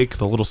 it's Jake,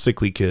 the little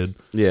sickly kid,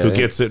 who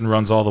gets it and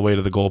runs all the way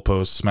to the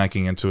goalpost,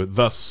 smacking into it,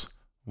 thus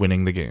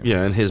winning the game.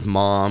 Yeah, and his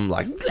mom,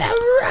 like,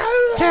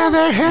 tear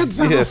their heads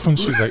off. And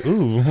she's like,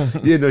 ooh.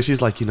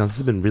 She's like, this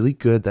has been really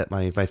good that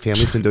my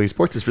family's been doing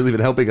sports. It's really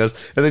been helping us.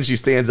 And then she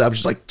stands up,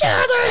 she's like, tear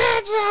their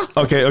heads off.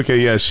 Okay,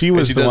 yeah. She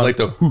was she the does one. Like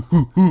the hoo,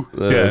 hoo, hoo.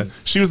 Yeah,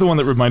 she was the one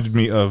that reminded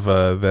me of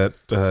that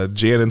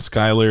Jan and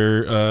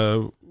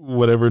Skyler,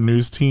 whatever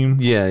news team.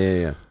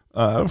 Yeah.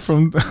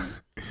 From,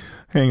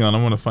 hang on,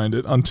 I'm going to find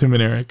it on Tim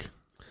and Eric.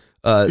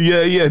 Yeah. Let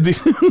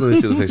me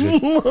see the picture.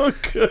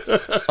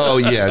 Look. Oh,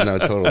 yeah, no,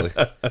 totally.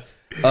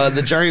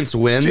 The Giants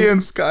win. Jan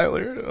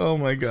Skyler. Oh,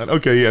 my God.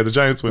 Okay, yeah, the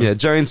Giants win. Yeah,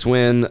 Giants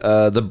win.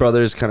 The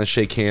brothers kind of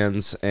shake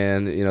hands,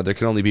 and, there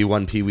can only be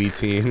one Pee Wee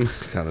team.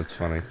 God, that's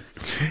funny.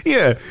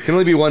 Yeah. Can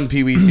only be one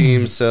Pee Wee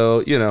team, so,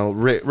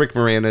 Rick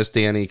Moranis,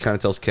 Danny, kind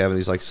of tells Kevin,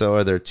 he's like, so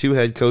are there two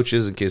head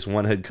coaches in case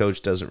one head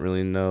coach doesn't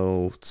really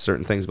know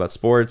certain things about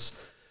sports?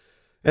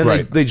 And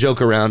they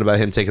joke around about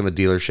him taking the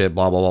dealership,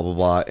 blah, blah, blah, blah,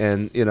 blah.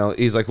 And,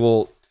 he's like,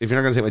 well, if you're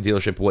not going to take my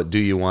dealership, what do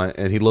you want?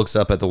 And he looks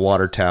up at the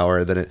water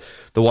tower. Then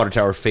the water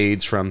tower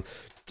fades from,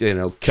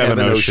 Kevin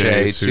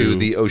O'Shea to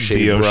the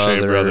O'Shea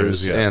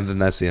brothers. Yeah. And then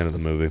that's the end of the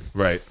movie.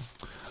 Right.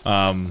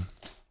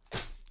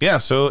 Yeah,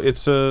 so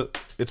it's a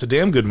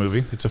damn good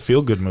movie. It's a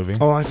feel-good movie.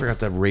 Oh, I forgot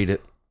to rate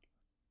it.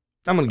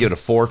 I'm going to give it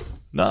a 4.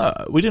 No,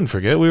 we didn't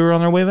forget. We were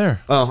on our way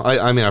there. Oh,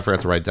 I mean, I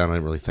forgot to write down. I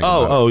didn't really think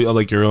about it. Oh,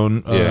 like your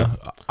own? Yeah.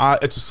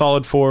 It's a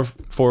solid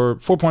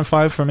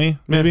 4.5 for me,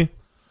 maybe.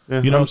 Yeah,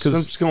 because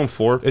I'm just going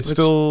 4. It's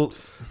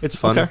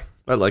fun. Okay.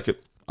 I like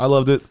it. I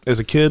loved it as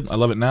a kid. I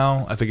love it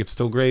now. I think it's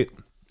still great.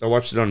 I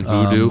watched it on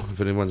Vudu, if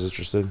anyone's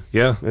interested.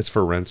 Yeah. It's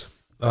for rent.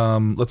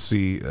 Let's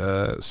see.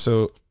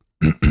 So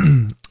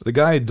the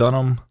guy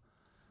Dunham,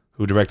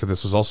 who directed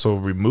this, was also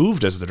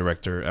removed as the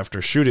director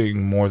after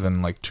shooting more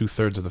than like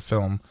 2/3 of the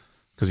film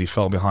because he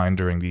fell behind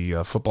during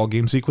the football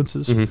game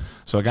sequences. Mm-hmm.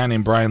 So a guy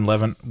named Brian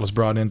Levant was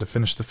brought in to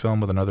finish the film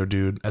with another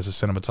dude as a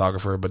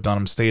cinematographer, but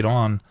Dunham stayed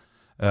on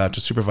to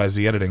supervise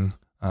the editing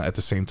at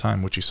the same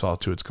time, which he saw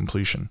to its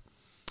completion.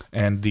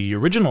 And the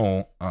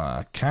original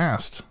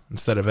cast,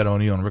 instead of Ed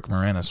O'Neill and Rick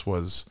Moranis,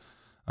 was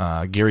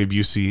Gary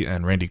Busey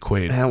and Randy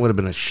Quaid. That would have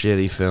been a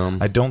shitty film.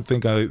 I don't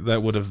think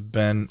that would have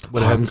been.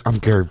 I'm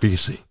Gary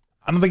Busey.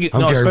 I don't think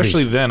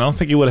especially then. I don't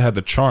think he would have had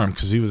the charm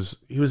because he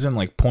was in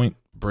like Point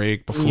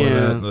Break before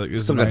that. Like,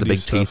 still got the big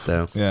teeth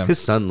though. Yeah, his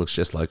son looks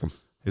just like him.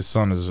 His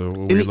son is a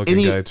weird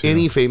looking guy too.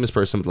 Any famous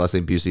person with the last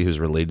name Busey who's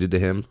related to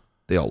him,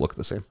 they all look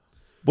the same.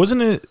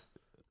 Wasn't it?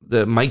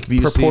 The Mike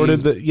Busey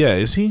purported that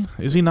is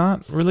he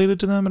not related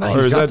to them at all, or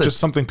is that just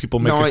something people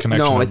make a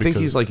connection? No, I think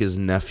he's like his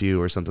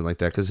nephew or something like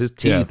that because his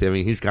teeth. I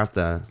mean, he's got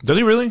the. Does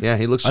he really? Yeah,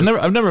 he looks.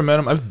 I've never met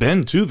him. I've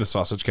been to the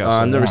Sausage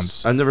Castle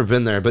once. I've never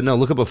been there, but no,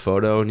 look up a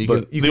photo and you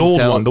can the old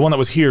tell, one, the one that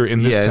was here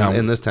in this town,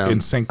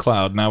 in St.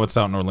 Cloud. Now it's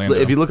out in Orlando.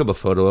 If you look up a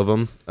photo of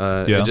him,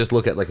 and just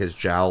look at like his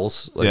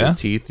jowls, like his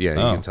teeth, you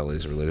can tell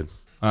he's related.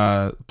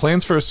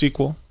 Plans for a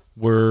sequel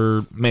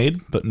were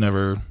made but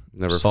never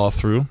saw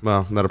through.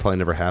 Well, that'll probably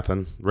never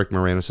happen. Rick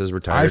Moranis is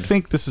retired. I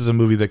think this is a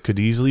movie that could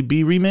easily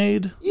be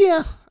remade.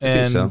 Yeah, I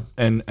and think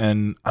so.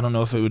 and I don't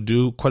know if it would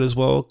do quite as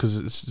well because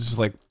it's just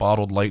like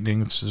bottled lightning.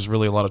 There's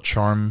really a lot of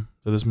charm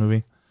to this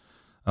movie.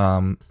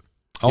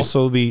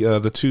 Also,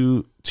 the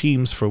two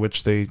teams for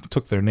which they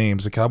took their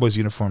names, the Cowboys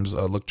uniforms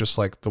look just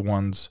like the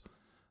ones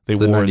they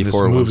wore in this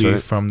movie ones,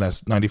 right? from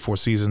that '94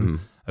 season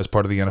as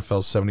part of the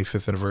NFL's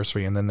 75th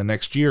anniversary. And then the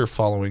next year,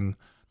 following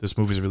this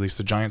movie's release,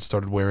 the Giants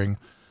started wearing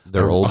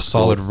their old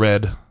solid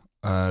red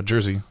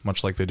jersey,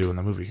 much like they do in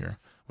the movie here,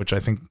 which I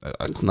think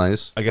that's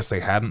nice. I guess they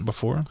hadn't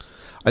before.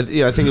 I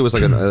think it was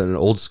like an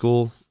old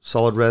school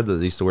solid red that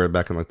they used to wear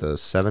back in like the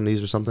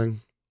 70s or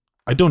something.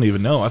 I don't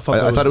even know. I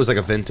thought it was like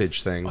a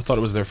vintage thing. I thought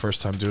it was their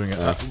first time doing it,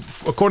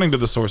 according to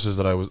the sources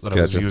that I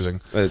was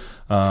using.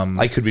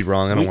 I could be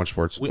wrong. I don't watch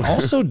sports. We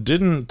also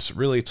didn't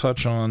really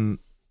touch on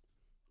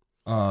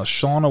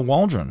Shauna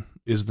Waldron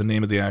is the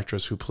name of the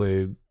actress who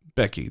played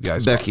Becky, the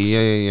Icebox. Becky,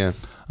 yeah.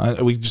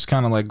 We just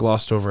kind of like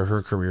glossed over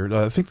her career.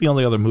 I think the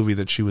only other movie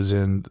that she was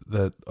in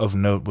that of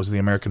note was The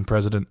American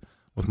President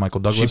with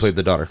Michael Douglas. She played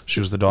the daughter. She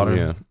was the daughter.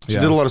 Yeah. She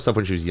did a lot of stuff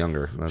when she was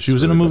younger. She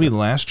was in a movie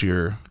last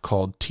year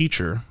called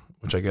Teacher,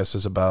 which I guess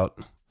is about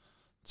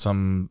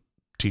some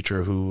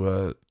teacher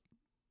who,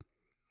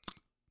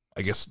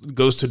 I guess,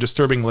 goes to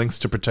disturbing lengths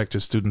to protect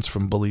his students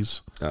from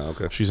bullies. Oh,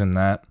 okay. She's in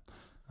that,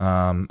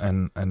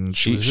 and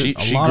she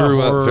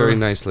grew up very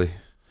nicely.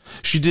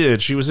 She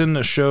did. She was in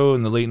a show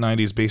in the late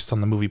 '90s based on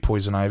the movie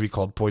Poison Ivy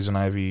called Poison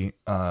Ivy: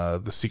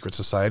 The Secret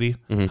Society.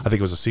 I think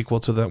it was a sequel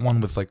to that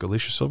one with like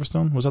Alicia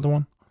Silverstone. Was that the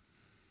one?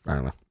 I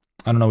don't know.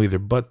 I don't know either.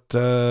 But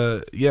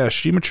yeah,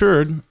 she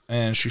matured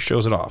and she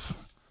shows it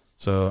off.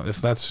 So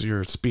if that's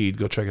your speed,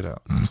 go check it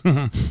out.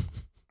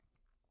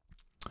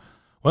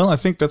 Well, I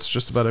think that's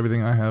just about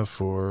everything I have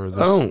for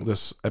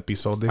this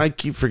episode. I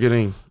keep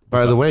forgetting.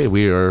 By the way,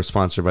 we are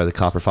sponsored by the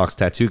Copper Fox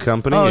Tattoo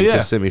Company in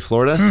Kissimmee,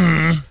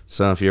 Florida.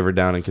 So if you're ever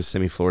down in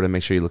Kissimmee, Florida,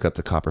 make sure you look up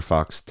the Copper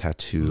Fox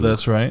Tattoo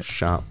That's right.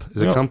 shop.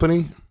 Is it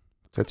company?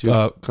 Tattoo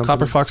company?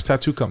 Copper Fox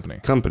Tattoo Company.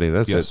 Company,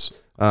 that's it.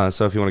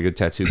 So if you want a good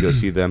tattoo, go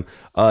see them.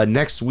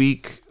 Next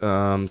week,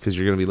 because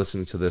you're going to be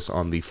listening to this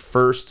on the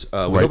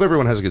 1st. We hope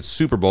everyone has a good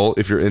Super Bowl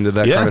if you're into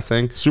that kind of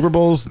thing. Super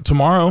Bowl's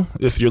tomorrow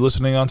if you're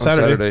listening on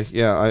Saturday.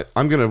 Yeah,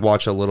 I'm going to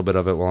watch a little bit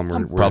of it while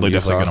we're probably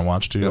definitely going to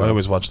watch too. I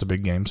always watch the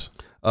big games.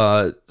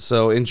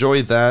 So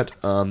enjoy that.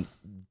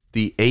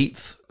 The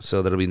 8th,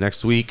 so that'll be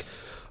next week.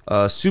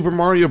 Super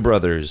Mario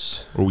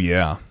Brothers. Oh,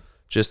 yeah.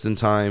 Just in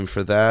time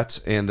for that.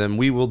 And then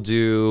we will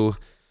do,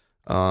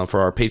 for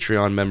our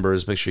Patreon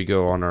members, make sure you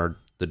go on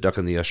the Duck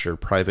and the Usher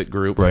private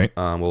group. Right.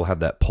 We'll have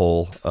that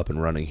poll up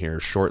and running here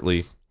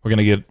shortly.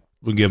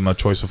 We'll give them a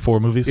choice of 4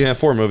 movies? Yeah,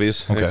 4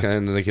 movies. Okay.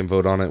 And then they can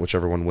vote on it.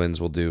 Whichever one wins,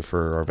 we'll do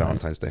for our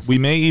Valentine's Day. We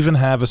may even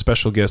have a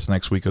special guest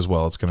next week as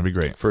well. It's going to be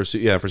great. For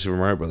Super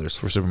Mario Brothers.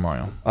 For Super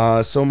Mario.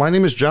 So my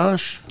name is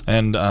Josh.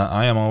 And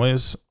I am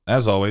always,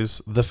 as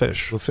always, the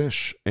Fish. The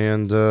Fish.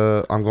 And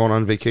I'm going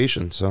on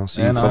vacation, so I'll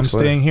see you folks later. And I'm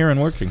staying here and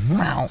working.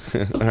 All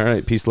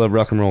right. Peace, love,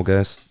 rock and roll,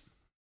 guys.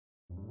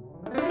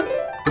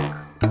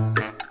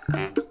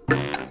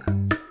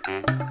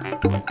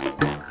 Thank you.